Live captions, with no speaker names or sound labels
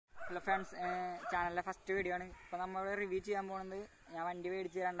Hello friends, ചാനലിലെ first video ആണ്. ഇപ്പോൾ നമ്മൾ റിവ്യൂ ചെയ്യാൻ പോകുന്നത് ഞാൻ വണ്ടി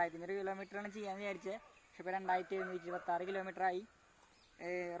മേടിച്ച് 2500 കിലോമീറ്ററാണ് ചെയ്യാമെന്ന് വിചാരിച്ചത്. പക്ഷേ ഇപ്പോൾ 2726 കിലോമീറ്ററായി.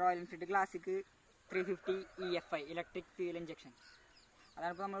 Royal Enfield classic 350 EFI electric fuel injection,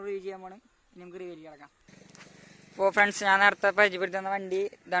 അതാണ് ഇപ്പോൾ നമ്മൾ റിവ്യൂ ചെയ്യാൻ പോകുന്നത്. ഇനി നമുക്ക് റിവ്യൂ കിടക്കാം. ഇപ്പോൾ ഫ്രണ്ട്സ്, ഞാൻ നേരത്തെ പരിചയപ്പെടുത്തുന്ന വണ്ടി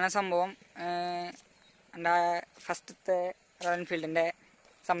ഇതാണ് സംഭവം. എൻ്റെ ഫസ്റ്റത്തെ റോയൽ എൻഫീൽഡിൻ്റെ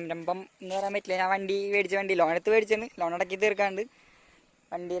സംരംഭം എന്ന് പറയാൻ പറ്റില്ല. ഞാൻ വണ്ടി മേടിച്ച ലോൺ എടുത്ത് മേടിച്ചാണ്, ലോൺ അടക്കി തീർക്കാണ്ട്.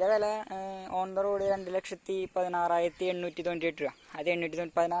 വണ്ടിയുടെ വില ഓൺ ദ റോഡ് 2,16,898 രൂപ. അത്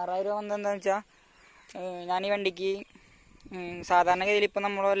 16,000 രൂപ വന്നതെന്താണെന്ന് വെച്ചാൽ, ഞാൻ ഈ വണ്ടിക്ക് സാധാരണഗതിയിൽ ഇപ്പോൾ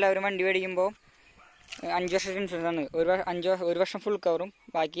നമ്മളെല്ലാവരും വണ്ടി മേടിക്കുമ്പോൾ 5 വർഷത്തെ ഇൻഷുറൻസ് ആണ്. ഒരു വർഷം ഫുൾ കവറും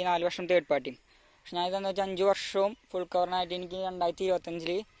ബാക്കി 4 വർഷം തേർഡ് പാർട്ടിയും. പക്ഷെ ഞാൻ ഇതെന്ന് വെച്ചാൽ 5 വർഷവും ഫുൾ കവറിനായിട്ട് എനിക്ക്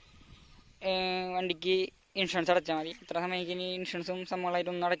 2025 വണ്ടിക്ക് ഇൻഷുറൻസ് അടച്ചാൽ മതി. ഇത്ര സമയം എനിക്ക് ഇനി ഇൻഷുറൻസും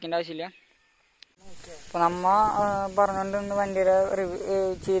സംഭവങ്ങളായിട്ടൊന്നും അടയ്ക്കേണ്ട ആവശ്യമില്ല. അപ്പോൾ നമ്മ പറഞ്ഞുകൊണ്ടിരുന്ന വണ്ടിയുടെ റിവ്യൂ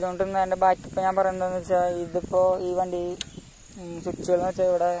ചെയ്തുകൊണ്ടിരുന്നതിൻ്റെ ബാക്കി ഇപ്പോൾ ഞാൻ പറയുന്നതെന്ന് വെച്ചാൽ, ഇതിപ്പോൾ ഈ വണ്ടി സ്വിച്ചുകൾ എന്ന് വെച്ചാൽ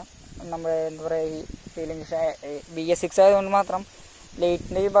ഇവിടെ നമ്മുടെ എന്താ പറയുക, ഈ ഫീലിംഗ് BS6 ആയതുകൊണ്ട് മാത്രം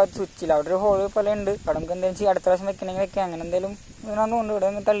ലൈറ്റിൻ്റെ ഈ ഭാഗത്ത് സ്വിച്ചില്ല. അവിടെ ഒരു ഹോള് പോലെ ഉണ്ട്. അവിടെ നമുക്ക് എന്തെങ്കിലും ചെയ്യാം, അടുത്ത പ്രാവശ്യം വെക്കണമെങ്കിൽ വെക്കാം. അങ്ങനെ എന്തെങ്കിലും ഇതിനൊന്നുകൊണ്ട് ഇവിടെ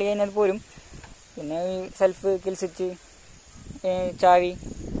ഒന്ന് തള്ളി കഴിഞ്ഞാൽ പോരും. പിന്നെ ഈ സെൽഫ് കിൽ സ്വിച്ച്, ചാവി,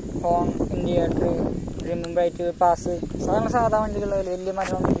 ഹോൺ, ഇൻഡിക്കേറ്റർ, ഡ്രിമ്മിംഗ് ബ്രൈറ്റ്, പാസ്, സാധാ വണ്ടികളിൽ വലിയ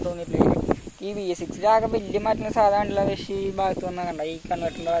മാറ്റമൊന്നും എനിക്ക് തോന്നിയിട്ടില്ല. ഈ BS6 ആകെ വലിയ മാറ്റം സാധാ വണ്ടിയുള്ള പക്ഷേ ഈ ഭാഗത്ത് വന്നാൽ കണ്ട ഈ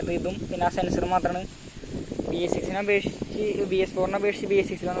കൺവെർട്ടറിൻ്റെ ഭാഗത്ത് ഇതും പിന്നെ ആ സെൻസർ മാത്രമാണ് BS6നെ അപേക്ഷിച്ച് BS4നെ അപേക്ഷിച്ച്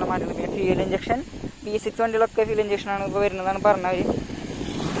BS6 വന്നുള്ള മാറ്റം. പിന്നെ ഫ്യൂൽ ഇഞ്ചക്ഷൻ BS6 വണ്ടികളൊക്കെ ഫ്യൂൽ ഇഞ്ചക്ഷനാണ് ഇപ്പോൾ വരുന്നതാണ് പറഞ്ഞവർ.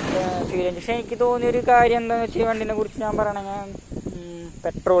 ഫ്യൂൽ ഇഞ്ചക്ഷൻ എനിക്ക് തോന്നിയൊരു കാര്യം എന്താണെന്ന് വെച്ചാൽ, ഈ വണ്ടിനെ കുറിച്ച് ഞാൻ പറയണമെങ്കിൽ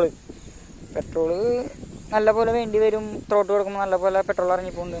പെട്രോള് നല്ലപോലെ വേണ്ടി വരും. ത്രോട്ട് കൊടുക്കുമ്പോൾ നല്ലപോലെ പെട്രോൾ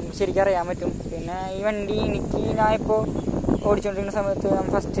ഇറങ്ങിപ്പോകുന്നുണ്ട്, ശരിക്കും അറിയാൻ പറ്റും. പിന്നെ ഈ വണ്ടി ഞാനിപ്പോൾ ഓടിച്ചുകൊണ്ടിരിക്കുന്ന സമയത്ത്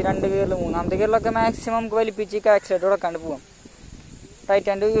ഫസ്റ്റ് 2 ഗിയറിൽ 3ാമത്തെ ഗിയറിലൊക്കെ മാക്സിമം നമുക്ക് വലിപ്പിച്ച് ആക്സിലേറ്റർ കൊടുക്കാണ്ട് പോകാം. റൈറ്റ്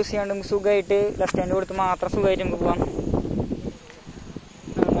ഹാൻഡ് യൂസ് ചെയ്യാണ്ട് നമുക്ക് സുഖമായിട്ട്, ലെഫ്റ്റ് ഹാൻഡ് കൊടുത്ത് മാത്രം സുഖമായിട്ട് നമുക്ക് പോകാം.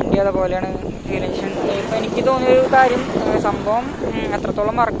 വണ്ടി അതേപോലെയാണ്. ഫ്യൂൽ ഇഞ്ചക്ഷൻ ഇപ്പോൾ എനിക്ക് തോന്നിയൊരു കാര്യം, സംഭവം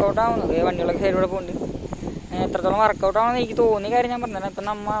എത്രത്തോളം വർക്കൗട്ട് ആവുന്നത്, വണ്ടികളൊക്കെ സൈഡിലൂടെ പോകുന്നുണ്ട്, എത്രത്തോളം വർക്കൗട്ട് ആവുമെന്ന് എനിക്ക് തോന്നിയ കാര്യം ഞാൻ പറഞ്ഞുതരാം. ഇപ്പം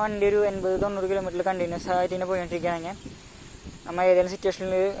നമ്മൾ വണ്ടി ഒരു 80-90 കിലോമീറ്ററിൽ കണ്ടിന്യൂസ് ആയിട്ട് തന്നെ പോയിക്കൊണ്ടിരിക്കുകയാണെങ്കിൽ, നമ്മൾ ഏതെങ്കിലും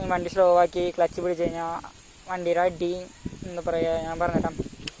സിറ്റുവേഷനിൽ വണ്ടി സ്ലോ ആക്കി ക്ലച്ച് പിടിച്ച് കഴിഞ്ഞാൽ വണ്ടിയുടെ അടി എന്താ പറയുക, ഞാൻ പറഞ്ഞുതരാം.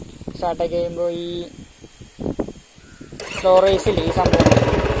 സ്റ്റാർട്ടാക്കി കഴിയുമ്പോൾ ഈ സ്ലോ റേസില്ലേ ഈ സംഭവം,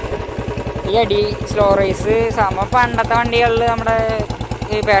 ഈ അടി സ്ലോ റേസ് സംഭവം പണ്ടത്തെ വണ്ടികളിൽ നമ്മുടെ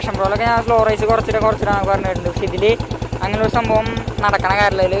ഈ പാഷൻ പ്രോയിലൊക്കെ ഞാൻ സ്ലോ റേസ് കുറച്ചിട്ടാണ് പറഞ്ഞിട്ടുണ്ട്. പക്ഷെ ഇതിൽ അങ്ങനെ ഒരു സംഭവം നടക്കണ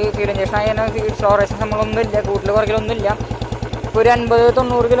കാരണം ഇതിൽ ഫ്യൂൽ ഇഞ്ചക്ഷൻ ആയി സ്ലോ റേസ് സംഭവമൊന്നുമില്ല, കൂട്ടിൽ കുറയ്ക്കലൊന്നുമില്ല. ഇപ്പോൾ ഒരു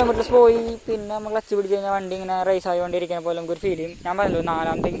 80-90 കിലോമീറ്റേഴ്സ് പോയി പിന്നെ നമ്മൾ ക്ലച്ച് പിടിച്ച് കഴിഞ്ഞാൽ വണ്ടി ഇങ്ങനെ റേസ് ആയിക്കൊണ്ടിരിക്കുന്ന പോലെ നമുക്കൊരു ഫീൽ ചെയ്യും. ഞാൻ പറഞ്ഞല്ലോ,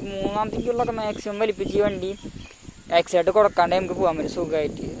 3ാമത്തേക്കുള്ളൊക്കെ മാക്സിമം വലിപ്പിച്ച് ഈ വണ്ടി ആക്സിഡൻറ്റ് കൊടുക്കാണ്ട് നമുക്ക് പോകാൻ പറ്റും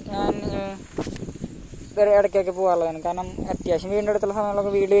സുഖമായിട്ട്. ഞാൻ ഇടയ്ക്കൊക്കെ പോകാറുള്ളതാണ്. കാരണം അത്യാവശ്യം വീടിൻ്റെ അടുത്തുള്ള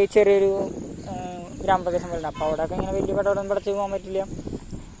സമയങ്ങളൊക്കെ വീട് ചെറിയൊരു ഗ്രാമപ്രദേശം പോലെ, അപ്പോൾ അവിടെയൊക്കെ ഇങ്ങനെ വലിയ പെട്ടോടൊന്നും പടച്ച് പോകാൻ പറ്റില്ല.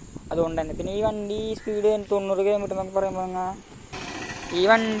 അതുകൊണ്ട് തന്നെ പിന്നെ ഈ വണ്ടി സ്പീഡ് 90 കിലോമീറ്റർ എന്നൊക്കെ പറയുമ്പോൾ ഈ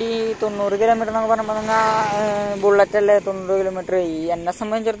വണ്ടി 90 കിലോമീറ്റർ എന്നൊക്കെ പറയുമ്പോൾ ബുള്ളറ്റ് അല്ലേ 90 കിലോമീറ്റർ. എന്നെ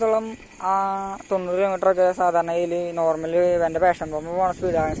സംബന്ധിച്ചിടത്തോളം 90 കിലോമീറ്ററൊക്കെ സാധാരണ ഇതിൽ നോർമൽ എൻ്റെ പാഷൻ പോകുമ്പോൾ പോകണ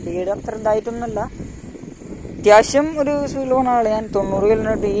സ്പീഡാണ്. സ്പീഡ് അത്ര ഇതായിട്ടൊന്നുമില്ല, അത്യാവശ്യം ഒരു സ്പീഡിൽ പോകുന്ന ആൾ. ഞാൻ 90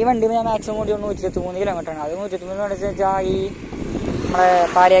 കിലോമീറ്റർ ഈ വണ്ടി ഞാൻ മാക്സിമം കൂടി 123 കിലോമീറ്ററാണ്. അത് 123 കിലോമീറ്റർ വെച്ചാൽ ഈ നമ്മളെ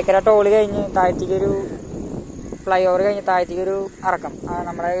പാലിയേക്കര ടോള് കഴിഞ്ഞ് താഴത്തേക്കൊരു ഫ്ലൈ ഓവർ കഴിഞ്ഞ് താഴത്തേക്കൊരു ഇറക്കം,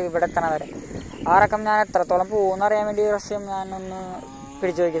 നമ്മുടെ ഇവിടെ എത്തണ വരെ ആ ഇറക്കം ഞാൻ എത്രത്തോളം പോകുമെന്ന് അറിയാൻ വേണ്ടി പ്രാവശ്യം ഞാനൊന്ന്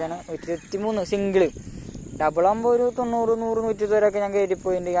പിടിച്ചു നോക്കിയതാണ്. 123 സിംഗിള്. ഡബിൾ ആകുമ്പോൾ ഒരു 90, 100, 120 വരെയൊക്കെ ഞാൻ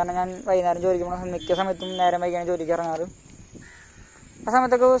കയറിപ്പോയിട്ടുണ്ട്. കാരണം ഞാൻ വൈകുന്നേരം ജോലിക്ക് പോകുന്ന മിക്ക സമയത്തും നേരം വൈകിയാണ് ജോലിക്ക് ഇറങ്ങാറ്. ആ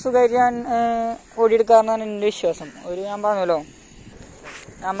സമയത്തൊക്കെ സുഖമായിട്ട് ഞാൻ ഓടിയെടുക്കാമെന്നാണ് എൻ്റെ വിശ്വാസം. ഞാൻ പറഞ്ഞല്ലോ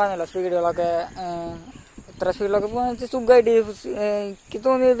സ്പീഡുകളൊക്കെ ഇത്ര സ്പീഡിലൊക്കെ പോകുന്ന വെച്ചാൽ സുഖമായിട്ട്. എനിക്ക്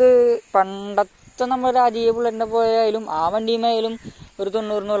തോന്നിയത് പണ്ടത്തെ നമ്മുടെ രാജീവ് ബുള്ളറ്റിൻ്റെ പോയാലും ആ വണ്ടിയുമായാലും ഒരു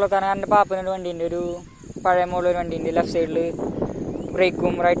 90-100. കാരണം എൻ്റെ പാപ്പനൊരു വണ്ടിയുണ്ട്, ഒരു പഴയ മോളൊരു വണ്ടിയുണ്ട്, ലെഫ്റ്റ് സൈഡിൽ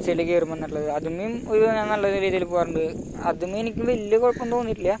ബ്രേക്കും റൈറ്റ് സൈഡിൽ കയറുമ്പോൾ എന്നുള്ളത്. അതുമേയും ഞാൻ നല്ല രീതിയിൽ പോകാറുണ്ട്. അതുമേ എനിക്ക് വലിയ കുഴപ്പം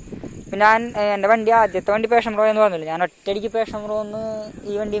തോന്നിയിട്ടില്ല. പിന്നെ എൻ്റെ വണ്ടി ആദ്യത്തെ വണ്ടി പാഷൻ പ്രോ എന്ന് പറഞ്ഞില്ല, ഞാൻ ഒറ്റയടിക്ക് പാഷൻ പ്രോ ഒന്ന്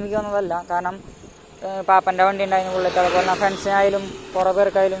ഈ വണ്ടി എനിക്ക് വന്നതല്ല. കാരണം പാപ്പൻ്റെ വണ്ടി ഉണ്ടായിരുന്നു ബുള്ളറ്റ്, അതുപോലെ ഫ്രണ്ട്സിനായാലും കുറേ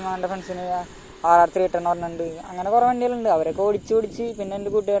പേർക്കായാലും എൻ്റെ ഫ്രണ്ട്സിന് RR310 എന്ന് പറഞ്ഞിട്ടുണ്ട്. അങ്ങനെ കുറേ വണ്ടികളുണ്ട്, അവരൊക്കെ ഓടിച്ച് പിന്നെ എൻ്റെ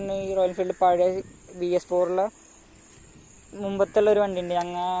കൂട്ടുകാരന് ഈ റോയൽ എൻഫീൽഡ് പഴയ BS4 മുമ്പത്തുള്ള ഒരു വണ്ടിയുണ്ട്,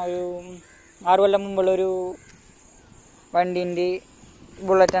 ഞങ്ങൾ ഒരു 6 കൊല്ലം മുമ്പുള്ളൊരു വണ്ടിൻ്റെ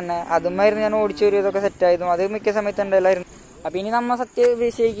ബുള്ളറ്റ് തന്നെ, അതുമായിരുന്നു ഞാൻ ഓടിച്ചു വരും. ഇതൊക്കെ സെറ്റായതും അത് മിക്ക സമയത്ത് ഉണ്ടായില്ലായിരുന്നു. അപ്പോൾ ഇനി നമ്മൾ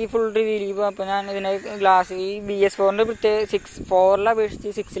വിഷയക്ക് ഫുൾ റിവ്യൂ ചെയ്യുമ്പോൾ, അപ്പോൾ ഞാൻ ഇതിനെ ഗ്ലാസ് ഈ BS4ൻ്റെ പ്രത്യേക 4 അപേക്ഷിച്ച്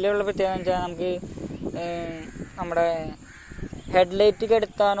 6-ലുള്ള പ്രത്യേകത എന്ന് വെച്ചാൽ, നമുക്ക് നമ്മുടെ ഹെഡ്ലൈറ്റ്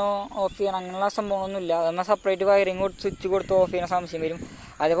എടുത്താനോ ഓഫ് ചെയ്യാനോ അങ്ങനെയുള്ള സംഭവമൊന്നുമില്ല. അതൊന്നും സെപ്പറേറ്റ് വയറിങ് സ്വിച്ച് കൊടുത്ത് ഓഫ് ചെയ്യുന്ന സംശയം വരും.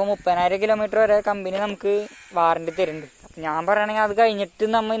 അതിപ്പോൾ 30,000 കിലോമീറ്റർ വരെ കമ്പനി നമുക്ക് വാറണ്ടി തരുന്നുണ്ട്. അപ്പം ഞാൻ പറയുകയാണെങ്കിൽ അത് കഴിഞ്ഞിട്ട്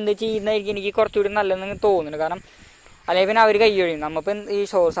നമ്മൾ എന്ത് ചെയ്യുന്നതായിരിക്കും എനിക്ക് കുറച്ചുകൂടി നല്ലതെന്ന് തോന്നുന്നു. കാരണം അല്ലെങ്കിൽ പിന്നെ അവർ കൈ കഴിയും. നമ്മളിപ്പോൾ ഈ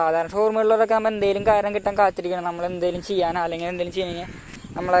സാധാരണ ഷോറൂമുകളിലൊക്കെ നമ്മൾ എന്തെങ്കിലും കാര്യം കിട്ടാൻ കാത്തിരിക്കണം. നമ്മൾ എന്തെങ്കിലും ചെയ്യാനോ അല്ലെങ്കിൽ എന്തെങ്കിലും ചെയ്യണമെങ്കിൽ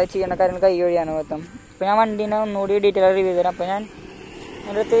നമ്മളത് ചെയ്യേണ്ട കാര്യങ്ങൾ കൈ കഴിയാനോ പറ്റും. ഇപ്പോൾ ഞാൻ വണ്ടീനെ ഒന്നുകൂടി ഡീറ്റെയിൽ റിവ്യൂ തരാം. അപ്പോൾ ഞാൻ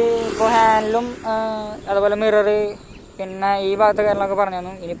എൻ്റെ അടുത്ത് ഇപ്പോൾ ഹാൻഡിലും അതുപോലെ മിറർ പിന്നെ ഈ ഭാഗത്തെ കാര്യങ്ങളൊക്കെ പറഞ്ഞു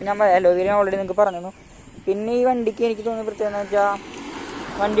തന്നു. ഇനിയിപ്പോൾ ഞാൻ അലോയിലും ഓൾറെഡി നിങ്ങൾക്ക് പറഞ്ഞു തന്നു. പിന്നെ ഈ വണ്ടിക്ക് എനിക്ക് തോന്നിയ പ്രത്യേകത എന്ന് വെച്ചാൽ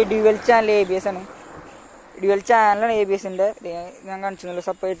വണ്ടി ഡ്യുവൽ ചാനൽ ABS ആണ്. ഡ്യുവൽ ചാനലാണ് ABSൻ്റെ. ഞാൻ കാണിച്ചിരുന്നല്ലോ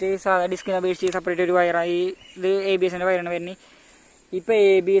സെപ്പറേറ്റ് സാധാ ഡിസ്കിനെ അപേക്ഷിച്ച് സെപ്പറേറ്റ് ഒരു വയറായി ഇത് ABSൻ്റെ വയറാണ് വരുന്നത്. ഇപ്പോൾ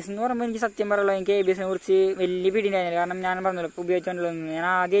ABS എന്ന് പറയുമ്പോൾ എനിക്ക് സത്യം പറയുള്ളൂ, എനിക്ക് ABSനെ കുറിച്ച് വലിയ പിടിയുണ്ടായിരുന്നില്ല. കാരണം ഞാൻ പറഞ്ഞല്ലോ ഇപ്പോൾ ഉപയോഗിച്ചുകൊണ്ടുള്ളത്. ഞാൻ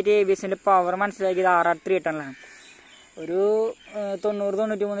ആദ്യമായിട്ട് ABSൻ്റെ പവർ മനസ്സിലാക്കിയത് RR3 കിട്ടാനുള്ളതാണ്. ഒരു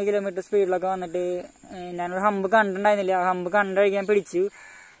 90-93 കിലോമീറ്റർ സ്പീഡിലൊക്കെ വന്നിട്ട് ഞാനൊരു ഹമ്പ് കണ്ടിട്ടുണ്ടായിരുന്നില്ല. ആ ഹമ്പ് കണ്ടു കഴിക്കാൻ പിടിച്ചു,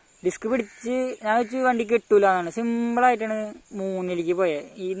 ഡിസ്ക് പിടിച്ച് ഞാൻ വെച്ച് വണ്ടി കിട്ടൂല എന്നാണ്. സിമ്പിളായിട്ടാണ് 3ലേക്ക് പോയത്.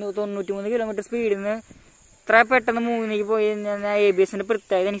 ഈ 93 കിലോമീറ്റർ സ്പീഡിൽ നിന്ന് ഇത്ര പെട്ടെന്ന് 3ലേക്ക് പോയി കഴിഞ്ഞാൽ ABSൻ്റെ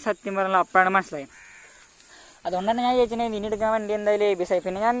പ്രത്യേകത എനിക്ക് സത്യം പറഞ്ഞാൽ അപ്പോഴാണ് മനസ്സിലായത്. അതുകൊണ്ടാണ് ഞാൻ ചോദിച്ചത് ഇനി എടുക്കാൻ വണ്ടി എന്തായാലും ABS ആയി.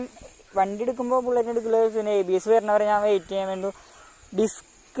 പിന്നെ ഞാൻ വണ്ടി എടുക്കുമ്പോൾ ബുള്ളറ്റ് എടുക്കില്ല, പിന്നെ ABS വരുന്നവരെ ഞാൻ വെയിറ്റ് ചെയ്യാൻ വേണ്ടി.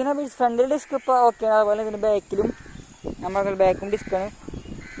 ഡിസ്കിനെ ഫ്രണ്ടിൽ ഡിസ്ക് ഇപ്പോൾ ഓക്കെ. അതുപോലെ പിന്നെ ബാക്കിലും നമ്മൾ ബാക്കും ഡിസ്ക്കാണ്.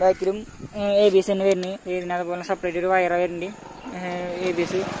 ബാക്കിലും ABS തന്നെ വരുന്നത്. അതുപോലെ സെപ്പറേറ്റ് ഒരു വയറ വരുന്നുണ്ട്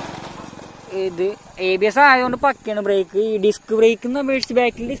ABS. ഇത് ABS ആയതുകൊണ്ട് പക്കയാണ് ബ്രേക്ക്. ഈ ഡിസ്ക് ബ്രേക്ക് എന്ന് അപേക്ഷിച്ച്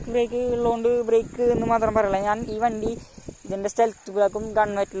ബാക്കിൽ ഡിസ്ക് ബ്രേക്ക് ഉള്ളതുകൊണ്ട് ബ്രേക്ക് എന്ന് മാത്രം പറയില്ല. ഞാൻ ഈ വണ്ടി ഇതിൻ്റെ സ്റ്റെൽത്ത് ബ്ലാക്കും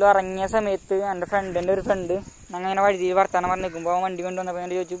ഗൺമെറ്റിലും ഇറങ്ങിയ സമയത്ത് എൻ്റെ ഫ്രണ്ടിൻ്റെ ഒരു ഫ്രണ്ട് അങ്ങനെ വഴിയിൽ വർത്താനം പറഞ്ഞ് നിൽക്കുമ്പോൾ വണ്ടി കൊണ്ടുവന്നപ്പോൾ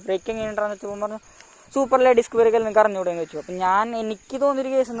ഞാൻ ചോദിച്ചു ബ്രേക്ക് എങ്ങനെയുണ്ടാന്ന് വെച്ചപ്പോൾ പറഞ്ഞു സൂപ്പർലേ ഡിസ്ക് ബ്രേക്ക് എല്ലാം അറിഞ്ഞുകൂടെയെന്ന് വെച്ചു. അപ്പം എനിക്ക്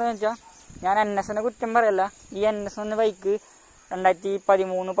തോന്നിയൊരു കേസ് എന്താണെന്ന് വെച്ചാൽ ഞാൻ NSനെ കുറ്റം പറയല്ല. ഈ NS എന്ന ബൈക്ക്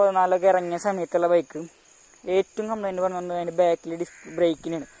 2013-14 ഇറങ്ങിയ സമയത്തുള്ള ബൈക്ക് ഏറ്റവും കംപ്ലൈൻറ്റ് പറഞ്ഞത് അതിൻ്റെ ബാക്കിൽ ഡിസ്ക്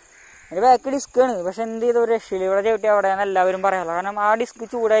ബ്രേക്കിനാണ്. അതിൻ്റെ ബാക്ക് ഡിസ്ക്കാണ്. പക്ഷെ എന്ത് ചെയ്ത ഒരു രക്ഷയില്ല. ഇവിടെ ചവിട്ടി അവിടെയാണ് എല്ലാവരും പറയാറുള്ളത്. കാരണം ആ ഡിസ്ക്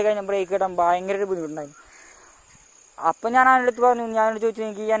ചൂടായി കഴിഞ്ഞാൽ ബ്രേക്ക് ഇടാൻ ഭയങ്കര ഒരു ബുദ്ധിമുട്ടുണ്ടായിരുന്നു. അപ്പം ഞാൻ അതിൻ്റെ അടുത്ത് പറഞ്ഞു, ഞാനോട് ചോദിച്ചു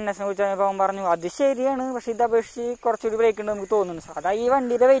എനിക്ക് ഈ NSനെ കുറിച്ച് അവൻ പറഞ്ഞു അത് ശരിയാണ്, പക്ഷേ ഇത് അപേക്ഷിച്ച് കുറച്ചുകൂടി ബ്രേക്ക് ഉണ്ട് നമുക്ക് തോന്നുന്നു. സാധാ ഈ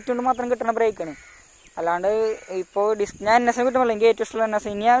വണ്ടിയുടെ വെയിറ്റ് കൊണ്ട് മാത്രം കിട്ടുന്ന ബ്രേക്കാണ്. അല്ലാണ്ട് ഇപ്പോൾ ഞാൻ NSനെ കിട്ടുമ്പോൾ എനിക്ക് ഏറ്റവും ഇഷ്ടമുള്ള NS.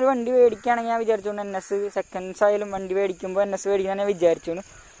 ഇനി ആ ഒരു വണ്ടി മേടിക്കുകയാണെങ്കിൽ ഞാൻ വിചാരിച്ചുകൊണ്ട് NS സെക്കൻഡ്സ് ആയാലും വണ്ടി മേടിക്കുമ്പോൾ NS മേടിക്കാൻ ഞാൻ വിചാരിച്ചു.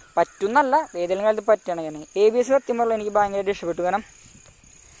 പറ്റുന്നല്ല, ഏതെങ്കിലും കാലത്ത് പറ്റുകയാണ്. ഞാൻ ABS സത്യം പറഞ്ഞാൽ എനിക്ക് ഭയങ്കരമായിട്ട് ഇഷ്ടപ്പെട്ടു. കാരണം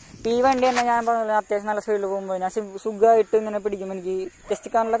ഈ വണ്ടി തന്നെ ഞാൻ പറഞ്ഞില്ല അത്യാവശ്യം നല്ല സ്പീഡിൽ പോകുമ്പോൾ ഞാൻ സുഖമായിട്ട് ഇങ്ങനെ പിടിക്കുമ്പോൾ എനിക്ക് ജസ്റ്റ്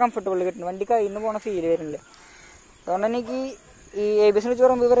കാണാനുള്ള കംഫർട്ടബിൾ കിട്ടുന്നു. വണ്ടി കയ്യിൽ നിന്ന് പോകുന്ന ഫീൽ വരുന്നില്ല. അതുകൊണ്ട് എനിക്ക് ഈ ABSനെ വെച്ച്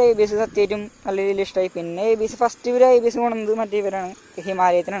പറയുമ്പോൾ ഇവർ ABS സത്യമായിട്ടും നല്ല രീതിയിൽ ഇഷ്ടമായി. പിന്നെ ABS ഫസ്റ്റ് ഇവർ ABS കൊണ്ടുവന്നത് മറ്റേ ഇവരാണ്,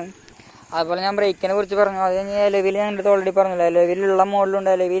 ഹിമാലയത്തിനാണ്. അതുപോലെ ഞാൻ ബ്രേക്കിനെ കുറിച്ച് പറഞ്ഞു. അത് ഞാൻ എലവിൽ ഞങ്ങളുടെ ഓൾറെഡി പറഞ്ഞില്ല. എലവിലുള്ള മോഡലുണ്ട്,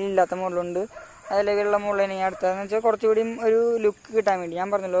 എലവിലില്ലാത്ത മോഡലുണ്ട്. എലവിലുള്ള മോഡലിന് ഞാൻ അടുത്തതെന്ന് വെച്ചാൽ കുറച്ചുകൂടി ഒരു ലുക്ക് കിട്ടാൻ വേണ്ടി ഞാൻ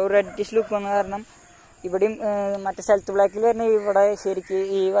പറഞ്ഞല്ലോ ഒരു റെഡിഷ് ലുക്ക് വന്ന കാരണം ഇവിടെയും മറ്റേ സ്റ്റെൽത്ത് ബ്ലാക്കിൽ വരുന്ന ഇവിടെ ശരിക്ക്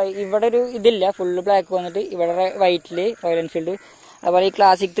ഇവിടെ ഒരു ഇതില്ല, ഫുള്ള് ബ്ലാക്ക് വന്നിട്ട് ഇവിടെ വൈറ്റിൽ റോയൽ എൻഫീൽഡ്. അതുപോലെ ഈ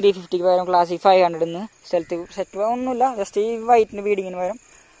ക്ലാസിക് 350 പകരം ക്ലാസിക് 500 സ്റ്റെൽത്ത് സെറ്റ് ഒന്നുമില്ല. ജസ്റ്റ് ഈ വൈറ്റിന് ബീഡിങ്ങിന് പകരം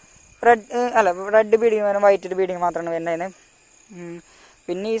റെഡ് ബീഡിങ്ങിന് പകരം വൈറ്റ് ബീഡിങ് മാത്രമാണ് വരുന്നതിന്.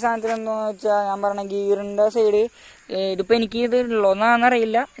 പിന്നെ ഈ സാധനത്തിന് എന്താണെന്ന് വെച്ചാൽ ഞാൻ പറഞ്ഞ ഗിയറിൻ്റെ സൈഡ് ഇതിപ്പോൾ എനിക്ക് ഇത്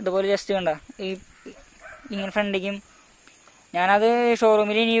ഉള്ളതെന്നറിയില്ല. ഇതുപോലെ ജസ്റ്റ് കണ്ട ഇങ്ങനെ ഫ്രണ്ടിക്കും ഞാനത്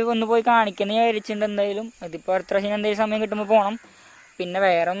ഷോറൂമിൽ ഇനി ഒന്ന് പോയി കാണിക്കുന്നത് വിചാരിച്ചിട്ടുണ്ട്. എന്തായാലും ഇതിപ്പോൾ അടുത്ത പ്രാവശ്യം എന്തെങ്കിലും സമയം കിട്ടുമ്പോൾ പോകണം. പിന്നെ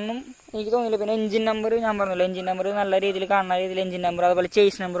വേറെ ഒന്നും എനിക്ക് തോന്നില്ല. പിന്നെ എഞ്ചിൻ നമ്പർ ഞാൻ പറഞ്ഞല്ലോ, എഞ്ചിൻ നമ്പർ നല്ല രീതിയിൽ കാണുന്ന രീതിയിൽ എഞ്ചിൻ നമ്പർ, അതുപോലെ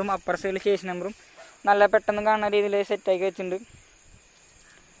ചേസ് നമ്പറും അപ്പർ സൈഡിൽ ചേസ് നമ്പറും നല്ല പെട്ടെന്ന് കാണുന്ന രീതിയിൽ സെറ്റാക്കി വെച്ചിട്ടുണ്ട്.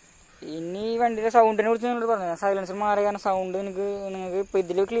 ഇനി വണ്ടിയുടെ സൗണ്ടിനെ കുറിച്ച് നിങ്ങളോട് പറഞ്ഞു. സൈലൻസർ മാറി കാരണം സൗണ്ട് നിങ്ങൾക്ക് ഇപ്പോൾ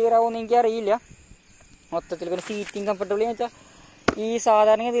ഇതിൽ ക്ലിയർ ആവുമെന്ന് എനിക്ക് അറിയില്ല. മൊത്തത്തിൽ പിന്നെ സീറ്റിംഗ് കംഫർട്ടബിൾ എന്ന് വെച്ചാൽ ഈ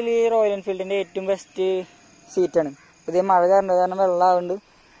സാധാരണ ഇതിൽ റോയൽ എൻഫീൽഡിൻ്റെ ഏറ്റവും ബെസ്റ്റ് സീറ്റാണ്. പുതിയ മഴ കാരണം വെള്ളമാവുണ്ട്.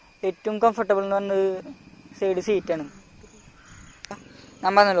 ഏറ്റവും കംഫർട്ടബിൾ എന്ന് പറഞ്ഞത് സൈഡ് സീറ്റാണ്.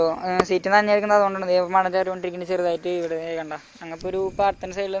 ഞാൻ പറഞ്ഞല്ലോ സീറ്റ് നനഞ്ഞിരിക്കുന്നത് അതുകൊണ്ടാണ് മഴ ചാരിക്കൊണ്ടിരിക്കുന്നത് ചെറുതായിട്ട്. ഇവിടെ കണ്ട അങ്ങനത്തെ ഒരു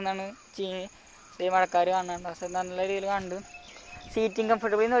പാടത്തിൻ്റെ സൈഡിൽ നിന്നാണ് മഴക്കാർ കാണുന്നുണ്ട്. പക്ഷെ നല്ല രീതിയിൽ കാണുന്നുണ്ട്. സീറ്റിംഗ്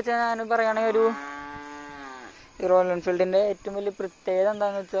കംഫർട്ടബിൾ എന്ന് വെച്ചാൽ ഞാൻ പറയുകയാണെങ്കിൽ ഒരു റോയൽ എൻഫീൽഡിൻ്റെ ഏറ്റവും വലിയ പ്രത്യേകത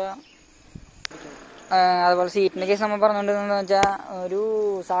എന്താണെന്ന് വെച്ചാൽ അതുപോലെ സീറ്റിൻ്റെ കേസ് നമ്മൾ പറഞ്ഞുകൊണ്ടിരുന്നതെന്ന് വെച്ചാൽ ഒരു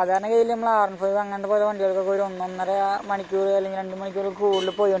സാധാരണ ഗതിയിൽ നമ്മൾ R15 അങ്ങനത്തെ പോലെ വണ്ടികൾക്കൊക്കെ ഒരു 1.5 മണിക്കൂർ അല്ലെങ്കിൽ 2 മണിക്കൂർ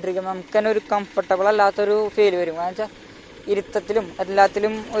കൂടുതൽ പോയിക്കൊണ്ടിരിക്കുമ്പോൾ നമുക്ക് തന്നെ ഒരു കംഫർട്ടബിൾ അല്ലാത്തൊരു ഫീൽ വരും. കാരണം വെച്ചാൽ ഇരുത്തത്തിലും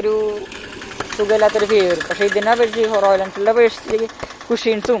എല്ലാത്തിലും ഒരു സുഖമില്ലാത്തൊരു ഫീൽ വരും. പക്ഷേ ഇതിനെ അപേക്ഷിച്ച് റോയൽ എൻഫീൽഡിനെ അപേക്ഷിച്ച്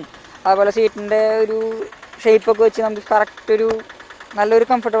കുഷീൻസും അതുപോലെ സീറ്റിൻ്റെ ഒരു ഷേപ്പൊക്കെ വെച്ച് നമുക്ക് കറക്റ്റ് ഒരു നല്ലൊരു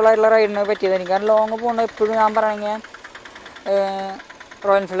കംഫർട്ടബിൾ ആയിട്ടുള്ള റൈഡിന് പറ്റിയതായിരിക്കും. കാരണം ലോങ് പോകുന്നത് എപ്പോഴും ഞാൻ പറയുകയാണെങ്കിൽ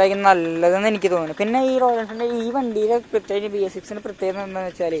റോയൽ എൻഫീൽഡായിരിക്കും നല്ലതെന്ന് എനിക്ക് തോന്നുന്നു. പിന്നെ ഈ റോയൽ എൻഫീൽഡിൻ്റെ ഈ വണ്ടിയുടെ പ്രത്യേകിച്ച് BS6 പ്രത്യേകത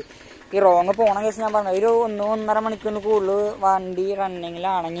എന്താണെന്ന് വെച്ചാൽ ഈ റോങ് പോണ കേസ് ഞാൻ പറഞ്ഞത് ഒരു 1-1.5 മണിക്കൂറിന് കൂടുതൽ വണ്ടി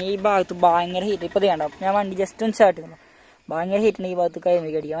റണ്ണിങ്ങിലാണെങ്കിൽ ഈ ഭാഗത്ത് ഭയങ്കര ഹീറ്റ്. ഇപ്പോൾ ചെയ്യണ്ടാവും ഞാൻ വണ്ടി ജസ്റ്റ് ഒന്ന് സ്റ്റാർട്ട് ചെയ്യുന്നു ഭയങ്കര ഹീറ്റുണ്ടെങ്കിൽ ഈ ഭാഗത്ത്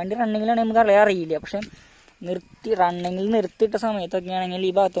കൈമിക്ക് അടിക്കുക. വണ്ടി റണ്ണിങ്ങിലാണെങ്കിൽ നമുക്ക് അറിയില്ല. പക്ഷേ റണ്ണിങ്ങിൽ നിർത്തിയിട്ട സമയത്തൊക്കെ ആണെങ്കിൽ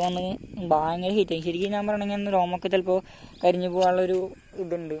ഈ ഭാഗത്ത് വന്ന് ഭയങ്കര ഹീറ്റായി. ശരിക്കും ഞാൻ പറയണമെങ്കിൽ റോമൊക്കെ ചിലപ്പോൾ കരിഞ്ഞു പോകാനുള്ളൊരു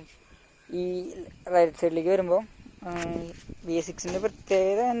ഇതുണ്ട്. ഈ റൈറ്റ് സൈഡിലേക്ക് വരുമ്പോൾ V6ൻ്റെ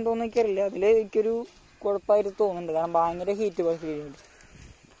പ്രത്യേകത എന്തോന്ന് എനിക്കറിയില്ല, അതിൽ എനിക്കൊരു കുഴപ്പമായിട്ട് തോന്നുന്നുണ്ട്. കാരണം ഭയങ്കര ഹീറ്റ് പോലെ ഫീൽ ചെയ്യുന്നുണ്ട്.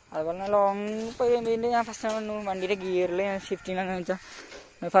 അതുപോലെ തന്നെ ലോങ് പോയതിൻ്റെ ഞാൻ ഫസ്റ്റ് പറഞ്ഞു വണ്ടിയുടെ ഗിയറിൽ ഞാൻ ഷിഫ്റ്റ് ചെയ്യണമെന്ന്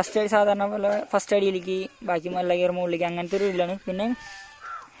വെച്ചാൽ ഫസ്റ്റ് അടി സാധാരണ പോലെ ഫസ്റ്റ് അടിയിലേക്ക് ബാക്കി നല്ല ഗിയർ മുകളിലേക്ക് അങ്ങനത്തെ ഒരു ഇതിലാണ്. പിന്നെ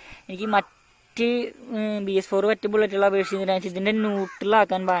എനിക്ക് മറ്റ് BS4 മറ്റ് ബുള്ളറ്റുള്ള അപേക്ഷിച്ച് ഇതിൻ്റെ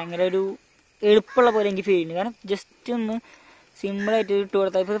ന്യൂട്രലാക്കാൻ ഭയങ്കര ഒരു എളുപ്പമുള്ള പോലെ എനിക്ക് ഫീൽ ചെയ്യുന്നു. കാരണം ജസ്റ്റ് ഒന്ന് സിമ്പിളായിട്ട് ഇട്ട്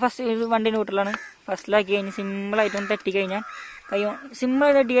കൊടുത്താൽ ഇപ്പോൾ ഫസ്റ്റ് ഇത് വണ്ടി ന്യൂട്രലാണ്, ഫസ്റ്റിലാക്കി കഴിഞ്ഞ് സിമ്പിളായിട്ട് ഒന്ന് തട്ടിക്കഴിഞ്ഞാൽ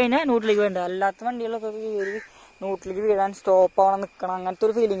സിമ്പിളായിട്ട് തട്ടിക്കഴിഞ്ഞാൽ ന്യൂട്രലിലേക്ക് വേണ്ട. അല്ലാത്ത വണ്ടികളൊക്കെ ഒരു ന്യൂട്രലിലേക്ക് വീഴാൻ സ്റ്റോപ്പ് ആവണം നിൽക്കണം അങ്ങനത്തെ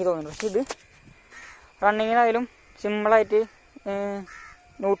ഒരു ഫീലിംഗ് തോന്നുന്നു. പക്ഷെ ഇത് റണ്ണിങ്ങിനായാലും സിമ്പിളായിട്ട്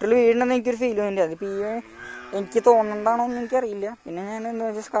ന്യൂട്രൽ വീഴണമെന്ന് എനിക്കൊരു ഫീൽ തോന്നുന്നുണ്ട്. അതിപ്പോൾ എനിക്ക് തോന്നുന്നതാണോ എന്ന് എനിക്കറിയില്ല. പിന്നെ ഞാൻ എന്താ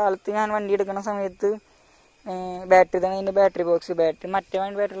വെച്ചാൽ കാലത്ത് ഞാൻ വണ്ടി എടുക്കുന്ന സമയത്ത് ബാറ്ററി തന്നെ അതിൻ്റെ ബാറ്ററി ബോക്സ് മറ്റേ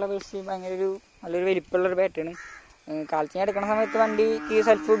ബാറ്ററിയുള്ള ബോക്സ് ഭയങ്കര നല്ലൊരു വലിപ്പമുള്ളൊരു ബാറ്ററിയാണ്. കാലത്ത് ഞാൻ എടുക്കുന്ന സമയത്ത് വണ്ടിക്ക്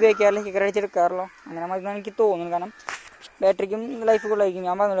സെൽഫ് ഉപയോഗിക്കാറില്ല, കിക്കർ അടിച്ചെടുക്കാറുള്ളൂ. അങ്ങനെ മതി എനിക്ക് തോന്നുന്നു. കാരണം ബാറ്ററിക്കും ലൈഫ് കൂടുതലായിരിക്കും.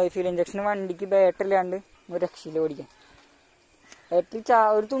 ഞാൻ പറഞ്ഞു ഫ്യൂൽ ഇഞ്ചക്ഷന് വണ്ടിക്ക് ബാറ്ററി ഇല്ലാണ്ട് ഒരു രക്ഷയില്ല ഓടിക്കാൻ. ബാറ്ററി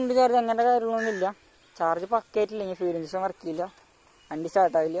ഒരു തുണ്ട് ചാർജ് അങ്ങനത്തെ കാര്യങ്ങളൊന്നുമില്ല. ചാർജ് പക്കയായിട്ടില്ലെങ്കിൽ ഫ്യൂൽ ഇഞ്ചക്ഷൻ വർക്ക് ചെയ്യില്ല, വണ്ടി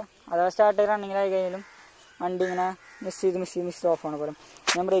സ്റ്റാർട്ടാവില്ല. അഥവാ സ്റ്റാർട്ട് ചെയ്ത് റണ്ണിങ്ങിലായി കഴിഞ്ഞാലും വണ്ടി ഇങ്ങനെ മിസ് ചെയ്ത് ഓഫ് ആണ് പോലെ.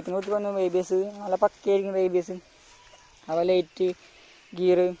 ഞാൻ ബ്രേക്കിന് കൂട്ടി വന്നു ABS നല്ല പക്കയായിരിക്കും ABS. അതുപോലെ ലൈറ്റ്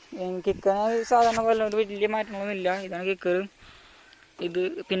ഗിയർ കിക്കർ സാധാരണ പോലെ ഒരു വലിയ മാറ്റങ്ങളൊന്നും ഇല്ല. ഇതാണ് കിക്കർ. ഇത്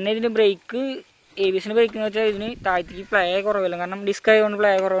പിന്നെ ഇതിൻ്റെ ബ്രേക്ക് ABSൻ്റെ ബ്രേക്ക് എന്ന് വെച്ചാൽ ഇതിന് താഴത്തേക്ക് പ്ലേ കുറവില്ല. കാരണം ഡിസ്ക് ആയതുകൊണ്ട്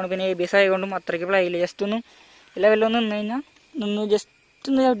പ്ലേ കുറവാണ്. പിന്നെ ABS ആയതുകൊണ്ടും അത്രയ്ക്ക് പ്ലേ ഇല്ല. ജസ്റ്റ് ഒന്ന് ലെവലൊന്ന് ജസ്റ്റ്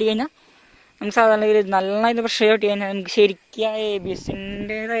ഒന്ന് ചവിട്ടി കഴിഞ്ഞാൽ നമുക്ക് സാധാരണ നന്നായിട്ട് പ്രഷർ ചവിട്ടി കഴിഞ്ഞാൽ നമുക്ക് ശരിക്കും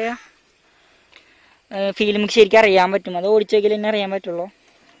ABSൻ്റെതായ ഫീൽ നമുക്ക് ശരിക്കും അറിയാൻ പറ്റും. അത് ഓടിച്ചെങ്കിൽ തന്നെ അറിയാൻ പറ്റുള്ളൂ.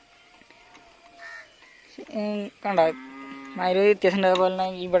 കണ്ട അതിൽ വ്യത്യാസം ഉണ്ട്. അതുപോലെ തന്നെ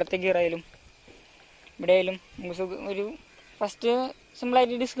ഇവിടുത്തെ ഗിയറായാലും ഇവിടെ ആയാലും ഒരു ഫസ്റ്റ്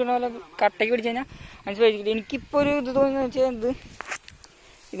സിമ്പിളായിട്ട് ഡിസ്ക് പോലെ കട്ടയ്ക്ക് പിടിച്ച് കഴിഞ്ഞാൽ മനസ്സിലാക്കിയിട്ട് എനിക്കിപ്പോൾ ഒരു ഇത് തോന്നുന്നത് വെച്ചാൽ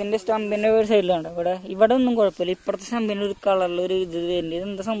ഇതിൻ്റെ സ്റ്റമ്പിൻ്റെ ഒരു സൈഡിലാണ്. ഇവിടെ ഒന്നും കുഴപ്പമില്ല. ഇപ്പുറത്തെ സ്റ്റമ്പിൻ്റെ ഒരു കളറിൽ ഒരു ഇത് വരുന്നുണ്ട്.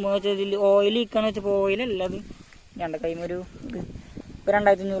 ഇതെന്താ സംഭവം വെച്ചാൽ ഇതിൽ ഓയിൽ ലീക്കാന്ന് വെച്ചപ്പോൾ ഓയിലല്ല അത് രണ്ട് കൈമ ഒരു ഇത് ഇപ്പോൾ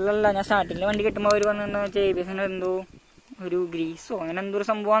 2500 ഞാൻ സ്റ്റാർട്ടിങ്ങിൽ വണ്ടി കിട്ടുമ്പോൾ അവർ വന്നതെന്ന് വെച്ചാൽ ABSന് എന്തോ ഒരു ഗ്രീസോ അങ്ങനെ എന്തോ ഒരു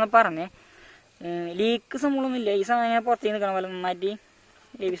സംഭവമാണെന്ന് പറഞ്ഞേ. ലീക്ക് സംഭവമൊന്നുമില്ല. ഈ സമയം ഞാൻ പുറത്തേക്ക് നിൽക്കണം പോലെ നന്നായിട്ട്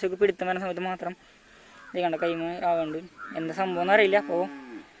ABS ഒക്കെ പിടുത്തം വരുന്ന സമയത്ത് മാത്രം ഇത് കണ്ട കൈമ ആവുന്നുണ്ട്. എന്താ സംഭവം എന്ന് അറിയില്ല. അപ്പോൾ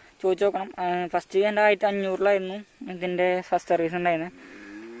ചോദിച്ചു നോക്കണം. ഫസ്റ്റ് എൻ്റെ 1500 ഇതിൻ്റെ ഫസ്റ്റ് സർവീസ് ഉണ്ടായിരുന്നു.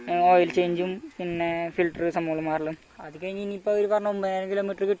 ഓയിൽ ചേഞ്ചും പിന്നെ ഫിൽറ്റർ സംഭവം മാറലും. അത് കഴിഞ്ഞ് ഇനിയിപ്പോൾ അവർ പറഞ്ഞ 9000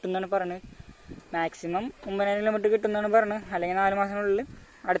 കിലോമീറ്റർ കിട്ടുമെന്നാണ് പറഞ്ഞത്. മാക്സിമം 9000 കിലോമീറ്റർ കിട്ടുമെന്നാണ് പറഞ്ഞത്. അല്ലെങ്കിൽ 4 മാസത്തിനുള്ളിൽ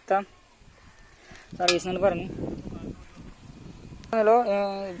അടുത്ത സർവീസിനാണ് പറഞ്ഞു.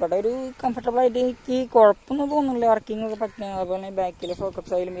 ഇവിടെ ഒരു കംഫർട്ടബിൾ ആയിട്ട് എനിക്ക് കുഴപ്പമൊന്നും തോന്നുന്നില്ല. വർക്കിംഗ് ഒക്കെ പറ്റുക. അതുപോലെ ബാക്കിലെ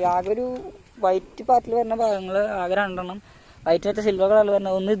ഫോക്കപ്സ് ആയാലും ആകെ ഒരു വൈറ്റ് പാർട്ടിൽ വരുന്ന ഭാഗങ്ങൾ ആകെ 2 വൈറ്റ് വെച്ച സിൽവർ കളറിൽ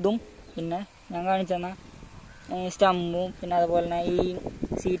വരുന്ന ഒന്ന് ഇതും പിന്നെ ഞാൻ കാണിച്ചു തന്ന സ്റ്റമ്പും പിന്നെ അതുപോലെ തന്നെ ഈ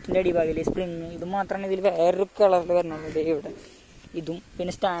സീറ്റിൻ്റെ അടിഭാഗിലെ സ്പ്രിങ് ഇത് മാത്രമാണ് ഇതിൽ വേറൊരു കളറിൽ വരുന്നത്. ഇവിടെ ഇതും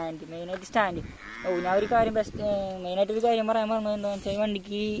പിന്നെ മെയിനായിട്ട് സ്റ്റാൻഡ്. ഞാൻ ഒരു കാര്യം മെയിനായിട്ടൊരു കാര്യം പറയാൻ പറഞ്ഞത് എന്താണെന്ന് വെച്ചാൽ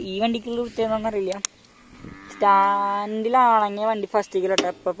ഈ വണ്ടിക്കുള്ള പ്രത്യേകത അറിയില്ല. സ്റ്റാൻഡിലാണെങ്കിൽ വണ്ടി ഫസ്റ്റ് ഗിയറിലോട്ട്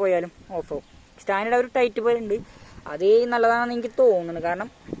എപ്പോൾ പോയാലും ഓഫ് ആവും. സ്റ്റാൻഡിൽ ഒരു ടൈറ്റ് പോലെ ഉണ്ട്. അത് നല്ലതാണെന്ന് എനിക്ക് തോന്നുന്നു. കാരണം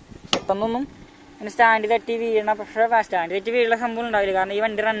പെട്ടെന്നൊന്നും പിന്നെ സ്റ്റാൻഡ് തട്ടി വീഴണം. പക്ഷേ സ്റ്റാൻഡ് തെറ്റി വീഴുള്ള സംഭവം ഉണ്ടാവില്ല. കാരണം ഈ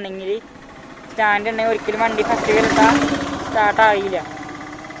വണ്ടി റണ്ണിങ്ങിൽ സ്റ്റാൻഡ് ഉണ്ടെങ്കിൽ ഒരിക്കലും വണ്ടി ഫസ്റ്റ് ഗിയറിട്ടാൽ സ്റ്റാർട്ടാവില്ല.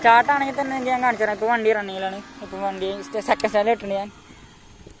 സ്റ്റാർട്ടാണെങ്കിൽ തന്നെ ഞാൻ കാണിച്ചു തരാം. ഇപ്പോൾ വണ്ടി റണ്ണിങ്ങിലാണ്. ഇപ്പോൾ വണ്ടി സെക്കൻഡ് സ്റ്റാൻഡിൽ ഇട്ടുണ്ട്. ഞാൻ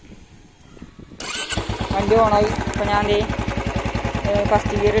വണ്ടി ഓണായി. ഇപ്പോൾ ഞാൻ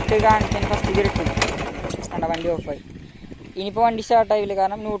ഫസ്റ്റ് ഗിയർ ഇട്ട് കാണിക്കാൻ ഫസ്റ്റ് ഗിയർ ഇട്ടു കണ്ട വണ്ടി ഓഫായി. ഇനിയിപ്പോൾ വണ്ടി സ്റ്റാർട്ടാവില്ല.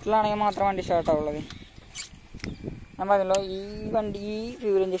 കാരണം ന്യൂട്രലാണെങ്കിൽ മാത്രം വണ്ടി സ്റ്റാർട്ടാവുള്ളത്. ഞാൻ പറഞ്ഞല്ലോ ഈ വണ്ടി ഈ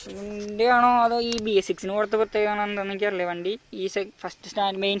ഫ്യൂൽ ഇഞ്ചക്ഷൻ്റെ ആണോ അതോ ഈ BS6 കൊടുത്ത പ്രത്യേകമാണോ എന്താണെന്ന് എനിക്കറിയില്ല. വണ്ടി ഈ ഫസ്റ്റ്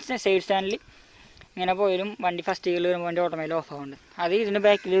സ്റ്റാൻഡ് മെയിൻ സൈഡ് സ്റ്റാൻഡിൽ ഇങ്ങനെ പോയാലും വണ്ടി ഫസ്റ്റ് ഗിയറിൽ വരുമ്പോൾ വണ്ടി ഓട്ടോമാറ്റിക് ഓഫ് ആവുന്നുണ്ട്. അത് ഇതിൻ്റെ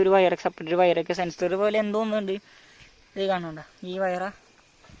ബാക്കിൽ ഒരു വയറൊക്കെ സെപ്പറേറ്റ് വയറൊക്കെ സെൻസർ പോലെ എന്തോന്നുണ്ട്. ഇത് കാണുന്നുണ്ട് ഈ വയറ.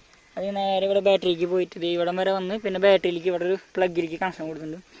 അത് നേരെ ഇവിടെ ബാറ്ററിക്ക് പോയിട്ട് ഇത് ഇവിടം വരെ വന്ന് പിന്നെ ബാറ്ററിയിലേക്ക് ഇവിടെ ഒരു പ്ലഗിലേക്ക് കണക്ഷൻ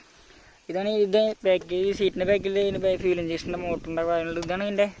കൊടുക്കുന്നുണ്ട്. ഇതാണ് ഇത് ബാക്കിൽ സീറ്റിൻ്റെ ബാക്കിൽ ഇതിൻ്റെ ഫ്യൂൽ ഇഞ്ചക്ഷൻ്റെ മോട്ടറിൻ്റെ കാര്യങ്ങളുണ്ട്. ഇതാണ്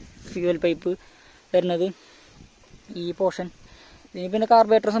ഇതിൻ്റെ ഫ്യൂവൽ പൈപ്പ് വരുന്നത് ഈ പോർഷൻ. ഇതിന് പിന്നെ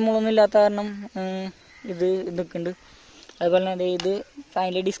കാർബറേറ്റർ സംഭവമൊന്നും ഇല്ലാത്ത കാരണം ഇതൊക്കെ ഉണ്ട്. അതുപോലെ തന്നെ ഇത്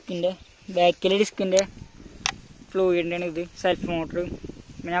ഫൈനൽ ഡിസ്കിൻ്റെ ബാക്കിലെ ഡിസ്കിൻ്റെ ഫ്ലൂയിഡിൻ്റെയാണ് ഇത് സെൽഫ് മോട്ടർ.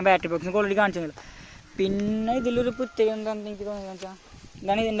 ഞാൻ ബാറ്ററി ബോക്സിന് ഓൾറെഡി കാണിച്ചില്ല. പിന്നെ ഇതിലൊരു പ്രത്യേകത എന്താണെന്ന് എനിക്ക് തോന്നുന്നത് വെച്ചാൽ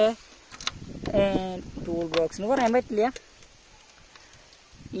ഇതാണ് ഇതിൻ്റെ ടൂൾ ബോക്സ് എന്ന് പറയാൻ പറ്റില്ല.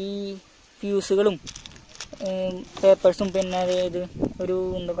 ഈ ഫ്യൂസുകളും പേപ്പേഴ്സും പിന്നെ ഇത് ഒരു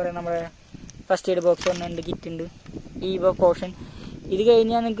എന്താ പറയുക നമ്മുടെ ഫസ്റ്റ് എയ്ഡ് ബോക്സ് ഒന്നുണ്ട്, കിറ്റ് ഉണ്ട്, ഈ പോർഷൻ. ഇത്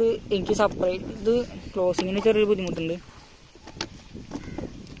കഴിഞ്ഞാൽ എനിക്ക് സെപ്പറേറ്റ് ഇത് ക്ലോസിങ്ങിന് ചെറിയൊരു ബുദ്ധിമുട്ടുണ്ട്.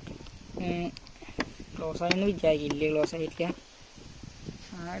 ക്ലോസ് ആയെന്ന് വിചാരിക്കില്ലേ, ക്ലോസ് ആയിട്ടില്ല.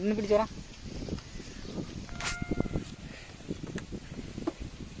 ഇന്ന് പിടിച്ചോളാം.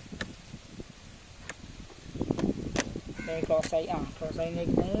 ക്ലോസായി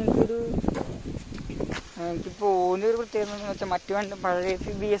എനിക്കൊരു എനിക്ക് തോന്നിയൊരു പ്രത്യേകത എന്ന് വെച്ചാൽ മറ്റു വണ്ടി പഴയ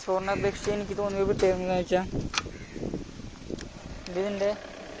BS4 അപേക്ഷിച്ച് എനിക്ക് തോന്നിയൊരു പ്രത്യേകത എന്ന് വെച്ചാൽ ഇതിൻ്റെ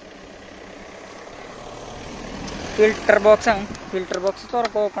ഫിൽട്ടർ ബോക്സാണ്. ഫിൽട്ടർ ബോക്സ്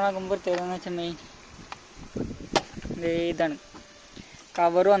ഓപ്പണാക്കുമ്പോൾ പ്രത്യേകത എന്ന് വെച്ചാൽ മെയിൻ ഇതാണ്,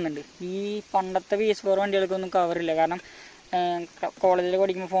 കവർ വന്നിട്ടുണ്ട്. ഈ പണ്ടത്തെ BS4 വണ്ടികൾക്കൊന്നും കവറില്ല. കാരണം കോളേജിൽ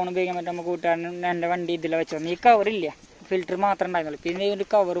പഠിക്കുമ്പോൾ ഫോൺ ഉപയോഗിക്കാൻ പറ്റും. നമുക്ക് കൂട്ടുകാരനും എൻ്റെ വണ്ടി ഇതിലാണ് വെച്ചു തന്നെ. ഈ കവറില്ല, ഫിൽറ്റർ മാത്രമേ ഉണ്ടായിരുന്നുള്ളൂ. പിന്നെ ഒരു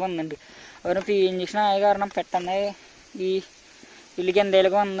കവർ വന്നിട്ടുണ്ട്. അവർ ഫ്യൂൽ ഇഞ്ചക്ഷൻ ആയ കാരണം പെട്ടെന്ന് ഈ ഇതിലേക്ക്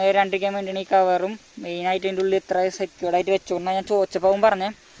എന്തെങ്കിലുമൊക്കെ വന്ന് വരാണ്ടിരിക്കാൻ വേണ്ടിയാണ് ഈ കവറും മെയിനായിട്ട് അതിൻ്റെ ഉള്ളിൽ ഇത്ര സെക്യൂർഡായിട്ട് വെച്ചുകൊണ്ടാണ് ഞാൻ ചോദിച്ചപ്പോൾ പറഞ്ഞേ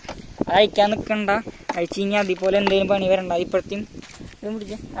അത് അയക്കാൻ നിൽക്കണ്ട, അയച്ചു കഴിഞ്ഞാൽ അതേപോലെ എന്തെങ്കിലും പണി വരണ്ട. ഇപ്പോഴത്തെയും ഇതും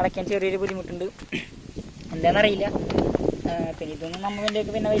പിടിച്ച് അടയ്ക്കാൻ ചെറിയൊരു ബുദ്ധിമുട്ടുണ്ട്, എന്താണെന്നറിയില്ല. പിന്നെ ഇതൊന്നും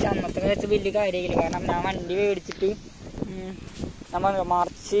നമ്മളിലേക്ക് പിന്നെ വലിയ അന്നത്തെ വെച്ച് വലിയ കാര്യമില്ല. കാരണം ഞാൻ വണ്ടി മേടിച്ചിട്ട് നമ്മൾ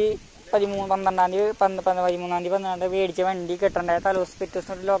മാർച്ച് 13-12 മേടിച്ച വണ്ടി കിട്ടണ്ടായ തലേദിവസം പിറ്റേ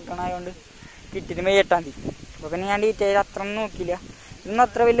ദിവസം ലോക്ക്ഡൗൺ ആയതുകൊണ്ട് കിട്ടിയിട്ട് മെയ് 8 അപ്പോൾ പിന്നെ ഞാൻ ഡീറ്റെയിൽ അത്ര ഒന്നും നോക്കിയില്ല. ഇതൊന്നും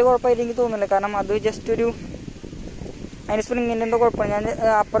അത്ര വലിയ കുഴപ്പമായിട്ട് എനിക്ക് തോന്നുന്നില്ല. കാരണം അത് ജസ്റ്റ് ഒരു അതിന് സ്പ്രിങ്ങിൻ്റെ എന്തോ കുഴപ്പമാണ്. ഞാൻ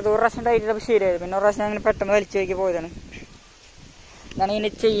അപ്പുറത്ത് ഒരു പ്രാവശ്യം ടൈറ്റിട്ടപ്പോൾ ശരിയായിരുന്നു. പിന്നെ ഒരു പ്രാവശ്യം അങ്ങനെ പെട്ടെന്ന് വലിച്ചു വയ്ക്കി പോയതാണ്. ഇതാണ്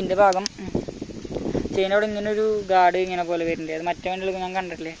ഇതിൻ്റെ ചെയിൻ്റെ ഭാഗം. ചെയിനോട് ഇങ്ങനെ ഒരു ഗാർഡ് ഇങ്ങനെ പോലെ വരുന്നുണ്ട്. അത് മറ്റേ വണ്ടികളൊക്കെ ഞാൻ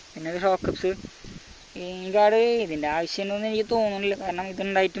കണ്ടിട്ടില്ലേ. പിന്നെ ഒരു ഷോക്കപ്സ്. ഈ ഗാർഡ് ഇതിൻ്റെ ആവശ്യമൊന്നും എനിക്ക് തോന്നുന്നില്ല. കാരണം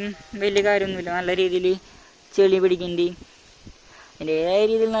ഇതുണ്ടായിട്ടും വലിയ കാര്യമൊന്നുമില്ല. നല്ല രീതിയിൽ ചെളി പിടിക്കേണ്ടി അതിൻ്റെതായ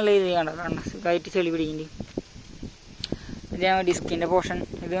രീതിയിൽ നല്ല രീതിയിൽ കാണാം, സുഖമായിട്ട് ചെളി പിടിക്കേണ്ടി. ഇത് ഡിസ്കിൻ്റെ പോർഷൻ.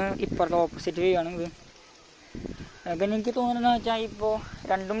 ഇത് ഇപ്പുറത്തെ ഓപ്പോസിറ്റ് വ്യൂ ആണ്. ഇത് പിന്നെ എനിക്ക് തോന്നുന്നതെന്ന് വെച്ചാൽ ഇപ്പോൾ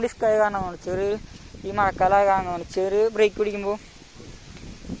രണ്ടും ഡിസ്കായ കാരണമാണ്. ഈ മഴക്കാലമായ കാരണമാണ്. ബ്രേക്ക് പിടിക്കുമ്പോൾ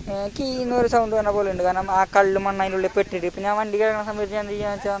കീന്നൊരു സൗണ്ട് പറഞ്ഞ പോലെ ഉണ്ട്. കാരണം ആ കല്ലും മണ്ണ് അതിൻ്റെ ഉള്ളിൽ പെട്ടിട്ട് ഇപ്പം ഞാൻ വണ്ടി കിടക്കുന്ന സമയത്ത് ഞാൻ എന്താ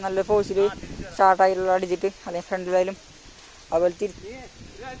ചെയ്യുക വെച്ചാൽ നല്ല ഫോഴ്സിൽ സ്റ്റാർട്ടായിട്ടുള്ള അടിച്ചിട്ട് അതേ ഫ്രണ്ടിലായാലും അതുപോലെ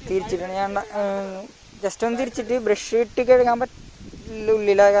തിരിച്ചിട്ടാണ് ഞാൻ ജസ്റ്റ് ഒന്ന് തിരിച്ചിട്ട് ബ്രഷ് ഇട്ട് കഴുകാൻ പറ്റില്ല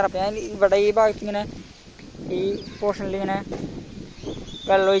ഉള്ളിലായ കാരണം. അപ്പം ഞാൻ ഇവിടെ ഈ ഭാഗത്ത് ഇങ്ങനെ ഈ പോർഷനിൽ ഇങ്ങനെ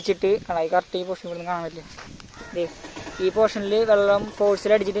വെള്ളം ഒഴിച്ചിട്ട് ഈ കറക്റ്റ് ഈ പോർഷൻ ഇവിടുന്ന് കാണാൻ പറ്റില്ല. ഈ പോർഷനിൽ വെള്ളം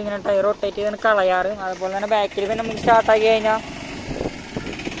ഫോഴ്സിൽ അടിച്ചിട്ട് ഇങ്ങനെ ടയർ റൊട്ടേറ്റ് ചെയ്ത് കളയാറ്. അതുപോലെ തന്നെ ബാക്കിൽ പിന്നെ നമുക്ക് സ്റ്റാർട്ടാക്കി കഴിഞ്ഞാൽ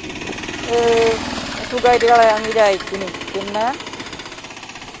സുഖമായിട്ട് കളയാമെന്ന് വിചാരിക്കുന്നു. പിന്നെ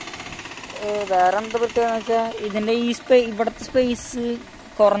വേറെ എന്താ പ്രത്യേകത വെച്ചാൽ ഇതിൻ്റെ ഈ ഇവിടുത്തെ സ്പേസ്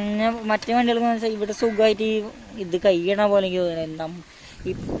കുറഞ്ഞ മറ്റേ വണ്ടികൾക്ക് വെച്ചാൽ ഇവിടെ സുഖമായിട്ട് ഇത് കൈയിടണ പോലെ എനിക്ക് തോന്നുന്നത്. എന്താ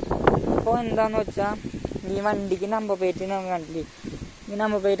ഇപ്പോൾ എന്താന്ന് വെച്ചാൽ ഈ വണ്ടിക്ക് നമ്പർ പ്ലേറ്റ് നമുക്ക് കണ്ടില്ലേ. ഈ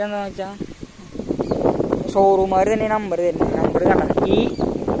നമ്പർ പ്ലേറ്റ് എന്താണെന്ന് വെച്ചാൽ ഷോറൂമുകാർ തന്നെ നമ്പർ തരുന്നത്. നമ്പർ കണ്ട ഈ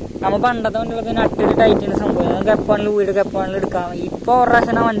നമ്മൾ പണ്ടത്തെ വണ്ടികളൊക്കെ നട്ടിട്ട് ടൈറ്റ് ചെയ്യുന്ന സംഭവം നമുക്ക് എപ്പോഴാണെങ്കിലും എപ്പോഴാണെങ്കിലും എടുക്കാം. ഇപ്പോൾ ഒരു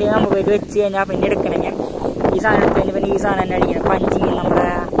പ്രാവശ്യം ആ വണ്ടി നമ്പർ പ്ലേറ്റ് വെച്ച് കഴിഞ്ഞാൽ പിന്നെ എടുക്കണമെങ്കിൽ ഈ സാധനം എടുത്ത് കഴിഞ്ഞാൽ പിന്നെ ഈ സാധനം തന്നെ അടിക്കണം. പഞ്ചിങ് നമ്മുടെ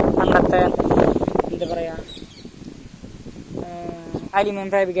പണ്ടത്തെ എന്താ പറയുക അലുമിനിയം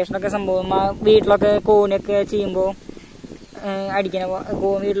ഫാബ്രിക്കേഷനൊക്കെ സംഭവം വീട്ടിലൊക്കെ കോണിയൊക്കെ ചെയ്യുമ്പോൾ അടിക്കണ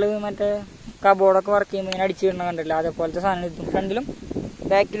വീട്ടിൽ മറ്റേ കബോർഡൊക്കെ വർക്ക് ചെയ്യുമ്പോൾ ഇങ്ങനെ അടിച്ച് വിടണം കണ്ടില്ല. അതേപോലത്തെ സാധനം എടുക്കും. ഫ്രണ്ടിലും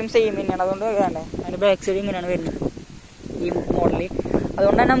ബാക്കിലും സെയിം തന്നെയാണ്. അതുകൊണ്ട് വേണ്ടേ അതിൻ്റെ ബാക്ക് സൈഡ് ഇങ്ങനെയാണ് വരുന്നത് ഈ മോഡലിൽ.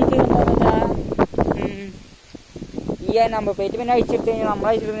 അതുകൊണ്ട് തന്നെ നമുക്ക് ഈ നമ്പർ പ്ലേറ്റ് പിന്നെ അഴിച്ചെടുത്ത് കഴിഞ്ഞാൽ നമ്മൾ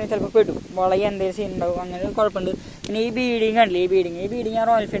അഴിച്ചെടുത്ത് ചിലപ്പോൾ പെടും, വളയ എന്തെങ്കിലും സീൻ ഉണ്ടാവും. അങ്ങനെ കുഴപ്പമുണ്ട്. പിന്നെ ഈ ബീഡിങ് കണ്ടില്ലേ, ഈ ബീഡിങ് ആ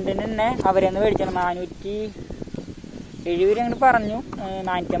റോയൽ എൻഫീൽഡിന് തന്നെ അവരെന്ന് മേടിച്ചാണ് 470 അങ്ങോട്ട് പറഞ്ഞു.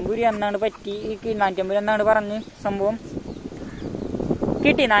 450 രൂപ എന്നാണ് പറ്റി 450 എന്നാണ് പറഞ്ഞ് സംഭവം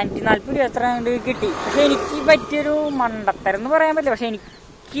കിട്ടി. 440 രൂപ എത്ര കിട്ടി. പക്ഷെ എനിക്ക് പറ്റിയൊരു മണ്ടത്തരം എന്ന് പറയാൻ പറ്റില്ല. പക്ഷെ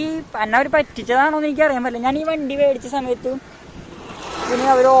എനിക്ക് എന്നെ അവർ പറ്റിച്ചതാണോ എന്ന് എനിക്ക് അറിയാൻ പറ്റില്ല. ഞാൻ ഈ വണ്ടി മേടിച്ച സമയത്ത് പിന്നെ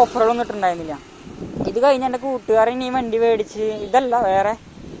അവർ ഓഫറുകളൊന്നും ഇട്ടുണ്ടായിരുന്നില്ല. ഇത് കഴിഞ്ഞ് എൻ്റെ കൂട്ടുകാരൻ ഈ വണ്ടി മേടിച്ച് ഇതല്ല വേറെ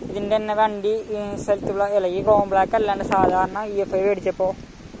ഇതിൻ്റെ തന്നെ വണ്ടി സെൽത്ത് ബ്ലാക്ക് അല്ല ഈ ക്രോം ബ്ലാക്ക് അല്ലാണ്ട് സാധാരണ EFI മേടിച്ചപ്പോൾ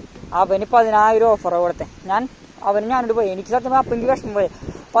അവന് 10,000 ഓഫർ കൊടുത്തേ. ഞാനോട് പോയി. എനിക്ക് സത്യം അപ്പം എനിക്ക് വിഷമം പോയി.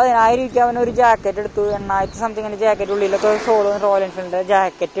 10,000 രൂപയ്ക്ക് അവനൊരു ജാക്കറ്റ് എടുത്തു. 8,000 സംതിങ്ങിൻ്റെ ജാക്കറ്റ് ഉള്ളിലൊക്കെ ഷോള് റോയൽ എൻഫീൽഡിൻ്റെ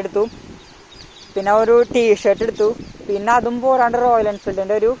ജാക്കറ്റ് എടുത്തു. പിന്നെ ഒരു ടീഷർട്ട് എടുത്തു. പിന്നെ അതും പോരാണ്ട് റോയൽ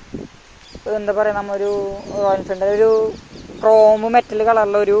എൻഫീൽഡിൻ്റെ ഒരു എന്താ പറയുക നമ്മൊരു റോയൽ എൻഫീൽഡിൻ്റെ ഒരു ക്രോം മെറ്റൽ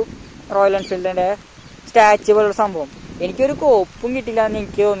കളറിലൊരു റോയൽ എൻഫീൽഡിൻ്റെ സ്റ്റാച്ചു പോലുള്ള സംഭവം. എനിക്കൊരു കോപ്പും കിട്ടില്ല എന്ന്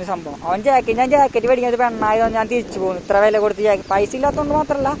എനിക്ക് തോന്നിയ സംഭവം. ഞാൻ ജാക്കറ്റ് മേടിക്കുന്നത് 8,000 ഞാൻ തിരിച്ചു പോകുന്നു. ഇത്ര വില കൊടുത്ത് പൈസ ഇല്ലാത്തതുകൊണ്ട്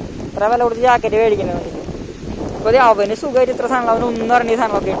മാത്രമല്ല ഇത്ര വില കൊടുത്ത് ജാക്കറ്റ് മേടിക്കുന്നത് വേണ്ടിയിട്ട്. അപ്പോൾ അവന് സുഖമായിട്ട് ഇത്ര സാധനം അവന് ഒന്നും അറിഞ്ഞ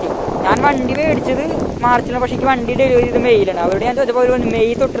സാധനമൊക്കെ കിട്ടി. ഞാൻ വണ്ടി മേടിച്ചത് മാർച്ചിലാണ്. പക്ഷേ എനിക്ക് വണ്ടി ഡെലിവറി ചെയ്ത് മെയ്യിലാണ്. അവരോട് ഞാൻ ചോദിച്ചപ്പോൾ ഒരു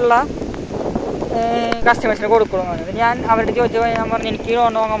മെയ് തൊട്ടുള്ള കസ്റ്റമേഴ്സിന് കൊടുക്കണമെന്ന് പറഞ്ഞത്. ഞാൻ അവരുടെ ചോദിച്ചപ്പോൾ ഞാൻ പറഞ്ഞു എനിക്ക്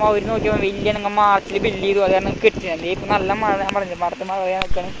ലോൺ വാങ്ങുമ്പോൾ അവർ നോക്കിയപ്പോൾ വലിയ നിങ്ങൾ മാർച്ചിൽ ബില്ല് ചെയ്തു അത് കാരണം കിട്ടിയത്. ഇപ്പോൾ നല്ല മഴ ഞാൻ പറഞ്ഞു മടത്ത് മഴ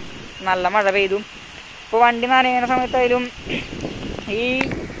നിൽക്കണം, നല്ല മഴ പെയ്തു. ഇപ്പോൾ വണ്ടി നനയുന്ന സമയത്തായാലും ഈ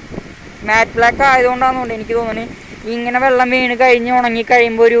മാറ്റ് ബ്ലാക്ക് ആയതുകൊണ്ടാണെന്നുണ്ട് എനിക്ക് തോന്നുന്നത് ഇങ്ങനെ വെള്ളം വീണ് കഴിഞ്ഞ് ഉണങ്ങി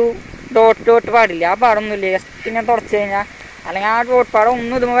കഴിയുമ്പോൾ ഒരു ഡോട്ട് പാടില്ല. ആ പാടൊന്നുമില്ല. ജസ്റ്റ് ഇങ്ങനെ തുടച്ച് കഴിഞ്ഞാൽ അല്ലെങ്കിൽ ആ ഡോട്ട് പാടം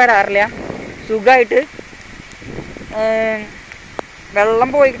ഒന്നും ഇതുമ്പോൾ വരാറില്ല. സുഖമായിട്ട് വെള്ളം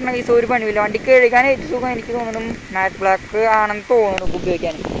പോയിട്ടുണ്ടെങ്കിൽ ഒരു പണിയില്ല. വണ്ടി കഴുകാൻ ഏറ്റവും സുഖം എനിക്ക് തോന്നുന്നു മാറ്റ് ബ്ലാക്ക് ആണെന്ന് തോന്നുന്നു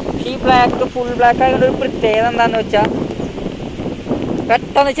ഉപയോഗിക്കാൻ. പക്ഷേ ഈ ബ്ലാക്ക് ഫുൾ ബ്ലാക്ക് ആയതുകൊണ്ട് ഒരു പ്രത്യേകത എന്താണെന്ന് വെച്ചാൽ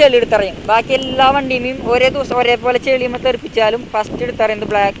പെട്ടെന്ന് ചെളി എടുത്തറിയും. ബാക്കി എല്ലാ വണ്ടിയും ഒരേ ദിവസം ഒരേപോലെ ചെളിയുമ്പോൾ തെറിപ്പിച്ചാലും ഫസ്റ്റ് എടുത്തറിയുന്നത്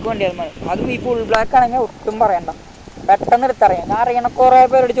ബ്ലാക്ക് വണ്ടിയാണ്. അതും ഈ ഫുൾ ബ്ലാക്ക് ആണെങ്കിൽ ഒട്ടും പറയണ്ട, പെട്ടെന്ന് എടുത്തറിയാം. ഞാൻ അറിയണ കുറേ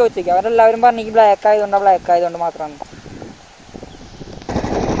പേരോട് ചോദിച്ചേക്കാം, അവരെല്ലാവരും പറഞ്ഞു ഈ ബ്ലാക്ക് ആയതുകൊണ്ട് മാത്രമാണ്.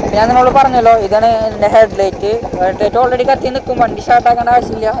 ഞാൻ നിന്നോട് പറഞ്ഞല്ലോ ഇതാണ് എൻ്റെ ഹെഡ്ലൈറ്റ് ഓൾറെഡി കത്തി നിൽക്കും, വണ്ടി സ്റ്റാർട്ടാക്കേണ്ട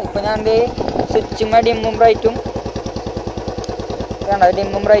ആവശ്യമില്ല. ഇപ്പോൾ ഞാൻ എൻ്റെ സ്വിച്ചും ഡിമ്മും ബ്രൈറ്റും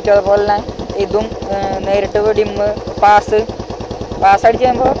അതുപോലെ തന്നെ ഇതും നേരിട്ട് ഡിമ്മ് പാസ് അടിച്ച്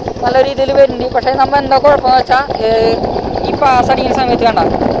കഴിയുമ്പോൾ നല്ല രീതിയിൽ വരുന്നുണ്ട്. പക്ഷേ നമ്മൾ എന്താ കുഴപ്പമെന്ന് വെച്ചാൽ ഈ പാസ് അടിക്കുന്ന സമയത്ത് കണ്ട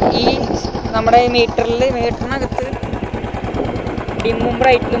ഈ നമ്മുടെ മീറ്ററിനകത്ത് ഡിമ്മും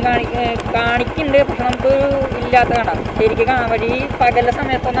ബ്രൈറ്റും കാണിക്കുന്നുണ്ട്. പക്ഷെ നമുക്ക് ഇല്ലാത്ത കാണാം, ശരിക്കും കാണാൻ പറ്റും. ഈ പകല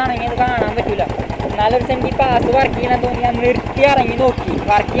സമയത്തൊന്നാണെങ്കിൽ ഇത് കാണാൻ പറ്റില്ല. എന്നാലൊരു എനിക്ക് പാസ് വർക്ക് ചെയ്യണം തോന്നി ഞാൻ നിർത്തി ഇറങ്ങി നോക്കി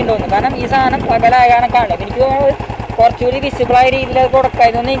വർക്ക് ചെയ്യണ്ടോന്ന്. കാരണം ഈ സാധനം പകലായാണ് കാണുന്നത്. എനിക്ക് കുറച്ചുകൂടി വിസിബിളായ രീതിയിൽ അത്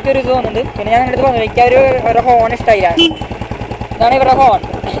കൊടുക്കായതെന്ന് എനിക്കൊരു തോന്നുന്നുണ്ട്. പിന്നെ ഞാൻ നിങ്ങളുടെ തോന്നുന്നു എനിക്കൊരു ഹോൺ ഇഷ്ടമായില്ല. ഇതാണ് ഇവരുടെ ഹോൺ.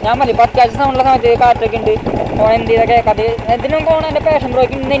 ഞാൻ മതി ഇപ്പോൾ അത്യാവശ്യം സൗണ്ടുള്ള സമയത്ത് കാറ്റൊക്കെ ഉണ്ട്, ഹോൺ എന്ത് ചെയ്താൽ കേൾക്കാതെ ഇതിനും ഹോൺ എൻ്റെ പാഷൻ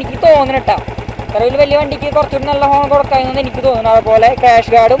ബ്രോയ്ക്ക് ഇന്ന് എനിക്ക് തോന്നുന്നിട്ടാ. കാരണം വലിയ വണ്ടിക്ക് കുറച്ചുകൂടി നല്ല ഹോൺ കൊടുക്കാമെന്ന് എനിക്ക് തോന്നുന്നു. അതുപോലെ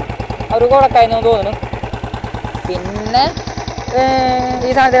ക്രാഷ് ഗാർഡും അവർ കൊടുക്കാമെന്ന് തോന്നുന്നു. പിന്നെ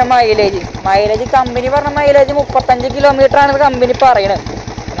ഈ സാധനത്തിന് മൈലേജ് കമ്പനി പറഞ്ഞ മൈലേജ് 35 കിലോമീറ്ററാണ് കമ്പനി പറയുന്നത്.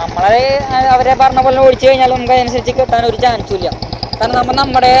 അവരെ പറഞ്ഞ പോലെ ഓടിച്ചു കഴിഞ്ഞാൽ നമുക്ക് അതിനനുസരിച്ച് കിട്ടാൻ ഒരു ചാൻസും ഇല്ല. കാരണം നമ്മൾ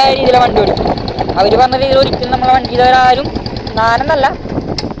നമ്മുടെ രീതിയിലെ വണ്ടി ഓടിക്കും. അവർ പറഞ്ഞ രീതിയിൽ ഒരിക്കലും നമ്മളെ വണ്ടി ഇതുവരാരും ഞാനെന്നല്ല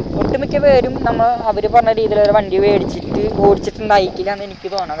ഒട്ടുമിക്ക പേരും അവർ പറഞ്ഞ രീതിയിൽ ഒരു വണ്ടി ഓടിച്ചിട്ടുണ്ടായിട്ടില്ല എന്ന് എനിക്ക്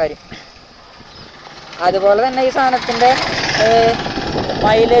തോന്നുന്ന കാര്യം. അതുപോലെ തന്നെ ഈ സാധനത്തിൻ്റെ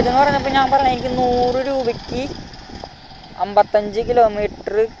മൈലേജ് എന്ന് പറഞ്ഞപ്പോൾ ഞാൻ പറഞ്ഞത് എനിക്ക് 100 രൂപയ്ക്ക് 55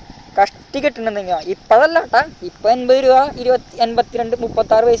 കിലോമീറ്റർ കഷ്ടി കിട്ടുന്നുണ്ടെങ്കിൽ ഇപ്പോഴല്ല കേട്ടാ, ഇപ്പോൾ 80 രൂപ 82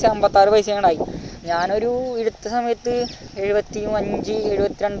 36 പൈസ 56 പൈസയായി. ഞാനൊരു എടുത്ത സമയത്ത് 75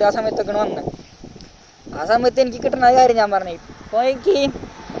 72 ആ സമയത്തൊക്കെയാണ് വന്നത്. ആ സമയത്ത് എനിക്ക് കിട്ടുന്ന കാര്യം ഞാൻ പറഞ്ഞു. ഇപ്പോൾ എനിക്ക്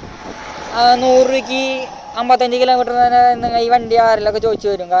 100 രൂപയ്ക്ക് 55 കിലോമീറ്റർ ഈ വണ്ടി ആരെങ്കിലൊക്കെ ചോദിച്ചു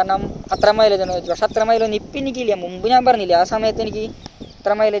വരും. കാരണം അത്ര മൈലേജ് ആണ് ചോദിച്ചു. പക്ഷെ അത്ര മൈലേജ് ഇപ്പം എനിക്കില്ല. മുമ്പ് ഞാൻ പറഞ്ഞില്ല ആ സമയത്ത് എനിക്ക്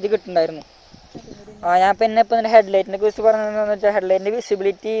ഇത്ര മൈലേജ് കിട്ടുന്നുണ്ടായിരുന്നു. ഞാൻ പിന്നെ ഇപ്പം ഹെഡ്ലൈറ്റിനെ കുറിച്ച് പറഞ്ഞതെന്ന് വെച്ചാൽ ഹെഡ്ലൈറ്റിൻ്റെ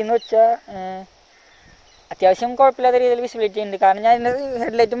വിസിബിലിറ്റി എന്ന് വെച്ചാൽ അത്യാവശ്യം കുഴപ്പമില്ലാത്ത രീതിയിൽ വിസിബിലിറ്റി ഉണ്ട്. കാരണം ഞാൻ ഇതിൻ്റെ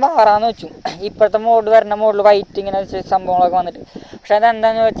ഹെഡ്ലൈറ്റ് മാറാമെന്ന് വെച്ചു. ഇപ്പോഴത്തെ വരുന്ന മോഡൽ വൈറ്റ് ഇങ്ങനെ സംഭവങ്ങളൊക്കെ വന്നിട്ട്. പക്ഷെ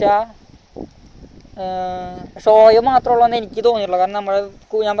അതെന്താണെന്ന് വെച്ചാൽ ഷോയോ മാത്രമുള്ളതെന്ന് എനിക്ക് തോന്നിയിട്ടുള്ളൂ. കാരണം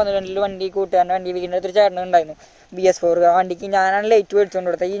ഞാൻ പറഞ്ഞില്ല വണ്ടി കൂട്ടുകാരൻ്റെ വണ്ടി വീടിൻ്റെ അടുത്തൊരു ചേട്ടനുണ്ടായിരുന്നു BS4 ആ വണ്ടിക്ക് ഞാനാണ് ലൈറ്റ് മേടിച്ചുകൊണ്ട്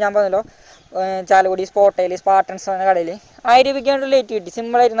കൊടുത്തത്. ഞാൻ പറഞ്ഞല്ലോ ചാലക്കുടി സ്പാർട്ടൻസ് എന്ന കടയിൽ 1000 രൂപയ്ക്കാണ് ലൈറ്റ് കിട്ടി.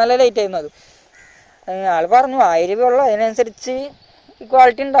 സിമ്പിളായിട്ട് നല്ല ലൈറ്റ് ആയിരുന്നു അത്. ആൾ പറഞ്ഞു 1000 രൂപ ഉള്ളൂ, അതിനനുസരിച്ച്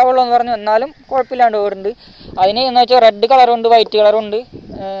ക്വാളിറ്റി ഉണ്ടാവുള്ളൂ എന്ന് പറഞ്ഞു. എന്നാലും കുഴപ്പമില്ലാണ്ട് ഓടുന്നുണ്ട്. അതിന് എന്ന് വെച്ചാൽ റെഡ് കളറുണ്ട് വൈറ്റ് കളറുണ്ട്.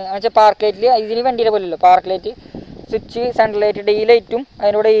 എന്നുവെച്ചാൽ പാർക്ക് ലൈറ്റിൽ ഇതിൽ വണ്ടിയുടെ പോലെയല്ലോ park light switch central light ഈ ലൈറ്റും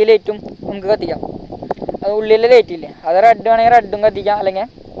അതിനോട് ഈ ലൈറ്റും നമുക്ക് കത്തിക്കാം. അത് ഉള്ളിലെ ലൈറ്റ് ഇല്ലേ അത് റെഡ് വേണമെങ്കിൽ റെഡും കത്തിക്കാം, അല്ലെങ്കിൽ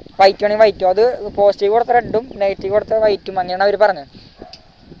വൈറ്റ് വേണമെങ്കിൽ വൈറ്റും. അത് പോസിറ്റീവ് കൊടുത്ത റെഡും നെഗറ്റീവ് കൊടുത്ത വൈറ്റും അങ്ങനെയാണ് അവർ പറഞ്ഞത്.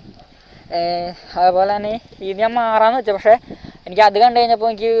 അതുപോലെ തന്നെ ഇത് ഞാൻ മാറാമെന്ന് വെച്ചാൽ പക്ഷേ എനിക്ക് അത് കണ്ടു കഴിഞ്ഞപ്പോൾ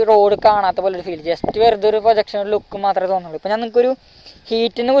എനിക്ക് റോഡ് കാണാത്ത പോലെ ഒരു ഫീൽ. ജസ്റ്റ് വെറുതെ ഒരു പ്രൊജക്ഷൻ ലുക്ക് മാത്രമേ തോന്നുള്ളൂ. ഇപ്പോൾ ഞാൻ നിങ്ങൾക്കൊരു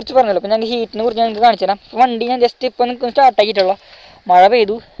ഹീറ്റിനെ കുറിച്ച് പറഞ്ഞല്ലോ. അപ്പോൾ ഞങ്ങൾക്ക് ഹീറ്റിനെ കുറിച്ച് ഞങ്ങൾക്ക് കാണിച്ചു തരാം. ഇപ്പോൾ വണ്ടി ഞാൻ ജസ്റ്റ് ഇപ്പോൾ നിങ്ങൾക്ക് സ്റ്റാർട്ടാക്കിയിട്ടുള്ളൂ. മഴ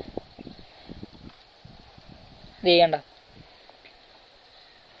പെയ്തു ചെയ്യണ്ട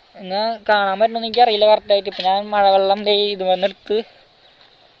എന്നാൽ കാണാൻ പറ്റണമെന്ന് എനിക്കറിയില്ല കറക്റ്റായിട്ട്. ഇപ്പം ഞാൻ മഴവെള്ളം ഇത് വന്നെടുത്ത്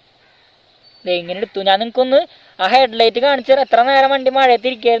ഇങ്ങനെ എടുത്തു. ഞാൻ നിങ്ങൾക്കൊന്ന് ആ ഹെഡ്ലൈറ്റ് കാണിച്ചു തരാം. എത്ര നേരം വണ്ടി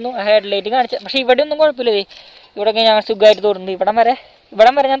മഴയത്തിരിക്കുകയായിരുന്നു. ആ ഹെഡ്ലൈറ്റ് കാണിച്ചു. പക്ഷേ ഇവിടെ ഒന്നും കുഴപ്പമില്ല. ഇവിടെയൊക്കെ ഞാൻ സുഖമായിട്ട് തോന്നുന്നുണ്ട്.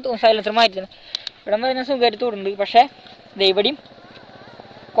 ഇവിടം വരെ ഞാൻ സൈലൻസർ മാറ്റി. ഇവിടം വരെ ഞാൻ സുഖമായിട്ട് തോന്നുന്നുണ്ട്. പക്ഷേ ഇവിടെയും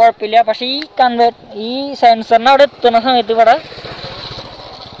കുഴപ്പമില്ല. പക്ഷേ ഈ സെൻസറിന് അവിടെ എത്തുന്ന സമയത്ത്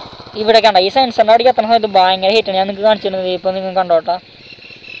ഇവിടെ കണ്ട ഈ സെൻസറിൻ്റെ അവിടേക്ക് എത്തുന്ന സമയത്ത് ഭയങ്കര ഹീറ്റാണ്. ഞാൻ നിങ്ങൾക്ക് കാണിച്ചിരുന്നത്. ഇപ്പോൾ നിങ്ങൾ കണ്ടോട്ടാ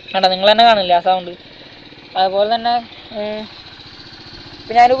കണ്ട നിങ്ങൾ തന്നെ കാണില്ല ആ സൗണ്ട്. അതുപോലെ തന്നെ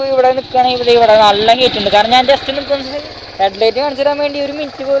ഇപ്പം ഞാനിപ്പോൾ ഇവിടെ നിൽക്കുകയാണെങ്കിൽ ഇവിടെ നല്ല ഹീറ്റുണ്ട്. കാരണം ഞാൻ ജസ്റ്റ് നിൽക്കുന്ന ഹെഡ്ലൈറ്റ് കാണിച്ചു തരാൻ വേണ്ടി 1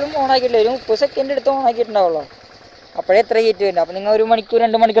 മിനിറ്റ് പോലും ഓണാക്കിയിട്ടില്ല. ഒരു 30 സെക്കൻഡ് എടുത്ത് ഓണാക്കിയിട്ടുണ്ടാവുള്ളൂ. അപ്പോഴേ എത്ര ഹീറ്റ് വരുന്നുണ്ട്. അപ്പോൾ നിങ്ങൾ 1 മണിക്കൂർ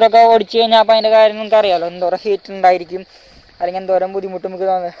 2 മണിക്കൂറൊക്കെ ഓടിച്ച് കഴിഞ്ഞാൽ അപ്പോൾ അതിൻ്റെ കാര്യം നിങ്ങൾക്ക് അറിയാമല്ലോ എന്തോരം ഹീറ്റ് ഉണ്ടായിരിക്കും, അല്ലെങ്കിൽ എന്തോരം ബുദ്ധിമുട്ട് നമുക്ക്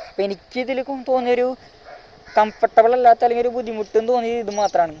തോന്നുന്നത്. അപ്പോൾ എനിക്കിതിൽ തോന്നിയൊരു കംഫർട്ടബിൾ അല്ലാത്ത അല്ലെങ്കിൽ ഒരു ബുദ്ധിമുട്ടും തോന്നിയത് ഇത്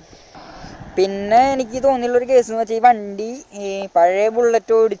മാത്രമാണ്. പിന്നെ എനിക്ക് തോന്നിയുള്ളൊരു കേസ് എന്ന് വെച്ചാൽ ഈ വണ്ടി പഴയ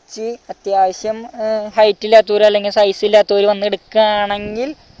ബുള്ളറ്റ് ഓടിച്ച് അത്യാവശ്യം ഹൈറ്റ് ഇല്ലാത്തവർ അല്ലെങ്കിൽ സൈസ് ഇല്ലാത്തവർ വന്ന് എടുക്കുകയാണെങ്കിൽ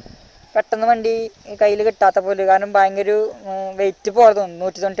പെട്ടെന്ന് വണ്ടി കയ്യിൽ കിട്ടാത്ത പോലെ. കാരണം ഭയങ്കര ഒരു വെയിറ്റ് പോലെ തോന്നുന്നു.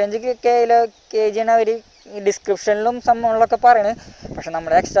 195 kg അവർ ഡിസ്ക്രിപ്ഷനിലും സംഭവങ്ങളിലൊക്കെ പറയുന്നത്. പക്ഷെ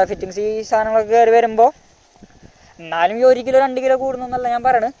നമ്മുടെ എക്സ്ട്രാ ഫിറ്റിങ്സ് ഈ സാധനങ്ങളൊക്കെ കയറി വരുമ്പോൾ എന്നാലും ഈ 1 കിലോ 2 കിലോ കൂടുന്നല്ല ഞാൻ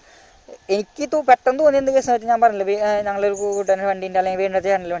പറയണത്. എനിക്ക് പെട്ടെന്ന് തോന്നിയ എന്ത് കേസ് വെച്ചാൽ ഞാൻ പറഞ്ഞില്ല, ഞങ്ങളൊരു കൂട്ടുകാരൻ്റെ വണ്ടിൻ്റെ അല്ലെങ്കിൽ വീടിൻ്റെ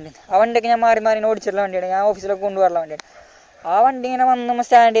ചേട്ടൻ്റെ വണ്ടി, ആ വണ്ടിയൊക്കെ ഞാൻ മാറി മാറി ഓടിച്ചിട്ടുള്ള വണ്ടിയാണ്. ഞാൻ ഓഫീസിലൊക്കെ കൊണ്ടുപോകാറുള്ള വണ്ടിയാണ്. ആ വണ്ടി ഇങ്ങനെ വന്ന്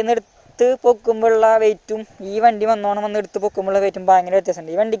സ്റ്റാൻഡിൽ നിന്ന് എടുത്ത് പൊക്കുമ്പോഴുള്ള വെയിറ്റും ഈ വണ്ടി വന്ന് എടുത്ത് പൊക്കുമ്പോഴുള്ള വെയിറ്റും ഭയങ്കര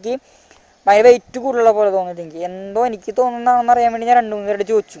വ്യത്യാസമുണ്ട്. ഈ വണ്ടിക്ക് ഭയങ്കര വെയിറ്റ് കൂടുതലുള്ള പോലെ തോന്നിയിട്ട് എനിക്ക് തോന്നുന്നതാണെന്ന് അറിയാൻ വേണ്ടി ഞാൻ 2-3 പേരോട്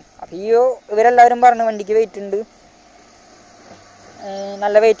ചോദിച്ചു. അപ്പോൾ ഇവരെല്ലാവരും പറഞ്ഞു വണ്ടിക്ക് വെയിറ്റ് ഉണ്ട്,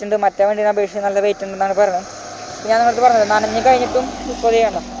 നല്ല വെയിറ്റ് ഉണ്ട്, മറ്റേ വണ്ടീനെ അപേക്ഷിച്ച് നല്ല വെയിറ്റ് ഉണ്ടെന്നാണ് പറയുന്നത്. ഞാൻ നിങ്ങളടുത്ത് പറഞ്ഞത് നനഞ്ഞ് കഴിഞ്ഞിട്ടും ഇപ്പോൾ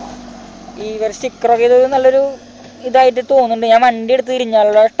ചെയ്യണം ഈ ഒരു സ്റ്റിക്കറൊക്കെ ഇത് നല്ലൊരു ഇതായിട്ട് തോന്നുന്നുണ്ട്. ഞാൻ വണ്ടി എടുത്ത്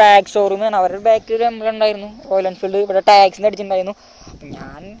തിരിഞ്ഞാലുള്ള ടാക്സ് ഷോറൂമാണ്. അവരുടെ ബാക്കിൽ ഒരു എംബ്ലം ഉണ്ടായിരുന്നു, റോയൽ എൻഫീൽഡ്. ഇവിടെ ടാക്സിന് അടിച്ചിട്ടുണ്ടായിരുന്നു. അപ്പം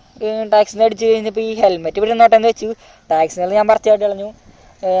ഞാൻ ടാക്സിന് അടിച്ച് കഴിഞ്ഞപ്പോൾ ഈ ഹെൽമെറ്റ് ഇവിടെ നോട്ടെന്ന് വെച്ചു. ടാക്സിനെല്ലാം ഞാൻ പറിച്ചായിട്ട് കളഞ്ഞു.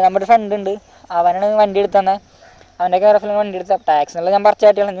 നമ്മുടെ ഫ്രണ്ട് ഉണ്ട്, അവനാണ് വണ്ടി എടുത്ത് തന്നെ, അവൻ്റെ കെയർഫിലാണ് വണ്ടി എടുത്തത്. ടാക്സിനെല്ലാം ഞാൻ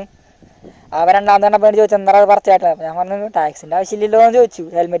പറിച്ചായിട്ട് കളഞ്ഞു. അവൻ രണ്ടാമത്തെ കണ്ടപ്പോൾ ചോദിച്ചു എന്താ അത് പറിച്ചായിട്ട്. അപ്പോൾ ഞാൻ പറഞ്ഞു ടാക്സിൻ്റെ ആവശ്യമില്ലല്ലോ എന്ന് ചോദിച്ചു.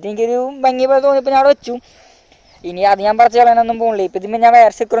 ഹെൽമെറ്റ് എനിക്കൊരു ഭംഗി പോലെ തോന്നിയപ്പോൾ ഞാൻ അവിടെ വെച്ചു. ഇനി അത് ഞാൻ പറിച്ച് കളയാനൊന്നും പോകുന്നില്ല. ഇപ്പം ഇതിപ്പോൾ ഞാൻ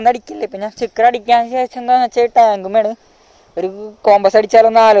വേറെ സ്റ്റിക്കറൊന്നും അടിക്കില്ല. ഇപ്പം ഞാൻ സ്റ്റിക്കർ അടിക്കാൻ ശേഷം എന്താണെന്ന് വെച്ചാൽ ടാങ്കുമാണ് ഒരു കോമ്പസ്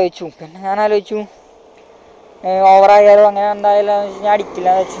അടിച്ചാലൊന്ന് ആലോചിച്ചു. പിന്നെ ഞാൻ ആലോചിച്ചു ഓവറായാലോ അങ്ങനെ എന്തായാലും ഞാൻ അടിക്കില്ല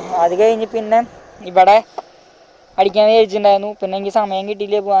എന്ന് വെച്ചു. അത് കഴിഞ്ഞ് പിന്നെ ഇവിടെ അടിക്കാൻ വിചാരിച്ചിട്ടുണ്ടായിരുന്നു. പിന്നെ എനിക്ക് സമയം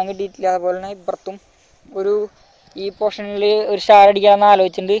കിട്ടിയില്ല, പോകാൻ കിട്ടിയിട്ടില്ല. അതുപോലെ തന്നെ ഇപ്പുറത്തും ഈ പോർഷനിൽ ഒരു സ്റ്റാർ അടിക്കാമെന്ന്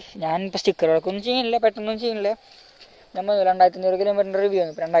ആലോചിച്ചിട്ടുണ്ട്. ഞാൻ ഇപ്പോൾ സ്റ്റിക്കറുകൾക്കൊന്നും ചെയ്യുന്നില്ല, പെട്ടെന്നൊന്നും ചെയ്യുന്നില്ല. നമ്മൾ 2500 കിലോമീറ്ററിൻ്റെ റിവ്യൂ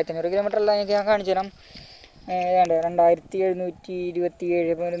ആണ്. ഇപ്പോൾ 2500 കിലോമീറ്റർ എല്ലാം എനിക്ക് ഞാൻ കാണിച്ചു തരാം.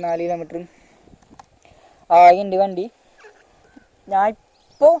 2727 4 കിലോമീറ്റർ ആയിണ്ട് വണ്ടി. ഞാൻ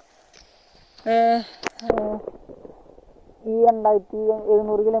ഇപ്പോൾ ഈ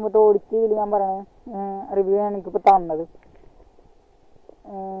 2700 കിലോമീറ്റർ ഓടിച്ച് ഇതിൽ ഞാൻ പറയണേ റിവ്യൂ ആണ് എനിക്കിപ്പോൾ തന്നത്.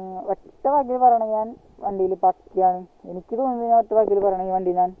 ഒറ്റ വാക്കിൽ പറയണേ ഞാൻ വണ്ടിയിൽ പക്കയാണ്. എനിക്ക് തോന്നുന്നത് ഞാൻ ഒറ്റ വാക്കിൽ പറയണേ ഈ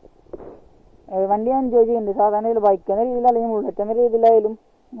വണ്ടി ഞാൻ എൻജോയ് ചെയ്യുന്നുണ്ട്. സാധാരണ ഇതിൽ ബൈക്ക് എന്ന രീതിയിൽ അല്ലെങ്കിൽ ബുള്ളറ്റ് എന്ന രീതിയിലായാലും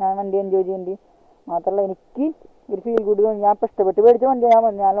ഞാൻ വണ്ടി എൻജോയ് ചെയ്യുന്നുണ്ട്. മാത്രമല്ല എനിക്ക് ഒരു ഫീൽ ഗുഡ് തോന്നി. ഞാൻ ഇപ്പോൾ ഇഷ്ടപ്പെട്ട് മേടിച്ച വണ്ടിയാണ്.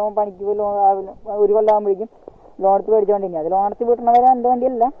 ഞാൻ ലോൺ പണിക്ക് ഒരു കൊല്ലമാകുമ്പോഴേക്കും ലോൺ എടുത്ത് മേടിച്ച വണ്ടി. അത് ലോൺ എടുത്ത് വീട്ടണവരെ എൻ്റെ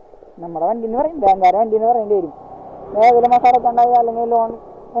വണ്ടിയല്ല, നമ്മുടെ വണ്ടി എന്ന് പറയും, ബാങ്കാരുടെ വണ്ടി എന്ന് പറയേണ്ടി വരും. ഏതെങ്കിലും മാസം അടക്കണ്ടായി അല്ലെങ്കിൽ ലോൺ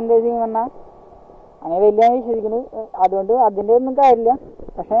എന്തെങ്കിലും ചെയ്യുമെന്നാൽ അങ്ങനെ വലിയ വിശ്വസിക്കുന്നത്. അതുകൊണ്ട് അതിൻ്റെ ഒന്നും കാര്യമില്ല.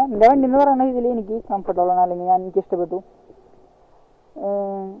 പക്ഷേ എൻ്റെ വണ്ടി എന്ന് പറയുന്ന ഇതിൽ എനിക്ക് കംഫർട്ടബിൾ ആണ്, അല്ലെങ്കിൽ എനിക്ക് ഇഷ്ടപ്പെട്ടു.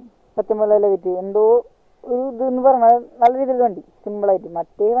 സത്യം പോലെ വിറ്റ് എന്തോ ഒരു ഇതെന്ന് പറഞ്ഞാൽ നല്ല രീതിയിൽ വണ്ടി സിമ്പിളായിട്ട്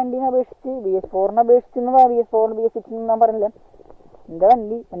മറ്റേ വണ്ടീനെ അപേക്ഷിച്ച് BS4 അപേക്ഷിച്ച് BS4 BS6 ഞാൻ പറഞ്ഞില്ല. എൻ്റെ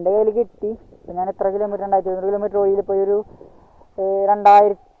വണ്ടി എൻ്റെ കയ്യിൽ കിട്ടി. ഇപ്പം ഞാൻ എത്ര കിലോമീറ്റർ 2700 കിലോമീറ്റർ ഓയിൽ പോയി ഒരു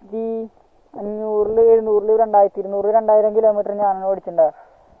 2500 700 2200 2000 കിലോമീറ്റർ ഞാൻ ഓടിച്ചിട്ടുണ്ടാവും.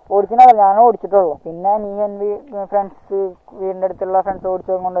 ഞാൻ ഓടിച്ചിട്ടുള്ളൂ. പിന്നെ ഫ്രണ്ട്സ് വീടിൻ്റെ അടുത്തുള്ള ഫ്രണ്ട്സ്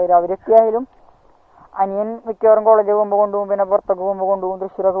ഓടിച്ചു കൊണ്ടുവരും. അവരൊക്കെ ആയാലും അനിയൻ മിക്കവാറും കോളേജിൽ പോകുമ്പോൾ കൊണ്ടുപോകും, പിന്നെ പുറത്തൊക്കെ പോകുമ്പോൾ കൊണ്ടുപോകും,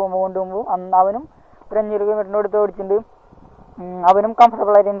 തൃശ്ശൂരൊക്കെ പോകുമ്പോൾ കൊണ്ടുപോകുമ്പോൾ അവനും ഒരു 500 കിലോമീറ്ററിൻ്റെ അടുത്ത് ഓടിച്ചിട്ടുണ്ട്. അവനും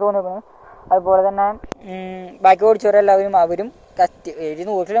കംഫർട്ടബിളായിട്ട് എനിക്ക് തോന്നിയിരിക്കുന്നു. അതുപോലെ തന്നെ ബാക്കി ഓടിച്ചവരെല്ലാവരും അവരും 100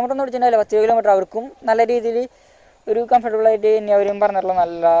 കിലോമീറ്റർ ഒന്നും ഓടിച്ചിട്ടുണ്ടാവില്ല, 10 കിലോമീറ്റർ അവർക്കും നല്ല രീതിയിൽ ഒരു കംഫർട്ടബിളായിട്ട് തന്നെ അവരും പറഞ്ഞിട്ടുള്ള.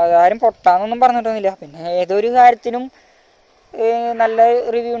 നല്ല ആരും പൊട്ടാന്നൊന്നും പറഞ്ഞിട്ടൊന്നുമില്ല. പിന്നെ ഏതൊരു കാര്യത്തിനും നല്ല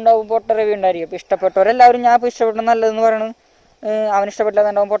റിവ്യൂ ഉണ്ടാവും, പൊട്ട റിവ്യൂ ഉണ്ടായിരിക്കും. ഇപ്പോൾ ഇഷ്ടപ്പെട്ടവരെല്ലാവരും ഞാൻ ഇപ്പോൾ ഇഷ്ടപ്പെട്ട നല്ലതെന്ന് പറയുന്നത് അവന്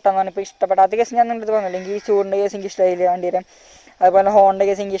ഇഷ്ടപ്പെട്ടാന്നുണ്ടാവും, പൊട്ടാന്ന് പറഞ്ഞു. ഇപ്പോൾ ഇഷ്ടപ്പെടാത്ത കേസ് ഞാൻ നിങ്ങളുടെ പറഞ്ഞില്ല. എനിക്ക് ഈ ചൂടിൻ്റെ കേസ് എനിക്ക് ഇഷ്ടമായില്ല വണ്ടിയുടെ. അതുപോലെ ഹോണിൻ്റെ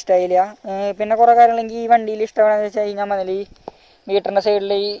കേസ് എനിക്ക് ഇഷ്ടമായില്ല. പിന്നെ കുറേ കാര്യങ്ങളെങ്കിൽ ഈ വണ്ടിയിൽ ഇഷ്ടപ്പെടാന്ന് വെച്ചാൽ ഞാൻ പറഞ്ഞില്ല, ഈ മീറ്ററിൻ്റെ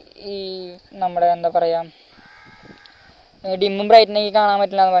സൈഡിൽ ഈ നമ്മുടെ എന്താ പറയുക ഡിമ്മും ബ്രൈറ്റിനും എനിക്ക് കാണാൻ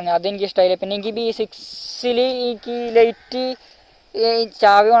പറ്റില്ല എന്ന് പറഞ്ഞു, അതെനിക്ക് ഇഷ്ടമായില്ല. പിന്നെ എനിക്ക് B6 എനിക്ക് ലൈറ്റ്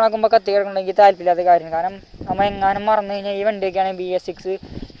ചാവി ഓണാക്കുമ്പോൾ കത്തി കിടക്കണമെങ്കിൽ താല്പര്യമില്ലാത്ത കാര്യമാണ്. കാരണം നമ്മൾ എങ്ങാനും മറന്നു കഴിഞ്ഞാൽ ഈ വണ്ടിയൊക്കെയാണ് BS6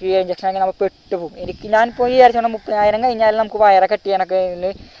 ഇഞ്ചക്ഷൻ ആക്കി നമ്മൾ പെട്ടുപോകും. ഞാനിപ്പോൾ വിചാരിച്ചോണ്ട് 30,000 കഴിഞ്ഞാൽ നമുക്ക് വയറെ കട്ട് ചെയ്യാനൊക്കെ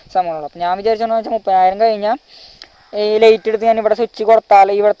സമയമുള്ളൂ. അപ്പോൾ ഞാൻ വിചാരിച്ചോന്ന് വെച്ചാൽ 30,000 കഴിഞ്ഞാൽ ഈ ലൈറ്റ് എടുത്ത് ഞാൻ ഇവിടെ സ്വിച്ച് കൊടുത്താൽ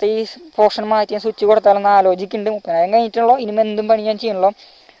ഇവിടുത്തെ ഈ പോർഷൻ മാറ്റി ഞാൻ സ്വിച്ച് കൊടുത്താലെന്ന് ആലോചിക്കുന്നുണ്ട്. 30,000 കഴിഞ്ഞിട്ടുള്ളൂ. ഇനിയും എന്തും പണി ഞാൻ ചെയ്യണല്ലോ.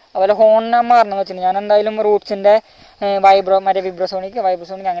 അതുപോലെ ഹോൺ ഞാൻ മാറണമെന്ന് വെച്ചിട്ടുണ്ട്. ഞാൻ എന്തായാലും റൂട്ട്സിൻ്റെ മറ്റേ വൈബ്രോസോണിക്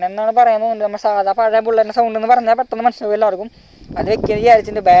അങ്ങനെ എന്നാണ് പറയാൻ തോന്നുന്നത്. നമ്മൾ സാധാ പഴയ ബുള്ളറ്റിൻ്റെ സൗണ്ട് എന്ന് പറഞ്ഞാൽ പെട്ടെന്ന് മനസ്സിലാവും എല്ലാവർക്കും. അത് വെക്കുന്നത്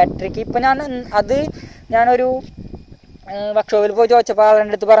വിചാരിച്ചിട്ടുണ്ട്. ബാറ്ററിക്ക് ഇപ്പം ഞാനൊരു വർക്ക്ഷോപ്പിൽ പോയി ചോദിച്ചപ്പോൾ ആളുടെ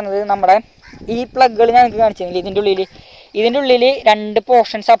അടുത്ത് പറഞ്ഞത് നമ്മുടെ ഈ പ്ലഗുകൾ ഞാൻ നിങ്ങൾക്ക് കാണിച്ചില്ല. ഇതിൻ്റെ ഉള്ളിൽ 2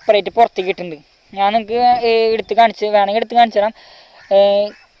 പോർഷൻ സെപ്പറേറ്റ് പുറത്തേക്ക് ഇട്ടിട്ടുണ്ട്. ഞാൻ നിങ്ങൾക്ക് വേണമെങ്കിൽ എടുത്ത് കാണിച്ചു തരാം.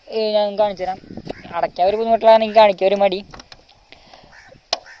 ഞാൻ കാണിച്ചു തരാം. അടയ്ക്കാൻ ഒരു ബുദ്ധിമുട്ടുള്ളതാണ്, എനിക്ക് കാണിക്കാൻ ഒരു മടി.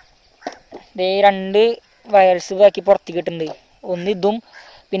 ഇതേ 2 വയർസ് ബാക്കി പുറത്തേക്ക് ഇട്ടിട്ടുണ്ട്. ഒന്ന് ഇതും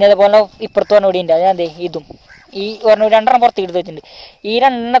പിന്നെ അതേപോലെ ഇപ്പുറത്ത് പറഞ്ഞ കൂടി ഉണ്ട്. അത് ഇതും ഈ ഒരെണ്ണം 2 പുറത്തേക്ക് എടുത്ത് വെച്ചിട്ടുണ്ട്. ഈ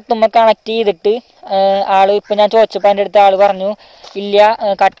 2 എത്തുമ്പോൾ കണക്ട് ചെയ്തിട്ട് ആള് ഇപ്പം ഞാൻ ചോദിച്ചപ്പോൾ എൻ്റെ അടുത്ത് ആൾ പറഞ്ഞു ഇല്ല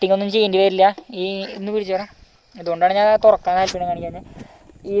കട്ടിങ് ഒന്നും ചെയ്യേണ്ടി വരില്ല. ഇന്ന് പിടിച്ചോടാം, ഇതുകൊണ്ടാണ് ഞാൻ തുറക്കാൻ താല്പര്യം കാണിക്കാൻ.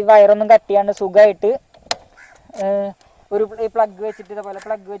 ഈ വയറൊന്നും കട്ട് ചെയ്യാണ്ട് സുഖമായിട്ട് ഒരു പ്ലഗ് വെച്ചിട്ട് ഇതേപോലെ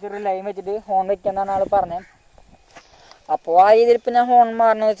പ്ലഗ് വെച്ചിട്ട് ലൈൻ വെച്ചിട്ട് ഹോൺ വെക്കാന്നാണ് ആൾ പറഞ്ഞത്. അപ്പോൾ ആ രീതിയിൽ ഇപ്പം ഞാൻ ഹോൺ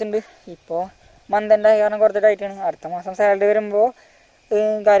മാറണം വെച്ചിട്ടുണ്ട്. ഇപ്പോൾ മന്തിൻ്റെ കാരണം കുറച്ച് ടൈറ്റാണ്. അടുത്ത മാസം സാലറി വരുമ്പോൾ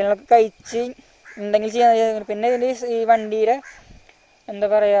കാര്യങ്ങളൊക്കെ കഴിച്ച് ഉണ്ടെങ്കിൽ ചെയ്യാൻ. പിന്നെ ഇതിൽ ഈ വണ്ടിയുടെ എന്താ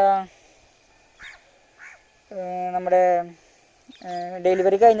പറയുക, നമ്മുടെ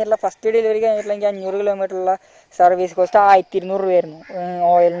ഡെലിവറി കഴിഞ്ഞിട്ടുള്ള ഫസ്റ്റ് ഡെലിവറി കഴിഞ്ഞിട്ടുള്ള എനിക്ക് 500 കിലോമീറ്ററുള്ള സർവീസ് കോസ്റ്റ് 1200 രൂപയായിരുന്നു.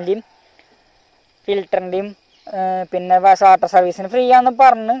 ഓയിലിൻ്റെയും ഫിൽറ്ററിൻ്റെയും പിന്നെ വാട്ടർ സർവീസിന് ഫ്രീ ആണെന്ന്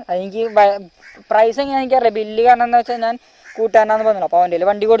പറഞ്ഞ്. അതെനിക്ക് പ്രൈസ് എങ്ങനെ എനിക്കറിയില്ല. ബില്ല് കാരണം എന്താ വെച്ചാൽ ഞാൻ കൂട്ടാനാന്ന് പറഞ്ഞില്ല. അപ്പോൾ അവൻ്റെ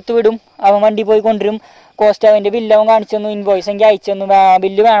വണ്ടി കൊടുത്ത് വിടും, അവൻ വണ്ടി പോയി കൊണ്ടുവരും. കോസ്റ്റ് അവൻ്റെ ബില്ല് അവൻ കാണിച്ചു തന്നു, ഇൻവോയ്സ് എനിക്ക് അയച്ചു തന്നു.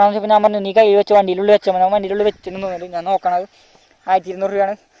 ബില്ല് വേണമെന്ന് വെച്ചപ്പോൾ ഞാൻ പറഞ്ഞു നീ കൈ വെച്ച് വണ്ടിയിലുള്ളിൽ വെച്ചാൽ മതി. അവൻ വണ്ടിയിലുള്ളിൽ വെച്ചെന്ന് തോന്നുന്നു. ഞാൻ നോക്കണത് 1200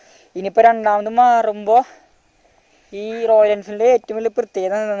 രൂപയാണ്. ഇനിയിപ്പോൾ രണ്ടാമത് മാറുമ്പോൾ ഈ റോയൽ എൻഫീൽഡിൻ്റെ ഏറ്റവും വലിയ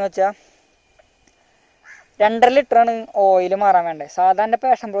പ്രത്യേകത എന്താണെന്ന് വെച്ചാൽ 2.5 ലിറ്ററാണ് ഓയിൽ മാറാൻ വേണ്ടത്. സാധാരണ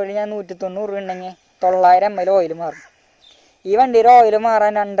പാഷൻ പ്രോയിൽ ഞാൻ 190 രൂപ ഉണ്ടെങ്കിൽ 900 ml ഓയിൽ മാറും. ഈ വണ്ടിയുടെ ഓയിൽ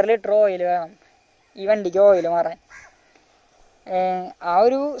മാറാൻ 2.5 ലിറ്റർ ഓയിൽ വേണം. ഈ വണ്ടിക്ക് ഓയിൽ മാറാൻ ആ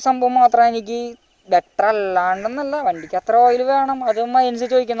ഒരു സംഭവം മാത്രമാണ് എനിക്ക് ബെറ്റർ അല്ലാണ്ടെന്നല്ല. വണ്ടിക്ക് അത്ര ഓയിൽ വേണം, അതും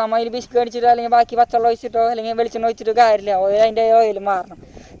അതിനനുസരിച്ച് ചോദിക്കും. നമ്മൾ അതിൽ ബിസ്ക് അടിച്ചിട്ടോ അല്ലെങ്കിൽ ബാക്കി പച്ചവെള്ളം ഒഴിച്ചിട്ടോ അല്ലെങ്കിൽ വെളിച്ചെണ്ണ ഒഴിച്ചിട്ടോ കാര്യമില്ല. ഓയിൽ അതിൻ്റെ ഓയിൽ മാറണം.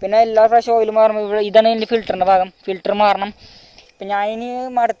 പിന്നെ എല്ലാ പ്രാവശ്യം ഓയിൽ മാറുമ്പോൾ ഇവിടെ ഇതാണ് എൻ്റെ ഫിൽറ്ററിൻ്റെ ഭാഗം, ഫിൽറ്റർ മാറണം. ഇപ്പം ഞാൻ ഇനി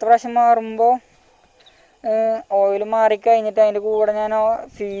അടുത്ത പ്രാവശ്യം മാറുമ്പോൾ ഓയിൽ മാറിക്കഴിഞ്ഞിട്ട് അതിൻ്റെ കൂടെ ഞാൻ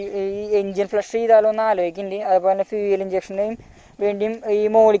ഈ എൻജിൻ ഫ്ലഷ് ചെയ്താലോ എന്ന് ആലോചിക്കുന്നുണ്ട്. അതുപോലെ തന്നെ ഫ്യൂൽ ഇഞ്ചക്ഷൻ്റെയും വേണ്ടിയും ഈ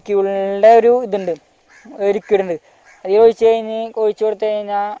മോളിക്യൂളിൻ്റെ ഒരു ഇതുണ്ട്, ലിക്വിഡ് ഉണ്ട്. അത് ഒഴിച്ചു കൊടുത്തു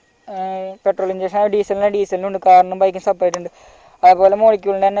കഴിഞ്ഞാൽ പെട്രോൾ ഇഞ്ചക്ഷൻ ഡീസലിനുണ്ട്, കാറിനും ബൈക്കും സെപ്പറേറ്റ് ഉണ്ട്. അതുപോലെ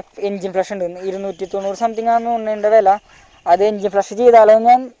മോളിക്യൂളിൻ്റെ തന്നെ എൻജിൻ ഫ്ലഷ് ഉണ്ട്. 290 സംതിങ് ആണെന്ന് തോന്നുന്നതിൻ്റെ വില. അത് എൻജിൻ ഫ്ലഷ് ചെയ്താലോ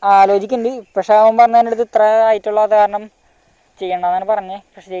ഞാൻ ആലോചിക്കുന്നുണ്ട്. പക്ഷേ അവൻ പറഞ്ഞതിൻ്റെ അടുത്ത് ഇത്ര ആയിട്ടുള്ളത് കാരണം ചെയ്യണമെന്നാണ് പറഞ്ഞത്.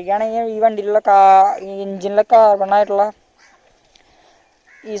 പക്ഷേ ചെയ്യുകയാണെങ്കിൽ ഈ വണ്ടിയിലുള്ള എൻജിനിലെ കാർബണായിട്ടുള്ള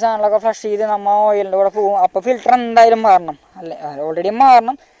ഈ സാധനങ്ങളൊക്കെ ഫ്ലഷ് ചെയ്ത് നമ്മൾ ഓയിലിൻ്റെ കൂടെ പോകും. അപ്പോൾ ഫിൽറ്റർ എന്തായാലും മാറണം, അല്ലേ ഓൾറെഡി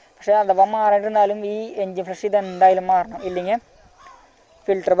മാറണം. പക്ഷേ അഥവാ മാറിയിരുന്നാലും ഈ എൻജിൻ ഫ്ലഷ് ചെയ്ത് എന്തായാലും മാറണം. ഇല്ലെങ്കിൽ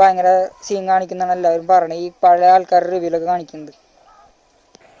ഫിൽറ്റർ ഭയങ്കര സീൻ കാണിക്കുന്നതാണ് എല്ലാവരും പറയണത്, ഈ പഴയ ആൾക്കാരുടെ റിവ്യൂലൊക്കെ കാണിക്കുന്നത്.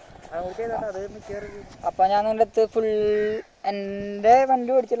 അപ്പോൾ ഞാൻ അതിൻ്റെ അടുത്ത് ഫുൾ എൻ്റെ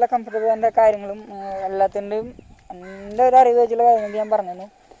വണ്ടി ഓടിച്ചുള്ള കംഫർട്ടബിളിൻ്റെ കാര്യങ്ങളും എല്ലാത്തിൻ്റെയും എൻ്റെ ഒരു അറിവ് വെച്ചുള്ള കാര്യങ്ങൾ ഞാൻ പറഞ്ഞു.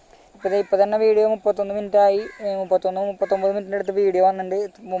 ഇപ്പോൾ തന്നെ വീഡിയോ 31 മിനിറ്റായി. 39 മിനിറ്റിൻ്റെ അടുത്ത് വീഡിയോ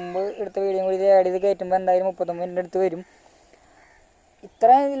വന്നിട്ടുണ്ട്. മുമ്പ് എടുത്ത വീഡിയോ കൂടി ആഡ് ചെയ്ത് കയറ്റുമ്പോൾ എന്തായാലും 39 മിനിറ്റിൻ്റെ അടുത്ത് വരും. ഇത്ര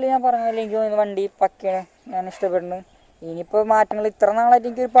ഇതിൽ ഞാൻ പറഞ്ഞതിൽ എനിക്ക് തോന്നുന്നു വണ്ടി പക്കയാണ്, ഞാൻ ഇഷ്ടപ്പെടുന്നു. ഇനിയിപ്പോൾ മാറ്റങ്ങൾ ഇത്ര നാളായിട്ട്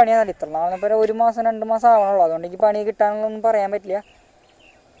എനിക്കൊരു പണിയാണല്ലോ. ഇത്ര നാളിപ്പോൾ 1 മാസം 2 മാസം ആവണുള്ളൂ. അതുകൊണ്ട് എനിക്ക് പണി കിട്ടാനുള്ളതൊന്നും പറയാൻ പറ്റില്ല.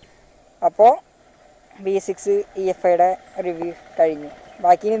 അപ്പോൾ V6 EFIയുടെ റിവ്യൂ കഴിഞ്ഞു.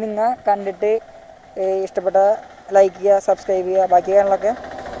 ബാക്കി നിങ്ങൾ കണ്ടിട്ട് ഇഷ്ടപ്പെട്ട ലൈക്ക് ചെയ്യുക, സബ്സ്ക്രൈബ് ചെയ്യുക. ബാക്കി കാര്യങ്ങളൊക്കെ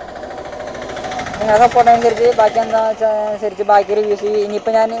നിങ്ങളുടെ സപ്പോർട്ട് അനുസരിച്ച് ബാക്കി എന്താണെന്ന് വെച്ചാൽ അനുസരിച്ച് ബാക്കി റിവ്യൂസ്.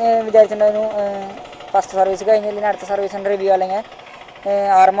 ഇനിയിപ്പോൾ ഞാൻ വിചാരിച്ചിട്ടുണ്ടായിരുന്നു ഫസ്റ്റ് സർവീസ് കഴിഞ്ഞില്ലെങ്കിൽ അടുത്ത സർവീസിൻ്റെ റിവ്യൂ അല്ലെങ്കിൽ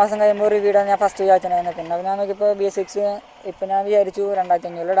 6 മാസം കഴിയുമ്പോൾ റിവ്യൂ ഇടാൻ ഞാൻ ഫസ്റ്റ് വിചാരിച്ചിട്ടുണ്ടായിരുന്നു. പിന്നെ ഞാൻ നോക്കിയപ്പോൾ V6 ഇപ്പോൾ ഞാൻ വിചാരിച്ചു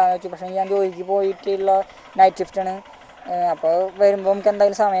 2500 ഇടാന്ന് വെച്ചു. പക്ഷേ ഞാൻ ജോലിക്ക് പോയിട്ടുള്ള നൈറ്റ് ഷിഫ്റ്റാണ്. അപ്പോൾ വരുമ്പോൾ നമുക്ക്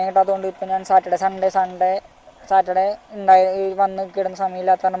എന്തായാലും സമയം കിട്ടാത്തതുകൊണ്ട് ഇപ്പോൾ ഞാൻ സാറ്റർഡേ വന്ന് കിടന്ന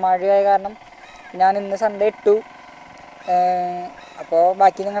സമയമില്ലാത്ത കാരണം മഴയായ കാരണം ഞാൻ ഇന്ന് സൺഡേ ഇട്ടു. അപ്പോൾ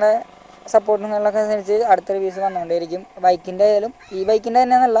ബാക്കി നിങ്ങളുടെ സപ്പോർട്ടുകളൊക്കെ അനുസരിച്ച് അടുത്ത റിവ്യൂസ് വന്നുകൊണ്ടേയിരിക്കും. ബൈക്കിൻ്റെ ആയാലും ഈ ബൈക്കിൻ്റെ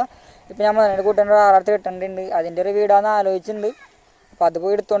തന്നെയെന്നല്ല, ഇപ്പോൾ ഞാൻ പറഞ്ഞ കൂട്ടേണ്ട ഒരു RR കിട്ടേണ്ടതുണ്ട്, അതിൻ്റെ റിവ്യൂ ഇടാമെന്ന് ആലോചിച്ചിട്ടുണ്ട്. അപ്പോൾ അത്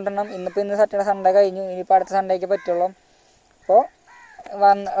പോയി എടുത്തുകൊണ്ടിരണം. ഇന്ന് സാറ്റർഡേ സൺഡേ കഴിഞ്ഞു, ഇനിയിപ്പോൾ അടുത്ത സൺഡേക്ക് പറ്റുള്ളൂ. അപ്പോൾ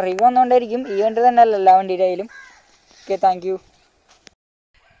റിവ്യൂ വന്നുകൊണ്ടേയിരിക്കും. ഈ വണ്ടി തന്നെ അല്ല എല്ലാ വണ്ടിയുടെ ആയാലും. Okay, thank you.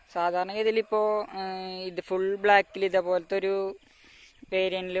 സാധാരണ ഇതിലിപ്പോൾ ഇത് ഫുൾ ബ്ലാക്കിൽ ഇതേപോലത്തെ ഒരു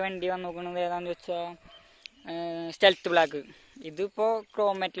വേരിയൻറ്റിൽ വണ്ടി വന്ന് നോക്കുന്നത് ഏതാണെന്ന് വെച്ചാൽ സ്റ്റെൽത്ത് ബ്ലാക്ക്. ഇതിപ്പോൾ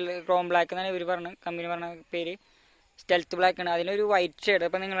ക്രോം ബ്ലാക്ക് എന്നാണ് ഇവർ കമ്പനി പറഞ്ഞ പേര്. സ്റ്റെൽത്ത് ബ്ലാക്കാണ്. അതിനൊരു വൈറ്റ് ഷെയ്ഡ്,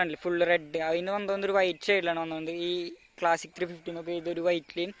 അപ്പോൾ നിങ്ങൾ കണ്ടില്ലേ ഫുൾ റെഡ്, അതിന് വന്നതുകൊണ്ട് ഒരു വൈറ്റ് ഷെയ്ഡിലാണ് വന്നത്. ഈ ക്ലാസിക് 350 ഒക്കെ ഇതൊരു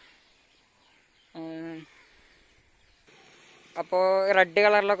വൈറ്റിൽ. അപ്പോൾ റെഡ്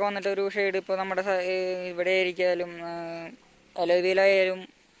കളറിലൊക്കെ വന്നിട്ട് ഒരു ഷെയ്ഡ് ഇപ്പോൾ നമ്മുടെ ഇവിടെ ആയിരിക്കാലും അലോവിയിലായാലും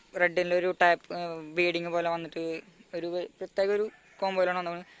റെഡിൻ്റെ ഒരു ബീഡിങ് പോലെ വന്നിട്ട് ഒരു പ്രത്യേക ഒരു കോമ്പോയിലാണ്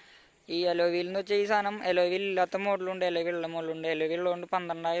വന്നത്. ഈ അലോവിയിൽ എന്ന് വെച്ചാൽ ഈ സാധനം അലോവിയിൽ ഇല്ലാത്ത മോഡലുണ്ട്, അലോവിൽ ഉള്ള മോഡലുണ്ട്. അലോവിൽ ഉള്ളതുകൊണ്ട്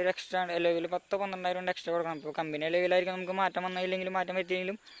 12,000 എക്സ്ട്രാ, അലോവിൽ 10-12,000 എക്സ്ട്രാ കൊടുക്കണം. ഇപ്പോൾ കമ്പനി അലോവിലായിരിക്കും നമുക്ക് മാറ്റം വന്നില്ലെങ്കിലും മാറ്റം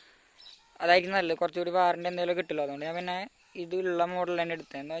പറ്റിയെങ്കിലും അതായിരിക്കും നല്ലത്, കുറച്ചുകൂടി വാറണ്ടി എന്തെങ്കിലും കിട്ടില്ല. അതുകൊണ്ട് ഞാൻ പിന്നെ ഇതുള്ള മോഡൽ തന്നെ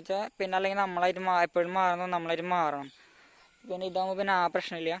എടുത്തത്. എന്ന് വെച്ചാൽ പിന്നെ അല്ലെങ്കിൽ നമ്മളായിട്ട് എപ്പോഴും മാറുന്നത് നമ്മളായിട്ട് മാറണം. പിന്നെ ഇതാകുമ്പോൾ പിന്നെ ആ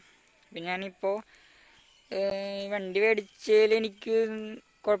പ്രശ്നമില്ല. പിന്നെ ഞാനിപ്പോൾ വണ്ടി മേടിച്ചതിൽ എനിക്ക്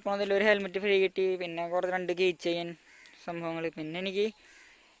കുഴപ്പമൊന്നുമില്ല, ഒരു ഹെൽമെറ്റ് ഫ്രീ കിട്ടി, പിന്നെ കുറച്ച് 2 കീ ചെയിൻ സംഭവങ്ങൾ. പിന്നെ എനിക്ക്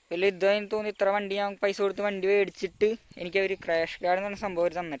വലിയ ഇതായി തോന്നി, ഇത്ര വണ്ടി ഞാൻ പൈസ കൊടുത്ത് വണ്ടി മേടിച്ചിട്ട് എനിക്ക് അവർ ക്രാഷ് ഗാർഡ് എന്ന് പറഞ്ഞ സംഭവം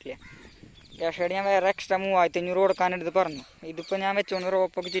ഒരു തന്നിട്ടില്ല. ക്രാഷ് ഗാർഡ് ഞാൻ വേറെ എക്സ്ട്രാ 3500 കൊടുക്കാനെടുത്ത് പറഞ്ഞു. ഇതിപ്പോൾ ഞാൻ വെച്ചുകൊണ്ട്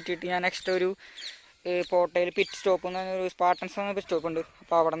റോപ്പൊക്കെ ചുറ്റിയിട്ട് ഞാൻ എക്സ്ട്രാ ഒരു പോട്ടയിൽ പിറ്റ് സ്റ്റോപ്പ് എന്ന് പറഞ്ഞൊരു സ്പാർട്ടൻസ് എന്ന പിറ്റ് സ്റ്റോപ്പ് ഉണ്ട്.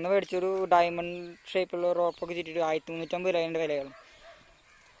 അപ്പോൾ അവിടെ നിന്ന് മേടിച്ചൊരു ഡയമണ്ട് ഷേപ്പുള്ള റോപ്പൊക്കെ ചുറ്റിയിട്ട് 1350 രൂപയുടെ വിലകളും.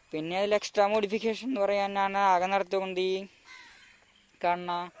 പിന്നെ അതിൽ എക്സ്ട്രാ മോഡിഫിക്കേഷൻ എന്ന് പറയാൻ ഞാൻ ആകെ നടത്തിക്കൊണ്ട് ഈ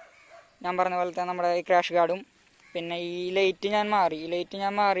കാണുന്ന ഞാൻ പറഞ്ഞ പോലത്തെ നമ്മുടെ ഈ ക്രാഷ് ഗാർഡും പിന്നെ ഈ ലൈറ്റ് ഞാൻ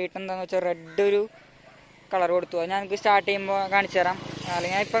മാറിയിട്ട് എന്താണെന്ന് വെച്ചാൽ റെഡ് ഒരു കളർ കൊടുത്തു. അത് ഞാൻ സ്റ്റാർട്ട് ചെയ്യുമ്പോൾ കാണിച്ചു തരാം,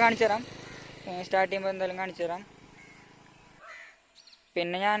 അല്ലെങ്കിൽ ഞാൻ ഇപ്പോൾ കാണിച്ചു തരാം. സ്റ്റാർട്ട് ചെയ്യുമ്പോൾ എന്തായാലും കാണിച്ചു തരാം.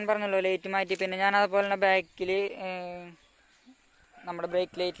 പിന്നെ ഞാൻ പറഞ്ഞല്ലോ ലൈറ്റ് മാറ്റി. പിന്നെ ഞാൻ അതുപോലെ തന്നെ ബാക്കിൽ നമ്മുടെ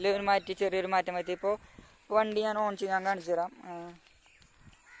ബ്രേക്ക് ലൈറ്റിൽ ഒരു മാറ്റി, ചെറിയൊരു മാറ്റം മാറ്റി. ഇപ്പോൾ വണ്ടി ഞാൻ ഓൺ ചെയ്ത് ഞാൻ കാണിച്ചു തരാം.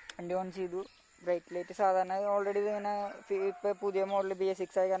 വണ്ടി ഓൺ ചെയ്തു. ബ്രേക്ക് ലൈറ്റ് സാധാരണ ഓൾറെഡി ഇതിങ്ങനെ ഇപ്പോൾ പുതിയ മോഡൽ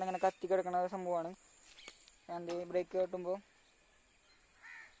BS6 ആയി കാരണം ഇങ്ങനെ കത്തി കിടക്കുന്ന ഒരു സംഭവമാണ്. ഞാൻ ബ്രേക്ക് കെട്ടുമ്പോൾ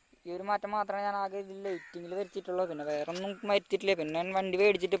ഈ ഒരു മാറ്റം മാത്രമേ ഞാൻ ആകെ ഇതിൽ ലൈറ്റിങ്ങിൽ വരുത്തിയിട്ടുള്ളൂ. പിന്നെ വേറെ ഒന്നും വരുത്തിയിട്ടില്ല. പിന്നെ ഞാൻ വണ്ടി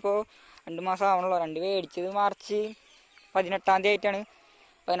മേടിച്ചിട്ടിപ്പോൾ 2 മാസം ആവണല്ലോ. വണ്ടി മേടിച്ചത് മാർച്ച് 18-ാം തീയതി ആയിട്ടാണ്.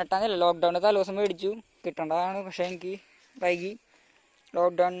 18-ാം തീയതി അല്ല, ലോക്ക്ഡൗണിൻ്റെ തലേദിവസം മേടിച്ചു. കിട്ടേണ്ടതാണ്, പക്ഷേ എനിക്ക് വൈകി.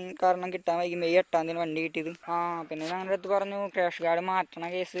 ലോക്ക്ഡൗൺ കാരണം കിട്ടാൻ വൈകി. മെയ് 8-ാം തീയതി വണ്ടി കിട്ടിയത്. പിന്നെ ഞങ്ങളുടെ അടുത്ത് പറഞ്ഞു crash guard മാറ്റണ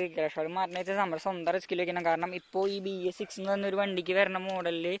case. Crash guard മാറ്റണ വെച്ചാൽ നമ്മുടെ സ്വന്തം റിസ്കിൽ വയ്ക്കണം. കാരണം ഇപ്പോൾ ഈ BS6 എന്ന് പറഞ്ഞൊരു വണ്ടിക്ക് വരുന്ന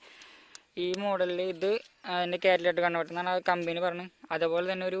മോഡലിൽ ഇത് അതിൻ്റെ കാറ്റലിസ്റ്റ് കൺവേർട്ടർ എന്നാണ് കമ്പനി പറഞ്ഞു. അതുപോലെ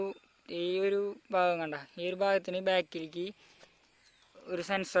തന്നെ ഈ ഒരു ഭാഗം കണ്ട, ഈ ഒരു ഭാഗത്തിന് ബാക്കിലേക്ക് ഒരു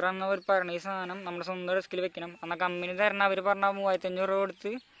സെൻസർ എന്നവർ പറഞ്ഞ ഈ സാധനം നമ്മുടെ സ്വന്തം റിസ്കിൽ വെക്കണം. എന്നാൽ കമ്പനി തരണം അവർ പറഞ്ഞ 3500 രൂപ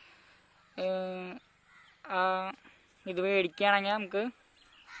കൊടുത്ത് ഇത് മേടിക്കുകയാണെങ്കിൽ നമുക്ക്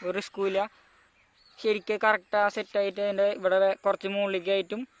ഒരു റിസ്ക്കും ഇല്ല. ശരിക്കും കറക്റ്റ് സെറ്റായിട്ട് അതിൻ്റെ ഇവിടെ കുറച്ച്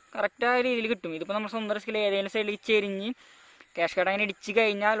മുകളിലേക്കായിട്ടും കറക്റ്റായ രീതിയിൽ കിട്ടും. ഇതിപ്പോൾ നമ്മുടെ സ്വന്തം റിസ്കിൽ ഏതെങ്കിലും സൈഡിൽ ചെരിഞ്ഞ് ക്യാഷ് കാർഡ് അങ്ങനെ ഇടിച്ച്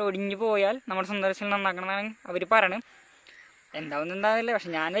കഴിഞ്ഞാൽ ഒടിഞ്ഞു പോയാൽ നമ്മുടെ സ്വന്തം റിസ്കിൽ നന്നാക്കണമെന്നാണ് അവർ പറയണത്. എന്താവുന്നുണ്ടാവില്ല, പക്ഷെ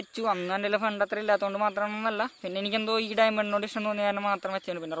ഞാൻ വെച്ചു. അന്ന് എൻ്റെ ഫണ്ട് അത്ര ഇല്ലാത്തതുകൊണ്ട് മാത്രമൊന്നുമല്ല. പിന്നെ എനിക്കെന്തോ ഈ ഡയമണ്ടിനോട് ഇഷ്ടം തോന്നിയ കാരണം മാത്രം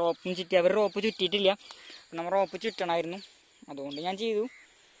വെച്ചാണ്. പിന്നെ റോപ്പും ചുറ്റി, അവർ റോപ്പ് ചുറ്റിയിട്ടില്ല, നമ്മൾ റോപ്പ് ചുറ്റണമായിരുന്നു, അതുകൊണ്ട് ഞാൻ ചെയ്തു.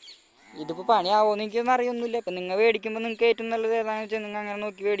 ഇതിപ്പോൾ പണിയാവുമെന്ന് എനിക്കൊന്നും അറിയൊന്നുമില്ല. ഇപ്പം നിങ്ങൾ മേടിക്കുമ്പോൾ നിങ്ങൾക്ക് ഏറ്റവും നല്ലത് ഏതാണെന്ന് വെച്ചാൽ നിങ്ങൾ അങ്ങനെ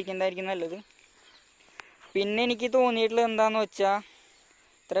നോക്കി മേടിക്കുന്നതായിരിക്കും നല്ലത്. പിന്നെ എനിക്ക് തോന്നിയിട്ടുള്ളത് എന്താണെന്ന് വെച്ചാൽ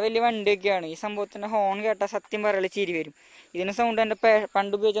ഇത്ര വലിയ വണ്ടിയൊക്കെയാണ്, ഈ സംഭവത്തിൻ്റെ ഹോൺ കേട്ടാൽ സത്യം പറയൽ ചിരി വരും. ഇതിന് സൗണ്ട് എൻ്റെ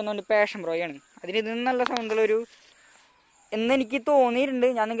പണ്ട് ഉപയോഗിച്ചതുകൊണ്ട് പാഷൻ പ്രോയാണ്. അതിന് ഇതിന് നല്ല സൗണ്ടുള്ളൊരു എന്നെനിക്ക് തോന്നിയിട്ടുണ്ട്.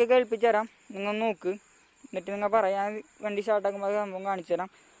 ഞാൻ നിങ്ങൾക്ക് കേൾപ്പിച്ചു തരാം, നിങ്ങൾ നോക്ക്. എന്നിട്ട് നിങ്ങൾ പറയാൻ വണ്ടി സ്റ്റാർട്ടാക്കുമ്പോൾ അത് സംഭവം കാണിച്ചു തരാം.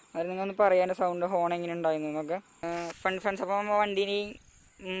 അത് നിങ്ങളൊന്ന് പറയാൻ സൗണ്ട് ഹോൺ എങ്ങനെ ഉണ്ടായിരുന്നു എന്നൊക്കെ. ഫ്രണ്ട്സ് അപ്പം വണ്ടീന്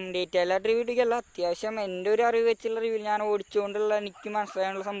ഡീറ്റെയിൽ ആയിട്ട് റിവ്യൂ ഇടിക്കല്ല, അത്യാവശ്യം എൻ്റെ ഒരു അറിവ് വെച്ചുള്ള റിവ്യൂ ഞാൻ ഓടിച്ചുകൊണ്ടുള്ള എനിക്ക്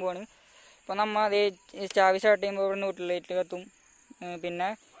മനസ്സിലായുള്ള സംഭവമാണ്. ഇപ്പോൾ നമ്മൾ അതേ ചാവി സ്റ്റാർട്ട് ചെയ്യുമ്പോൾ ഇവിടെ ന്യൂട്രൽ ലൈറ്റിൽ കത്തും, പിന്നെ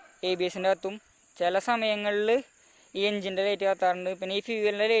ABSൻ്റെ കത്തും. ചില സമയങ്ങളിൽ ഈ എഞ്ചിൻ്റെ ലൈറ്റ് കത്താറുണ്ട്. പിന്നെ ഈ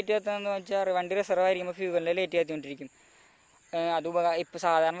ഫ്യൂവലിൻ്റെ ലൈറ്റ് കത്താന്ന് വെച്ചാൽ വണ്ടി റിസർവ് ആയിരിക്കുമ്പോൾ ഫ്യൂവലിൻ്റെ ലൈറ്റ് കത്തിക്കൊണ്ടിരിക്കും. അത് ഇപ്പോൾ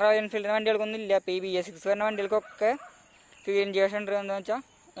സാധാരണ റോയൽ എൻഫീൽഡിൻ്റെ വണ്ടികൾക്കൊന്നും ഇല്ല. ഇപ്പോൾ ഈ BS6 വരുന്ന വണ്ടികൾക്കൊക്കെ ഫ്യൂവൽ ഇഞ്ചക്ഷൻ ഉണ്ട്. എന്താണെന്ന് വെച്ചാൽ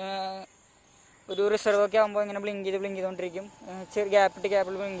ഒരു റിസർവ് ഒക്കെ ആകുമ്പോൾ ഇങ്ങനെ ബ്ലിങ്ക് ചെയ്തുകൊണ്ടിരിക്കും. ചെറിയ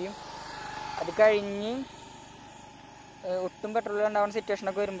ഗ്യാപ്പിൽ ബ്ലിങ്ക് ചെയ്യും. അത് കഴിഞ്ഞ് ഒട്ടും പെട്രോൾ ഉണ്ടാവുന്ന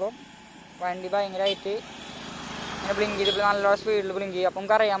സിറ്റുവേഷനൊക്കെ വരുമ്പോൾ വണ്ടി ഭയങ്കരമായിട്ട് ഇങ്ങനെ ബ്ലിങ്ക് ചെയ്ത് നല്ല സ്പീഡിൽ ബ്ലിങ്ക് ചെയ്യും. അപ്പം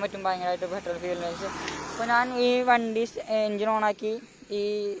നമുക്ക് അറിയാൻ പറ്റും ഭയങ്കരമായിട്ട് പെട്രോൾ ഫ്യൂവലിന് വെച്ച്. അപ്പോൾ ഞാൻ ഈ വണ്ടി എൻജിൻ ഓണാക്കി, ഈ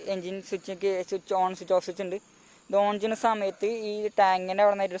engine switch on switch off switch ഉണ്ട്. ഇത് ഓൺ ചെയ്യുന്ന സമയത്ത് ഈ ടാങ്കിൻ്റെ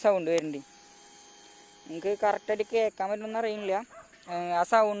അവിടെ നിന്നായിട്ടൊരു സൗണ്ട് വരുന്നുണ്ട്. നമുക്ക് കറക്റ്റായിട്ട് കേൾക്കാൻ പറ്റുമെന്ന് അറിയില്ല. ആ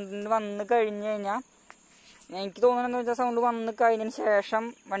സൗണ്ട് വന്ന് കഴിഞ്ഞ് കഴിഞ്ഞാൽ എനിക്ക് തോന്നുന്നതെന്ന് വെച്ചാൽ സൗണ്ട് വന്ന് കഴിഞ്ഞതിന് ശേഷം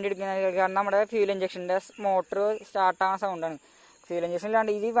വണ്ടി എടുക്കുന്നത്. കാരണം നമ്മുടെ ഫ്യൂൽ ഇഞ്ചക്ഷൻ്റെ മോട്ടർ സ്റ്റാർട്ടാകുന്ന സൗണ്ടാണ്. ഫ്യൂൽ ഇഞ്ചക്ഷൻ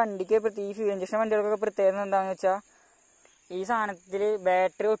ഇല്ലാണ്ട് ഈ വണ്ടിക്ക് ഈ ഫ്യൂൽ ഇഞ്ചക്ഷൻ വണ്ടികൾക്കൊക്കെ പ്രത്യേകത എന്താണെന്ന് വെച്ചാൽ ഈ സാധനത്തിൽ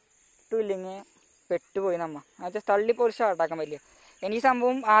ബാറ്ററി ഒട്ടും ഇല്ലെങ്കിൽ പെട്ടുപോയി എന്ന് വെച്ചാൽ തള്ളിപ്പോയി സ്റ്റാർട്ടാക്കാൻ പറ്റില്ല. എനിക്ക്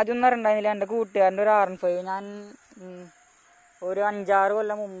സംഭവം ആദ്യമൊന്നും അറിയണ്ടായിരുന്നില്ല. എൻ്റെ കൂട്ടുകാരൻ്റെ ഒരു R15 ഞാൻ ഒരു 5-6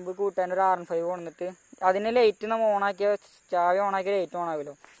 കൊല്ലം മുമ്പ് കൂട്ടുകാരൻ്റെ ഒരു R15 കൊണ്ടിട്ട് അതിന് ലൈറ്റ് നമ്മൾ ഓണാക്കിയ ചാവി ഓണാക്കിയ ലൈറ്റ്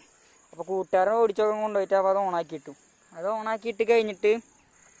ഓണാകുമല്ലോ. അപ്പോൾ കൂട്ടുകാരൻ ഓടിച്ചൊക്കെ കൊണ്ടുപോയിട്ട് അപ്പോൾ അത് ഓണാക്കിയിട്ടു. അത് ഓണാക്കിയിട്ട് കഴിഞ്ഞിട്ട്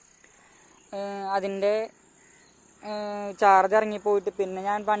അതിൻ്റെ ചാർജ് ഇറങ്ങിപ്പോയിട്ട് പിന്നെ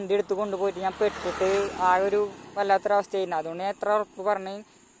ഞാൻ വണ്ടി എടുത്ത് കൊണ്ടുപോയിട്ട് ഞാൻ പെട്ടിട്ട് ആ ഒരു വല്ലാത്തൊരവസ്ഥയായിരുന്നു. അതുകൊണ്ട് ഞാൻ എത്ര ഉറപ്പ് പറഞ്ഞ്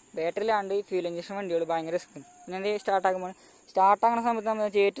ബാറ്ററി ഇല്ലാണ്ട് ഫ്യൂൽ ഇഞ്ചക്ഷൻ വണ്ടികൾ ഭയങ്കര റിസ്ക്കും. ഞാൻ സ്റ്റാർട്ടാകുന്ന സമയത്ത് നമ്മൾ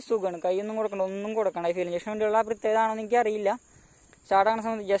ഏറ്റവും സുഖമാണ്, കൈയൊന്നും കൊടുക്കണ്ട, ഒന്നും കൊടുക്കണ്ട. ഈ ഫ്യൂൽ ഇഞ്ചക്ഷൻ വണ്ടികളുടെ ആ പ്രത്യേകത ആണെന്ന് എനിക്കറിയില്ല. സ്റ്റാർട്ടാകുന്ന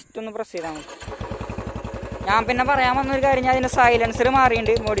സമയത്ത് ജസ്റ്റ് ഒന്ന് പ്രസ് ചെയ്താൽ മതി. ഞാൻ പിന്നെ പറയാൻ വന്നൊരു കാര്യം, ഞാൻ അതിൻ്റെ സൈലൻസർ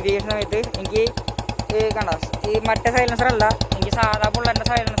മാറിയിട്ടുണ്ട് മോഡിഫിക്കേഷൻ സമയത്ത്. എനിക്ക് കണ്ട ഈ മറ്റേ സൈലൻസർ അല്ല, എനിക്ക് സാധാ പുള്ളൻ്റെ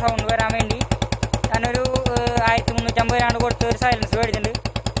സൈലൻസർ സൗണ്ട് വരാൻ വേണ്ടി ഞാനൊരു 1350 കൊടുത്ത് ഒരു സൈലൻസർ മേടിച്ചിട്ടുണ്ട്.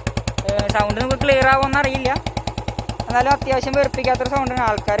 സൗണ്ട് നമുക്ക് ക്ലിയർ ആവുമെന്ന് അറിയില്ല, എന്നാലും അത്യാവശ്യം വെറുപ്പിക്കാത്തൊരു സൗണ്ടാണ്.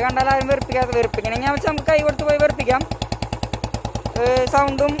 ആൾക്കാർ കണ്ടാൽ ആരും വെറുപ്പിക്കണമെങ്കിൽ വെച്ചാൽ നമുക്ക് കൈ കൊടുത്ത് പോയി വെറുപ്പിക്കാം.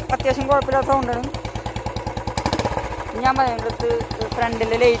 സൗണ്ടും അത്യാവശ്യം കുഴപ്പമില്ലാത്ത സൗണ്ടാണ്. ഞാൻ പറയുന്നത്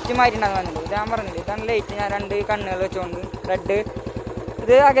ഫ്രണ്ടിലെ ലൈറ്റ് മാറ്റിണ്ടാകും വന്നിട്ടുണ്ട്. ഇത് ഞാൻ പറഞ്ഞില്ല, ഇതാണ് ലൈറ്റ്. ഞാൻ 2 കണ്ണുകൾ വെച്ചുകൊണ്ട് റെഡ്.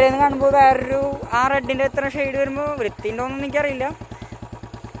 ഇത് അകലെ നിന്ന് കാണുമ്പോൾ വേറൊരു ആ റെഡിൻ്റെ എത്ര ഷെയ്ഡ് വരുമ്പോൾ വൃത്തിയുണ്ടോയെന്ന് എനിക്കറിയില്ല.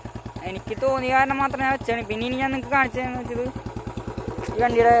 എനിക്ക് തോന്നിയ കാരണം മാത്രം ഞാൻ വെച്ചാണ്. പിന്നെ ഇനി ഞാൻ നിങ്ങൾക്ക് കാണിച്ചതെന്ന് വെച്ചത് ഈ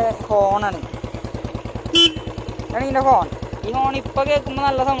വണ്ടിയുടെ ഹോണാണ്. ഇതാണ് ഇതിൻ്റെ ഹോൺ. ഈ ഹോൺ ഇപ്പോൾ കേൾക്കുമ്പോൾ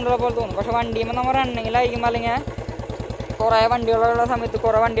നല്ല സൗണ്ടുള്ള പോലെ തോന്നും. പക്ഷെ വണ്ടിയുമ്പോൾ നമ്മൾ റണ്ണിങ്ങിലായിരിക്കുമ്പോൾ അല്ലെങ്കിൽ കുറേ വണ്ടികളുള്ള സമയത്ത്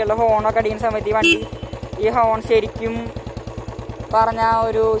കുറേ വണ്ടികളുടെ ഹോണൊക്കെ അടിക്കുന്ന സമയത്ത് ഈ ഹോൺ ശരിക്കും പറഞ്ഞാൽ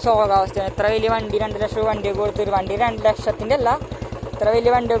ഒരു ശോകാവസ്ഥയാണ്. ഇത്ര വലിയ വണ്ടി 2 ലക്ഷം വണ്ടിയൊക്കെ കൊടുത്തൊരു വണ്ടി 2 ലക്ഷത്തിൻ്റെ അല്ല, ഇത്ര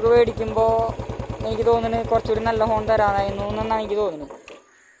വലിയ വണ്ടിയൊക്കെ മേടിക്കുമ്പോൾ എനിക്ക് തോന്നുന്നത് കുറച്ചുകൂടി നല്ല ഹോൺ തരാനായിരുന്നു എന്നാണ് എനിക്ക് തോന്നുന്നത്.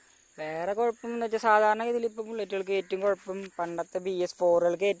 വേറെ കുഴപ്പം എന്ന് വെച്ചാൽ സാധാരണ ഇതിലിപ്പോൾ ബുള്ളറ്റുകൾക്ക് ഏറ്റവും കുഴപ്പം, പണ്ടത്തെ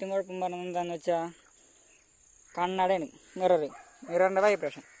BS4കൾക്ക് ഏറ്റവും കുഴപ്പം പറഞ്ഞത് എന്താണെന്ന് വെച്ചാൽ കണ്ണടയാണ്. മിററിൻ്റെ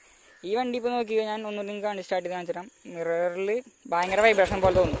വൈബ്രേഷൻ. ഈ വണ്ടി ഇപ്പോൾ നോക്കി ഞാൻ ഒന്നുകൂടി കാണിച്ച് സ്റ്റാർട്ട് ചെയ്ത് കാണിച്ചു തരാം. മിററിൽ ഭയങ്കര വൈബ്രേഷൻ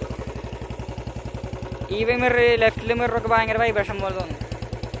പോലെ തോന്നും. ഈ ലെഫ്റ്റിൽ മിററൊക്കെ ഭയങ്കര വൈബ്രേഷൻ പോലെ തോന്നും.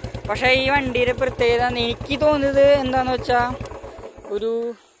 പക്ഷേ ഈ വണ്ടിയുടെ പ്രത്യേകത എനിക്ക് തോന്നിയത് എന്താണെന്ന് വെച്ചാൽ ഒരു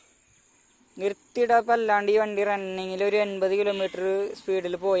നിർത്തിയിടപ്പല്ലാണ്ട് ഈ വണ്ടി റണ്ണിങ്ങിൽ ഒരു 80 കിലോമീറ്റർ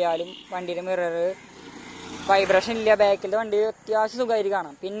സ്പീഡിൽ പോയാലും വണ്ടിയുടെ മിറർ വൈബ്രേഷൻ ഇല്ല. ബാക്കിലെ വണ്ടി അത്യാവശ്യം സുഖമായിട്ട്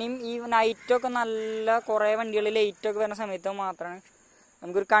കാണാം. പിന്നെയും ഈ നൈറ്റൊക്കെ നല്ല കുറേ വണ്ടികൾ ലൈറ്റൊക്കെ വരുന്ന സമയത്ത് മാത്രമാണ്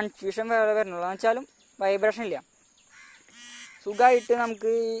നമുക്കൊരു കൺഫ്യൂഷൻ വേറെ വരുന്നുള്ളൂ. എന്ന് വെച്ചാലും വൈബ്രേഷൻ ഇല്ല, സുഖമായിട്ട്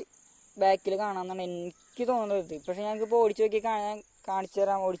നമുക്ക് ബാക്കിൽ കാണാമെന്നാണ് എനിക്ക് തോന്നുന്നത്. പക്ഷേ ഞങ്ങൾക്കിപ്പോൾ ഓടിച്ചു നോക്കി കാണിച്ചു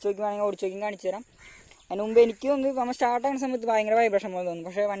തരാം. ഓടിച്ചു നോക്കി വേണമെങ്കിൽ ഓടിച്ചു നോക്കി കാണിച്ചു തരാം. അതിന് മുമ്പ് എനിക്ക് തോന്നുന്നു നമ്മൾ സ്റ്റാർട്ട് ആകുന്ന സമയത്ത് ഭയങ്കര വൈബ്രേഷൻ പോലെ തോന്നും.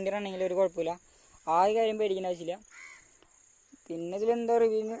 പക്ഷേ വണ്ടി റണ്ണിങ്ങിൽ ഒരു കുഴപ്പമില്ല, ആ കാര്യം പേടിക്കേണ്ട ആവശ്യമില്ല. പിന്നെ ഇതിലെന്തോ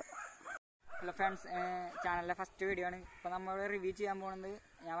റിവ്യൂ. ഹലോ ഫ്രണ്ട്സ്, ചാനലിലെ ഫസ്റ്റ് വീഡിയോ ആണ്. ഇപ്പോൾ നമ്മൾ റിവ്യൂ ചെയ്യാൻ പോകുന്നത്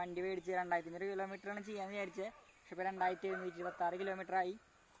ഞാൻ വണ്ടി മേടിച്ച് 2500 കിലോമീറ്ററാണ് ചെയ്യാമെന്ന് വിചാരിച്ചത്. പക്ഷേ ഇപ്പോൾ 2726 കിലോമീറ്റർ ആയി.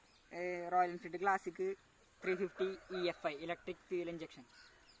 Royal Enfield classic 350 EFI electric fuel injection,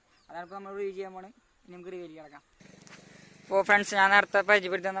 അതാണ് ഇപ്പോൾ നമ്മൾ റിവ്യൂ ചെയ്യാൻ പോകുന്നത്. ഇനി നമുക്ക് റിവ്യൂ കിടക്കാം. അപ്പോൾ ഫ്രണ്ട്സ്, ഞാൻ നേരത്തെ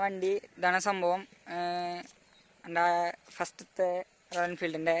പരിചയപ്പെടുത്തുന്ന വണ്ടി ഇതാണ് സംഭവം. എൻ്റെ ഫസ്റ്റത്തെ റോയൽ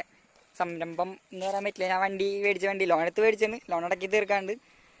എൻഫീൽഡിൻ്റെ സംരംഭം എന്ന് പറയാൻ പറ്റില്ല. ഞാൻ വണ്ടി മേടിച്ച ലോൺ എടുത്ത് മേടിച്ചാണ്, ലോൺ അടക്കി തീർക്കാണ്ട്.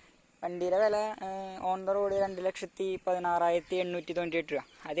 വണ്ടിയുടെ വില ഓൺ ദ റോഡ് 2,16,898 രൂപ.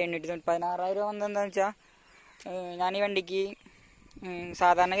 അത് 16,000 രൂപ വന്നതെന്താണെന്ന് വെച്ചാൽ ഞാൻ ഈ വണ്ടിക്ക്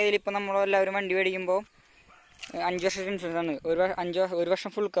സാധാരണഗതിയിൽ ഇപ്പോൾ നമ്മളെല്ലാവരും വണ്ടി മേടിക്കുമ്പോൾ 5 വർഷത്തെ ഇൻഷുറൻസ് ആണ്. ഒരു വർഷം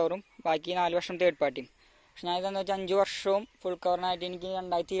ഫുൾ കവറും ബാക്കി 4 വർഷം തേർഡ് പാർട്ടിയും. പക്ഷെ ഞാൻ ഇതെന്ന് വെച്ചാൽ 5 വർഷവും ഫുൾ കവറിനായിട്ട് എനിക്ക്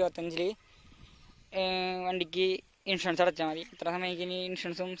 2025 വണ്ടിക്ക് ഇൻഷുറൻസ് അടച്ചാൽ മതി. ഇത്ര സമയത്ത് ഇനി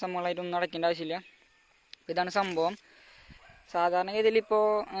ഇൻഷുറൻസും സംഭവങ്ങളായിട്ട് ഒന്നും അടയ്ക്കേണ്ട ആവശ്യമില്ല. ഇതാണ് സംഭവം. സാധാരണഗതിയിൽ ഇപ്പോൾ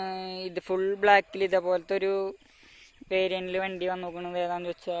ഇത് ഫുൾ ബ്ലാക്കിൽ ഇതേപോലത്തെ ഒരു വേരിയൻറ്റിൽ വണ്ടി വന്ന് നോക്കുന്നത് ഏതാണെന്ന്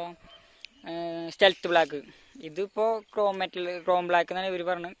വെച്ചാൽ സ്റ്റെൽത്ത് ബ്ലാക്ക്. ഇതിപ്പോൾ ക്രോം ബ്ലാക്ക് എന്നാണ് ഇവർ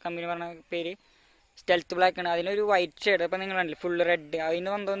കമ്പനി പറഞ്ഞ പേര്. സ്റ്റെൽത്ത് ബ്ലാക്ക് ആണ്. അതിനൊരു വൈറ്റ് ഷെയ്ഡ്, അപ്പോൾ നിങ്ങൾ കണ്ടില്ല ഫുൾ റെഡ്, അതിന്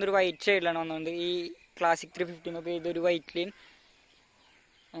വന്നതുകൊണ്ട് ഒരു വൈറ്റ് ഷെയ്ഡിലാണ് വന്നത്. ഈ ക്ലാസിക് 350 ഒക്കെ ഇതൊരു വൈറ്റ് ലൈൻ.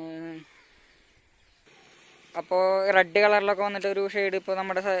 അപ്പോൾ റെഡ് കളറിലൊക്കെ വന്നിട്ട് ഒരു ഷെയ്ഡ് ഇപ്പോൾ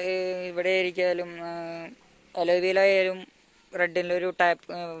നമ്മുടെ ഇവിടെ ആയിരിക്കാലും അലോവിയിലായാലും റെഡിൻ്റെ ഒരു ടൈപ്പ്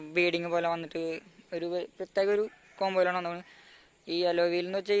ബീഡിങ് പോലെ വന്നിട്ട് ഒരു പ്രത്യേക ഒരു കോമ്പോയിലാണ് വന്നത്. ഈ അലോവിയിൽ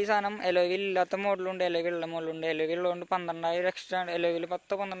എന്ന് വെച്ചാൽ ഈ സാധനം അലോവിയിൽ ഇല്ലാത്ത മോഡലുണ്ട്, അലോവിൽ ഉള്ള മോഡലുണ്ട്. അലോവിൽ ഉള്ളതുകൊണ്ട് 12,000 എക്സ്ട്രാ, അലോവിൽ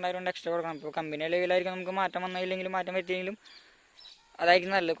 10-12,000 എക്സ്ട്രാ കൊടുക്കണം. ഇപ്പോൾ കമ്പനി അലോവിലായിരിക്കും നമുക്ക് മാറ്റം വന്നില്ലെങ്കിലും മാറ്റം പറ്റിയെങ്കിലും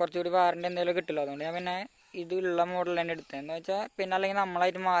അതായിരിക്കും നല്ലത്. കുറച്ചുകൂടി വാറണ്ടി എന്തെങ്കിലും കിട്ടില്ല. അതുകൊണ്ട് ഞാൻ പിന്നെ ഇതുള്ള മോഡൽ തന്നെ എടുത്തത്. എന്ന് വെച്ചാൽ പിന്നെ അല്ലെങ്കിൽ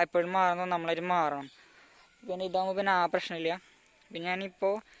നമ്മളായിട്ട് എപ്പോഴും മാറുന്നത് നമ്മളായിട്ട് മാറണം. പിന്നെ ഇതാകുമ്പോൾ പിന്നെ ആ പ്രശ്നമില്ല. പിന്നെ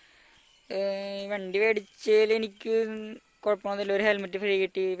ഞാനിപ്പോൾ വണ്ടി മേടിച്ചതിൽ എനിക്ക് കുഴപ്പമൊന്നുമില്ല. ഒരു ഹെൽമെറ്റ് ഫ്രീ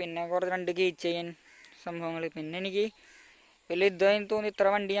കിട്ടി, പിന്നെ കുറച്ച് 2 കീ ചെയിൻ സംഭവങ്ങൾ. പിന്നെ എനിക്ക് വലിയ ഇതായി തോന്നി. ഇത്ര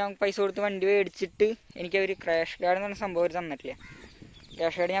വണ്ടി ഞാൻ പൈസ കൊടുത്ത് വണ്ടി മേടിച്ചിട്ട് എനിക്ക് അവർ ക്രാഷ് ഗാർഡ് എന്ന് പറഞ്ഞ സംഭവം അവർ തന്നിട്ടില്ല.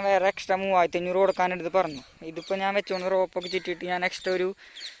 ക്രാഷ് ഗാർഡ് ഞാൻ വേറെ എക്സ്ട്രാ 3,500 കൊടുക്കാനെടുത്ത് പറഞ്ഞു. ഇതിപ്പോൾ ഞാൻ വെച്ചുകൊണ്ട് റോപ്പൊക്കെ ചുറ്റിയിട്ട് ഞാൻ എക്സ്ട്രാ ഒരു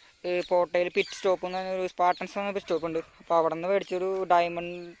പോട്ടയിൽ പിറ്റ് സ്റ്റോപ്പ് എന്ന് പറഞ്ഞൊരു സ്പാർട്ടൻസ് എന്ന പിറ്റ് സ്റ്റോപ്പ് ഉണ്ട്. അപ്പോൾ അവിടെ നിന്ന് മേടിച്ചൊരു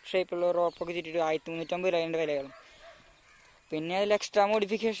ഡയമണ്ട് ഷേപ്പുള്ള റോപ്പൊക്കെ ചുറ്റിയിട്ട് 1,350 രൂപയുടെ വിലകളും. പിന്നെ അതിൽ എക്സ്ട്രാ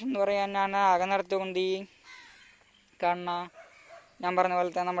മോഡിഫിക്കേഷൻ എന്ന് പറയാൻ ഞാൻ ആകെ നടത്തിക്കൊണ്ട് ഈ കാണുന്ന ഞാൻ പറഞ്ഞ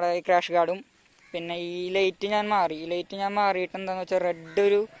പോലത്തെ നമ്മുടെ ഈ ക്രാഷ് ഗാർഡും പിന്നെ ഈ ലൈറ്റ് ഞാൻ മാറിയിട്ട് എന്താണെന്ന് വെച്ചാൽ റെഡ്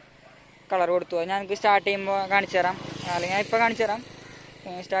ഒരു കളർ കൊടുത്തു. അത് ഞാൻ സ്റ്റാർട്ട് ചെയ്യുമ്പോൾ കാണിച്ചു തരാം, അല്ലെങ്കിൽ ഞാൻ ഇപ്പോൾ കാണിച്ചു തരാം.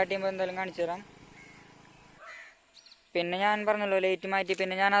 സ്റ്റാർട്ട് ചെയ്യുമ്പോൾ എന്തായാലും കാണിച്ചു തരാം. പിന്നെ ഞാൻ പറഞ്ഞല്ലോ ലൈറ്റ് മാറ്റി.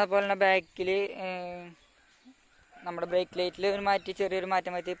 പിന്നെ ഞാൻ അതുപോലെ തന്നെ ബാക്കിൽ നമ്മുടെ ബ്രേക്ക് ലൈറ്റിൽ ഒരു മാറ്റി, ചെറിയൊരു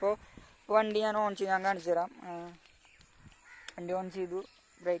മാറ്റം പറ്റി. ഇപ്പോൾ വണ്ടി ഞാൻ ഓൺ ചെയ്ത് ഞാൻ കാണിച്ചു തരാം. വണ്ടി ഓൺ ചെയ്തു.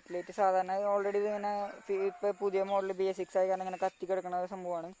 ബ്രേക്ക് ലൈറ്റ് സാധാരണ ഓൾറെഡി ഇതിങ്ങനെ ഇപ്പോൾ പുതിയ മോഡൽ BS6 ആയി കാരണം ഇങ്ങനെ കത്തി കിടക്കുന്ന ഒരു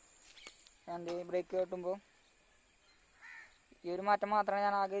സംഭവമാണ്. ഞാൻ ബ്രേക്ക് കെട്ടുമ്പോൾ ഈ ഒരു മാറ്റം മാത്രമേ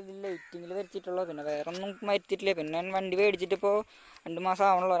ഞാൻ ആകെ ഇതിൽ ലൈറ്റിങ്ങിൽ വരുത്തിയിട്ടുള്ളൂ. പിന്നെ വേറെ ഒന്നും വരുത്തിയിട്ടില്ല. പിന്നെ ഞാൻ വണ്ടി മേടിച്ചിട്ട് ഇപ്പോൾ 2 മാസം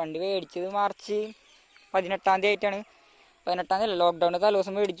ആവണല്ലോ. വണ്ടി മേടിച്ചത് മാർച്ച് 18 ആയിട്ടാണ്. 18-ാം തീയതി ലോക്ക്ഡൗണിൻ്റെ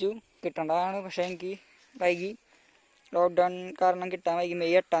തലേദിവസം മേടിച്ചു. കിട്ടേണ്ടതാണ്, പക്ഷേ എനിക്ക് വൈകി. ലോക്ക്ഡൗൺ കാരണം കിട്ടാൻ വൈകി.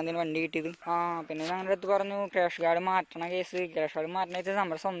 മെയ് 8-ാം തീയതി വണ്ടി കിട്ടിയത്. പിന്നെ ഞങ്ങളുടെ അടുത്ത് പറഞ്ഞു crash guard മാറ്റണ case. Crash guard മാറ്റണ വെച്ചാൽ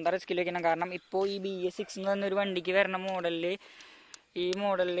നമ്മുടെ സ്വന്തം റിസ്കിൽ വെക്കണം. കാരണം ഇപ്പോൾ ഈ BS6 എന്ന് പറഞ്ഞൊരു വണ്ടിക്ക് വരുന്ന മോഡലിൽ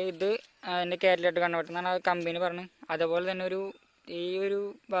ഇത് അതിൻ്റെ കാറ്റലായിട്ട് കണ്ടുപിടുത്തുന്നതാണ് കമ്പനി പറഞ്ഞു. അതുപോലെ തന്നെ ഈ ഒരു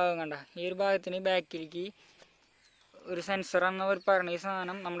ഭാഗം കണ്ട, ഈ ഒരു ഭാഗത്തിന് ബാക്കിലേക്ക് ഒരു സെൻസർ എന്നവർ പറഞ്ഞ ഈ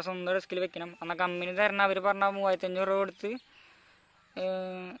സാധനം നമ്മുടെ സ്വന്തം റിസ്കിൽ വെക്കണം. എന്നാൽ കമ്പനി തരണം അവർ പറഞ്ഞ 3500 രൂപ കൊടുത്ത്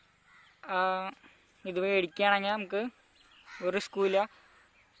ഇത് മേടിക്കുകയാണെങ്കിൽ നമുക്ക് ഒരു റിസ്കുമില്ല.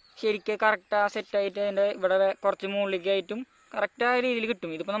 ശരിക്കും കറക്റ്റ് സെറ്റായിട്ട് അതിൻ്റെ ഇവിടെ കുറച്ച് മുകളിലേക്കായിട്ടും കറക്റ്റായ രീതിയിൽ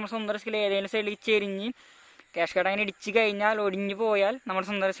കിട്ടും. ഇതിപ്പോൾ നമ്മുടെ സ്വന്തം റിസ്കിൽ ഏതെങ്കിലും സൈഡിൽ ചെരിഞ്ഞ് ക്യാഷ് കാർഡ് അങ്ങനെ ഇടിച്ച് കഴിഞ്ഞാൽ ഒടിഞ്ഞു പോയാൽ നമ്മുടെ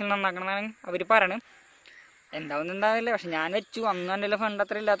സ്വന്തം റിസ്കിൽ നന്നാക്കണമെന്നാണ് അവർ പറയണത്. എന്താവുന്നുണ്ടാവില്ല. പക്ഷെ ഞാൻ വെച്ചു. അന്ന് എൻ്റെ ഫണ്ട്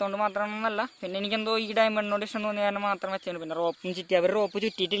അത്ര ഇല്ലാത്തതുകൊണ്ട് മാത്രമൊന്നുമല്ല. പിന്നെ എനിക്കെന്തോ ഈ ഡയമണ്ടിനോട് ഇഷ്ടം തോന്നിയ കാരണം മാത്രം വെച്ചാണ്. പിന്നെ റോപ്പും ചുറ്റി, അവർ റോപ്പ്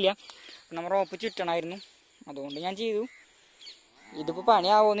ചുറ്റിയിട്ടില്ല. നമ്മൾ റോപ്പ് ചുറ്റണമായിരുന്നു, അതുകൊണ്ട് ഞാൻ ചെയ്തു. ഇതിപ്പോൾ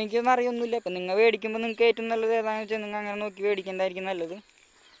പണിയാവുമെന്ന് എനിക്കൊന്നും അറിയൊന്നുമില്ല. ഇപ്പം നിങ്ങൾ മേടിക്കുമ്പോൾ നിങ്ങൾക്ക് ഏറ്റവും നല്ലത് ഏതാണെന്ന് വെച്ചാൽ നിങ്ങൾ അങ്ങനെ നോക്കി മേടിക്കേണ്ടതായിരിക്കും നല്ലത്.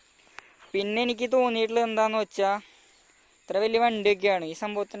 പിന്നെ എനിക്ക് തോന്നിയിട്ടുള്ളത് എന്താണെന്ന് വെച്ചാൽ, ഇത്ര വലിയ വണ്ടിയൊക്കെയാണ്, ഈ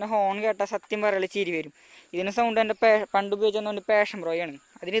സംഭവത്തിൻ്റെ ഹോൺ കേട്ടാൽ സത്യം പറയാനുള്ള ചിരി വരും. ഇതിന് സൗണ്ട് എൻ്റെ പണ്ട് ഉപയോഗിച്ചതുകൊണ്ട് പാഷൻ പ്രോയാണ്.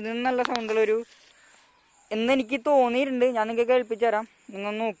 അതിന് ഇതിന് നല്ല സൗണ്ടുള്ളൊരു എന്നെനിക്ക് തോന്നിയിട്ടുണ്ട്. ഞാൻ നിങ്ങൾക്ക് കേൾപ്പിച്ചു തരാം,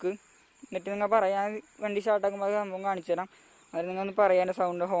 നിങ്ങൾ നോക്ക്. എന്നിട്ട് നിങ്ങൾ പറയാൻ വണ്ടി സ്റ്റാർട്ടാക്കുമ്പോൾ സംഭവം കാണിച്ചു തരാം. അത് നിങ്ങൾ ഒന്ന് പറയാൻ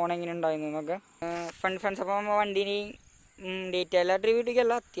സൗണ്ട് ഹോൺ എങ്ങനെ ഉണ്ടായിരുന്നു എന്നൊക്കെ. ഫ്രണ്ട്സ് അപ്പം നമ്മ ഡീറ്റെയിൽ ആയിട്ട് റിവ്യൂ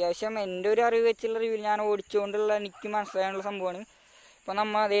ഇട്ടിക്കല്ല, അത്യാവശ്യം എൻ്റെ ഒരു അറിവ് വെച്ചുള്ള റിവ്യൂ ഞാൻ ഓടിച്ചുകൊണ്ടുള്ള എനിക്ക് മനസ്സിലാകാനുള്ള സംഭവമാണ്. ഇപ്പോൾ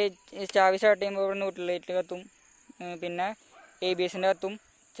നമ്മൾ അതേ ചാവി സ്റ്റാർട്ട് ചെയ്യുമ്പോൾ ഇവിടെ ന്യൂട്രൽ ലൈറ്റ് കത്തും, പിന്നെ ABS-ൻ്റെ കത്തും.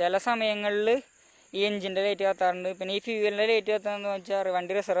 ചില സമയങ്ങളിൽ ഈ എഞ്ചിൻ്റെ ലൈറ്റ് കത്താറുണ്ട്. പിന്നെ ഈ ഫ്യൂവലിൻ്റെ ലൈറ്റ് കത്താന്ന് വെച്ചാൽ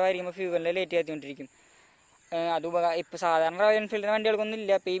വണ്ടി റിസർവ് ആയിരിക്കുമ്പോൾ ഫ്യൂവലിൻ്റെ ലൈറ്റ് കത്തിക്കൊണ്ടിരിക്കും. അത് ഇപ്പോൾ സാധാരണ റോയൽ എൻഫീൽഡിൻ്റെ വണ്ടികൾക്കൊന്നും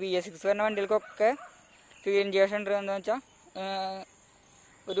ഇല്ല. ഇപ്പോൾ ഈ BS6 വരുന്ന വണ്ടികൾക്കൊക്കെ ഫ്യൂവൽ ഇഞ്ചക്ഷൻ ഉണ്ട്. എന്താണെന്ന് വെച്ചാൽ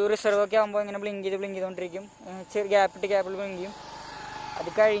ഒരു റിസർവ് ഒക്കെ ആകുമ്പോൾ ഇങ്ങനെ ബ്ലിങ്ക് ചെയ്തുകൊണ്ടിരിക്കും. ചെറിയ ഗ്യാപ്പിൽ ബ്ലിങ്ക് ചെയ്യും. അത്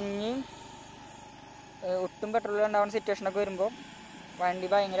കഴിഞ്ഞ് ഒട്ടും പെട്രോൾ ഉണ്ടാവുന്ന സിറ്റുവേഷനൊക്കെ വരുമ്പോൾ വണ്ടി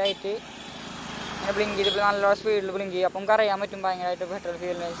ഭയങ്കരമായിട്ട് ഇങ്ങനെ ബ്ലിങ്ക് ചെയ്ത് നല്ല സ്പീഡിൽ ബ്ലിങ്ക് ചെയ്യും. അപ്പം നമുക്ക് അറിയാൻ പറ്റും ഭയങ്കരമായിട്ട് പെട്രോൾ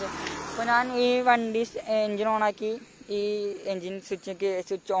ഫ്യൂവലിന് വെച്ച്. അപ്പോൾ ഞാൻ ഈ വണ്ടി എൻജിൻ ഓണാക്കി, ഈ engine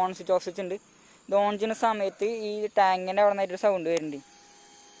switch on switch off switch ഉണ്ട്. ഇത് ഓൺ ചെയ്യുന്ന സമയത്ത് ഈ ടാങ്കിൻ്റെ അവിടെ നിന്നായിട്ടൊരു സൗണ്ട് വരുന്നുണ്ട്.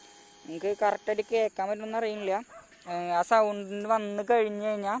 നമുക്ക് കറക്റ്റായിട്ട് കേൾക്കാൻ പറ്റുമെന്ന് അറിയില്ല. ആ സൗണ്ട് വന്ന് കഴിഞ്ഞ്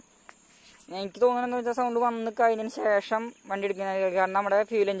കഴിഞ്ഞാൽ എനിക്ക് തോന്നുന്നതെന്ന് വെച്ചാൽ സൗണ്ട് വന്ന് കഴിഞ്ഞതിന് ശേഷം വണ്ടി എടുക്കുന്നത്. കാരണം നമ്മുടെ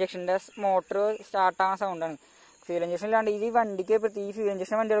ഫ്യൂൽ ഇഞ്ചക്ഷൻ്റെ മോട്ടർ സ്റ്റാർട്ടാകുന്ന സൗണ്ടാണ്. ഫ്യൂൽ ഇഞ്ചക്ഷൻ ഇല്ലാണ്ട് ഈ വണ്ടിക്ക് ഈ ഫ്യൂൽ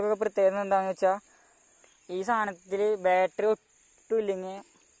ഇഞ്ചക്ഷൻ വണ്ടികൾക്കൊക്കെ പ്രത്യേകത എന്താണെന്ന് വെച്ചാൽ, ഈ സാധനത്തിൽ ബാറ്ററി ഒട്ടും ഇല്ലെങ്കിൽ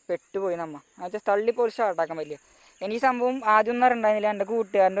പെട്ടുപോയി എന്നുവെച്ചാൽ തള്ളിപ്പോയി സ്റ്റാർട്ടാക്കാൻ പറ്റില്ല. എനിക്ക് സംഭവം ആദ്യമൊന്നും അറിയണ്ടായിരുന്നില്ല. എൻ്റെ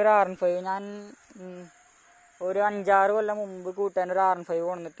കൂട്ടുകാരൻ്റെ ഒരു R15, ഞാൻ ഒരു 5-6 കൊല്ലം മുമ്പ് കൂട്ടുകാരൻ്റെ ഒരു R15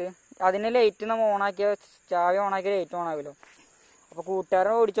 കൊണ്ടിട്ട് അതിന് ലൈറ്റ് നമ്മൾ ഓണാക്കിയ ചാവി ഓണാക്കിയ ലൈറ്റ് ഓണാകുമല്ലോ. അപ്പോൾ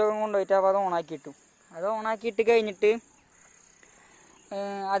കൂട്ടുകാരൻ ഓടിച്ചൊക്കെ കൊണ്ടുപോയിട്ട് അപ്പോൾ അത് ഓണാക്കിയിട്ടു. അത് ഓണാക്കിയിട്ട് കഴിഞ്ഞിട്ട്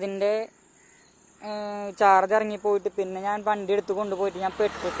അതിൻ്റെ ചാർജ് ഇറങ്ങിപ്പോയിട്ട് പിന്നെ ഞാൻ വണ്ടി എടുത്ത് കൊണ്ടുപോയിട്ട് ഞാൻ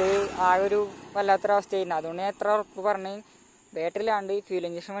പെട്ടിട്ട് ആ ഒരു വല്ലാത്തൊരവസ്ഥയായിരുന്നു. അതുകൊണ്ട് ഞാൻ എത്ര ഉറപ്പ് പറഞ്ഞ് ബാറ്ററി ഇല്ലാണ്ട് ഫ്യൂൽ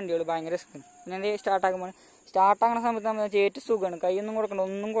ഇഞ്ചക്ഷൻ വണ്ടികൾ ഭയങ്കര റിസ്ക്. പിന്നെ എന്ത് സ്റ്റാർട്ടാകുന്ന സമയത്ത് നമ്മൾ ഏറ്റവും സുഖമാണ്, കൈയൊന്നും കൊടുക്കണ്ട,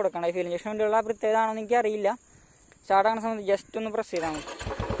 ഒന്നും കൊടുക്കണ്ട. ഫ്യൂൽ ഇഞ്ചക്ഷൻ വണ്ടികളുടെ ആ പ്രത്യേകത ആണെന്ന് എനിക്കറിയില്ല. സ്റ്റാർട്ടാകുന്ന സമയത്ത് ജസ്റ്റ് ഒന്ന് പ്രസ് ചെയ്താൽ മതി.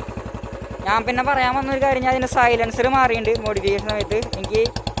 ഞാൻ പിന്നെ പറയാൻ വന്നൊരു കാര്യം, ഞാൻ അതിൻ്റെ സൈലൻസർ മാറിയിട്ടുണ്ട് മോഡിഫിക്കേഷൻ സമയത്ത്. എനിക്ക്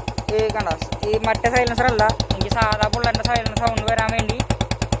കണ്ട ഈ മറ്റേ സൈലൻസർ അല്ല, എനിക്ക് സാധാ ബുള്ളറ്റിൻ്റെ സൈലൻസർ സൗണ്ട് വരാൻ വേണ്ടി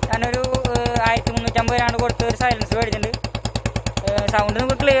ഞാനൊരു 1350 കൊടുത്ത് ഒരു സൈലൻസർ മേടിച്ചിട്ടുണ്ട്. സൗണ്ട്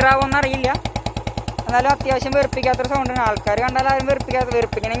നമുക്ക് ക്ലിയർ ആവുമെന്ന് അറിയില്ല, എന്നാലും അത്യാവശ്യം വെറുപ്പിക്കാത്തൊരു സൗണ്ടാണ്. ആൾക്കാർ കണ്ടാൽ ആരും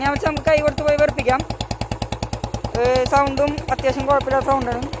വെറുപ്പിക്കണമെങ്കിൽ ഞാൻ വെച്ചാൽ നമുക്ക് കൈ കൊടുത്ത് പോയി വെറുപ്പിക്കാം. സൗണ്ടും അത്യാവശ്യം കുഴപ്പമില്ലാത്ത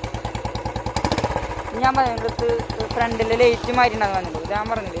സൗണ്ടാണ്. ഞാൻ പറയുന്നത് ഫ്രണ്ടിലെ ലൈറ്റ് മാറ്റിണ്ടാകും വന്നിട്ട്. ഇത് ഞാൻ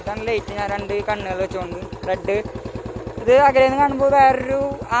പറഞ്ഞില്ല, ഇതാണ് ലൈറ്റ്. ഞാൻ 2 കണ്ണുകൾ വെച്ചുകൊണ്ട് റെഡ്. ഇത് അകലെ നിന്ന് കാണുമ്പോൾ വേറൊരു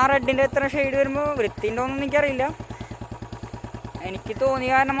ആ റെഡിൻ്റെ എത്ര ഷെയ്ഡ് വരുമ്പോൾ വൃത്തിൻ്റെ ഒന്നും എനിക്കറിയില്ല. എനിക്ക് തോന്നിയ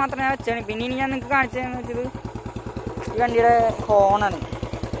കാരണം മാത്രം ഞാൻ വെച്ചാണ്. പിന്നെ ഇനി ഞാൻ നിങ്ങൾക്ക് കാണിച്ചതെന്ന് വെച്ചത് ഈ വണ്ടിയുടെ ഹോണാണ്.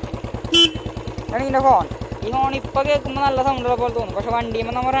 ഇതാണ് ഇതിൻ്റെ ഹോൺ. ഈ ഹോൺ ഇപ്പോൾ കേൾക്കുമ്പോൾ നല്ല സൗണ്ടുള്ള പോലെ തോന്നും, പക്ഷെ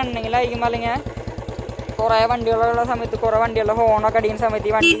വണ്ടിയുമ്പോൾ നമ്മൾ റണ്ണിങ്ങിലായിരിക്കും അല്ലെങ്കിൽ കുറേ വണ്ടികളുള്ള സമയത്ത് കുറേ വണ്ടികളുടെ ഹോണൊക്കെ അടിക്കുന്ന സമയത്ത്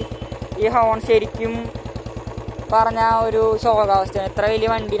ഈ ഹോൺ ശരിക്കും പറഞ്ഞാൽ ഒരു ശോകാവസ്ഥയാണ്. ഇത്ര വലിയ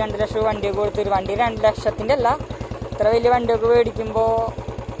വണ്ടി 2 ലക്ഷം വണ്ടിയൊക്കെ കൊടുത്തൊരു വണ്ടി 2 ലക്ഷത്തിൻ്റെ അല്ല, ഇത്ര വലിയ വണ്ടിയൊക്കെ മേടിക്കുമ്പോൾ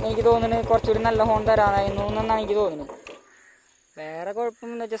എനിക്ക് തോന്നുന്നത് കുറച്ചുകൂടി നല്ല ഹോൺ തരാനായിരുന്നു എന്നാണ് എനിക്ക് തോന്നുന്നത്. വേറെ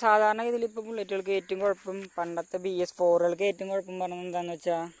കുഴപ്പമെന്ന് വെച്ചാൽ സാധാരണ ഇതിലിപ്പോൾ ബുള്ളറ്റുകൾക്ക് ഏറ്റവും കുഴപ്പം, പണ്ടത്തെ BS4കൾക്ക് ഏറ്റവും കുഴപ്പം പറഞ്ഞത് എന്താണെന്ന്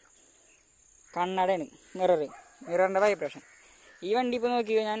വെച്ചാൽ കണ്ണടയാണ്. മിററിൻ്റെ വൈബ്രേഷൻ. ഈ വണ്ടി ഇപ്പോൾ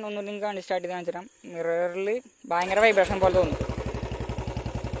നോക്കി ഞാൻ ഒന്നുകൂടി കാണിച്ച് സ്റ്റാർട്ട് ചെയ്ത് കാണിച്ചു തരാം. മിററിൽ ഭയങ്കര വൈബ്രേഷൻ പോലെ തോന്നും.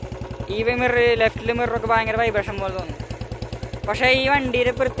 ഈ ലെഫ്റ്റിൽ മിററൊക്കെ ഭയങ്കര വൈബ്രേഷൻ പോലെ തോന്നും. പക്ഷേ ഈ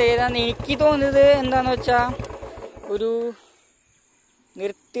വണ്ടിയുടെ പ്രത്യേകത എനിക്ക് തോന്നിയത് എന്താണെന്ന് വെച്ചാൽ, ഒരു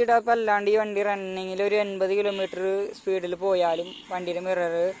നിർത്തിയിടപ്പം അല്ലാണ്ട് ഈ വണ്ടി റണ്ണിങ്ങിൽ ഒരു 80 കിലോമീറ്റർ സ്പീഡിൽ പോയാലും വണ്ടിയുടെ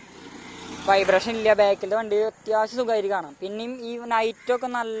മിറർ വൈബ്രേഷൻ ഇല്ല. ബാക്കിലത്തെ വണ്ടി അത്യാവശ്യം സുഖമായിട്ട് കാണാം. പിന്നെയും ഈ നൈറ്റൊക്കെ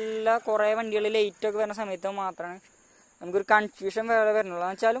നല്ല കുറേ വണ്ടികൾ ലൈറ്റൊക്കെ വരുന്ന സമയത്ത് മാത്രമാണ് നമുക്കൊരു കൺഫ്യൂഷൻ വേറെ വരുന്നുള്ളൂ.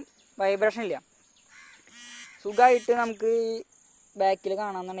 എന്ന് വെച്ചാലും വൈബ്രേഷൻ ഇല്ല, സുഖമായിട്ട് നമുക്ക് ഈ ബാക്കിൽ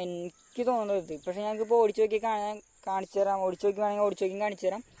കാണാമെന്നാണ് എനിക്ക് തോന്നുന്നത്. പക്ഷെ ഞങ്ങൾക്കിപ്പോൾ ഓടിച്ചു നോക്കി കാണിച്ചു തരാം, ഓടിച്ചു നോക്കി വേണമെങ്കിൽ ഓടിച്ചു നോക്കി കാണിച്ചു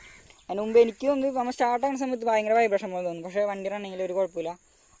തരാം. അതിന് മുമ്പ് എനിക്ക് തോന്നുന്നു നമ്മൾ സ്റ്റാർട്ട് ആകുന്ന സമയത്ത് ഭയങ്കര വൈബ്രേഷൻ പോലെ തോന്നും. പക്ഷേ വണ്ടി റണ്ണിങ്ങിൽ ഒരു കുഴപ്പമില്ല,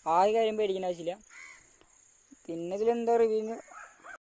 ആ കാര്യം പേടിക്കേണ്ട ആവശ്യമില്ല. പിന്നെ ഇതിലെന്താ റിവ്യൂ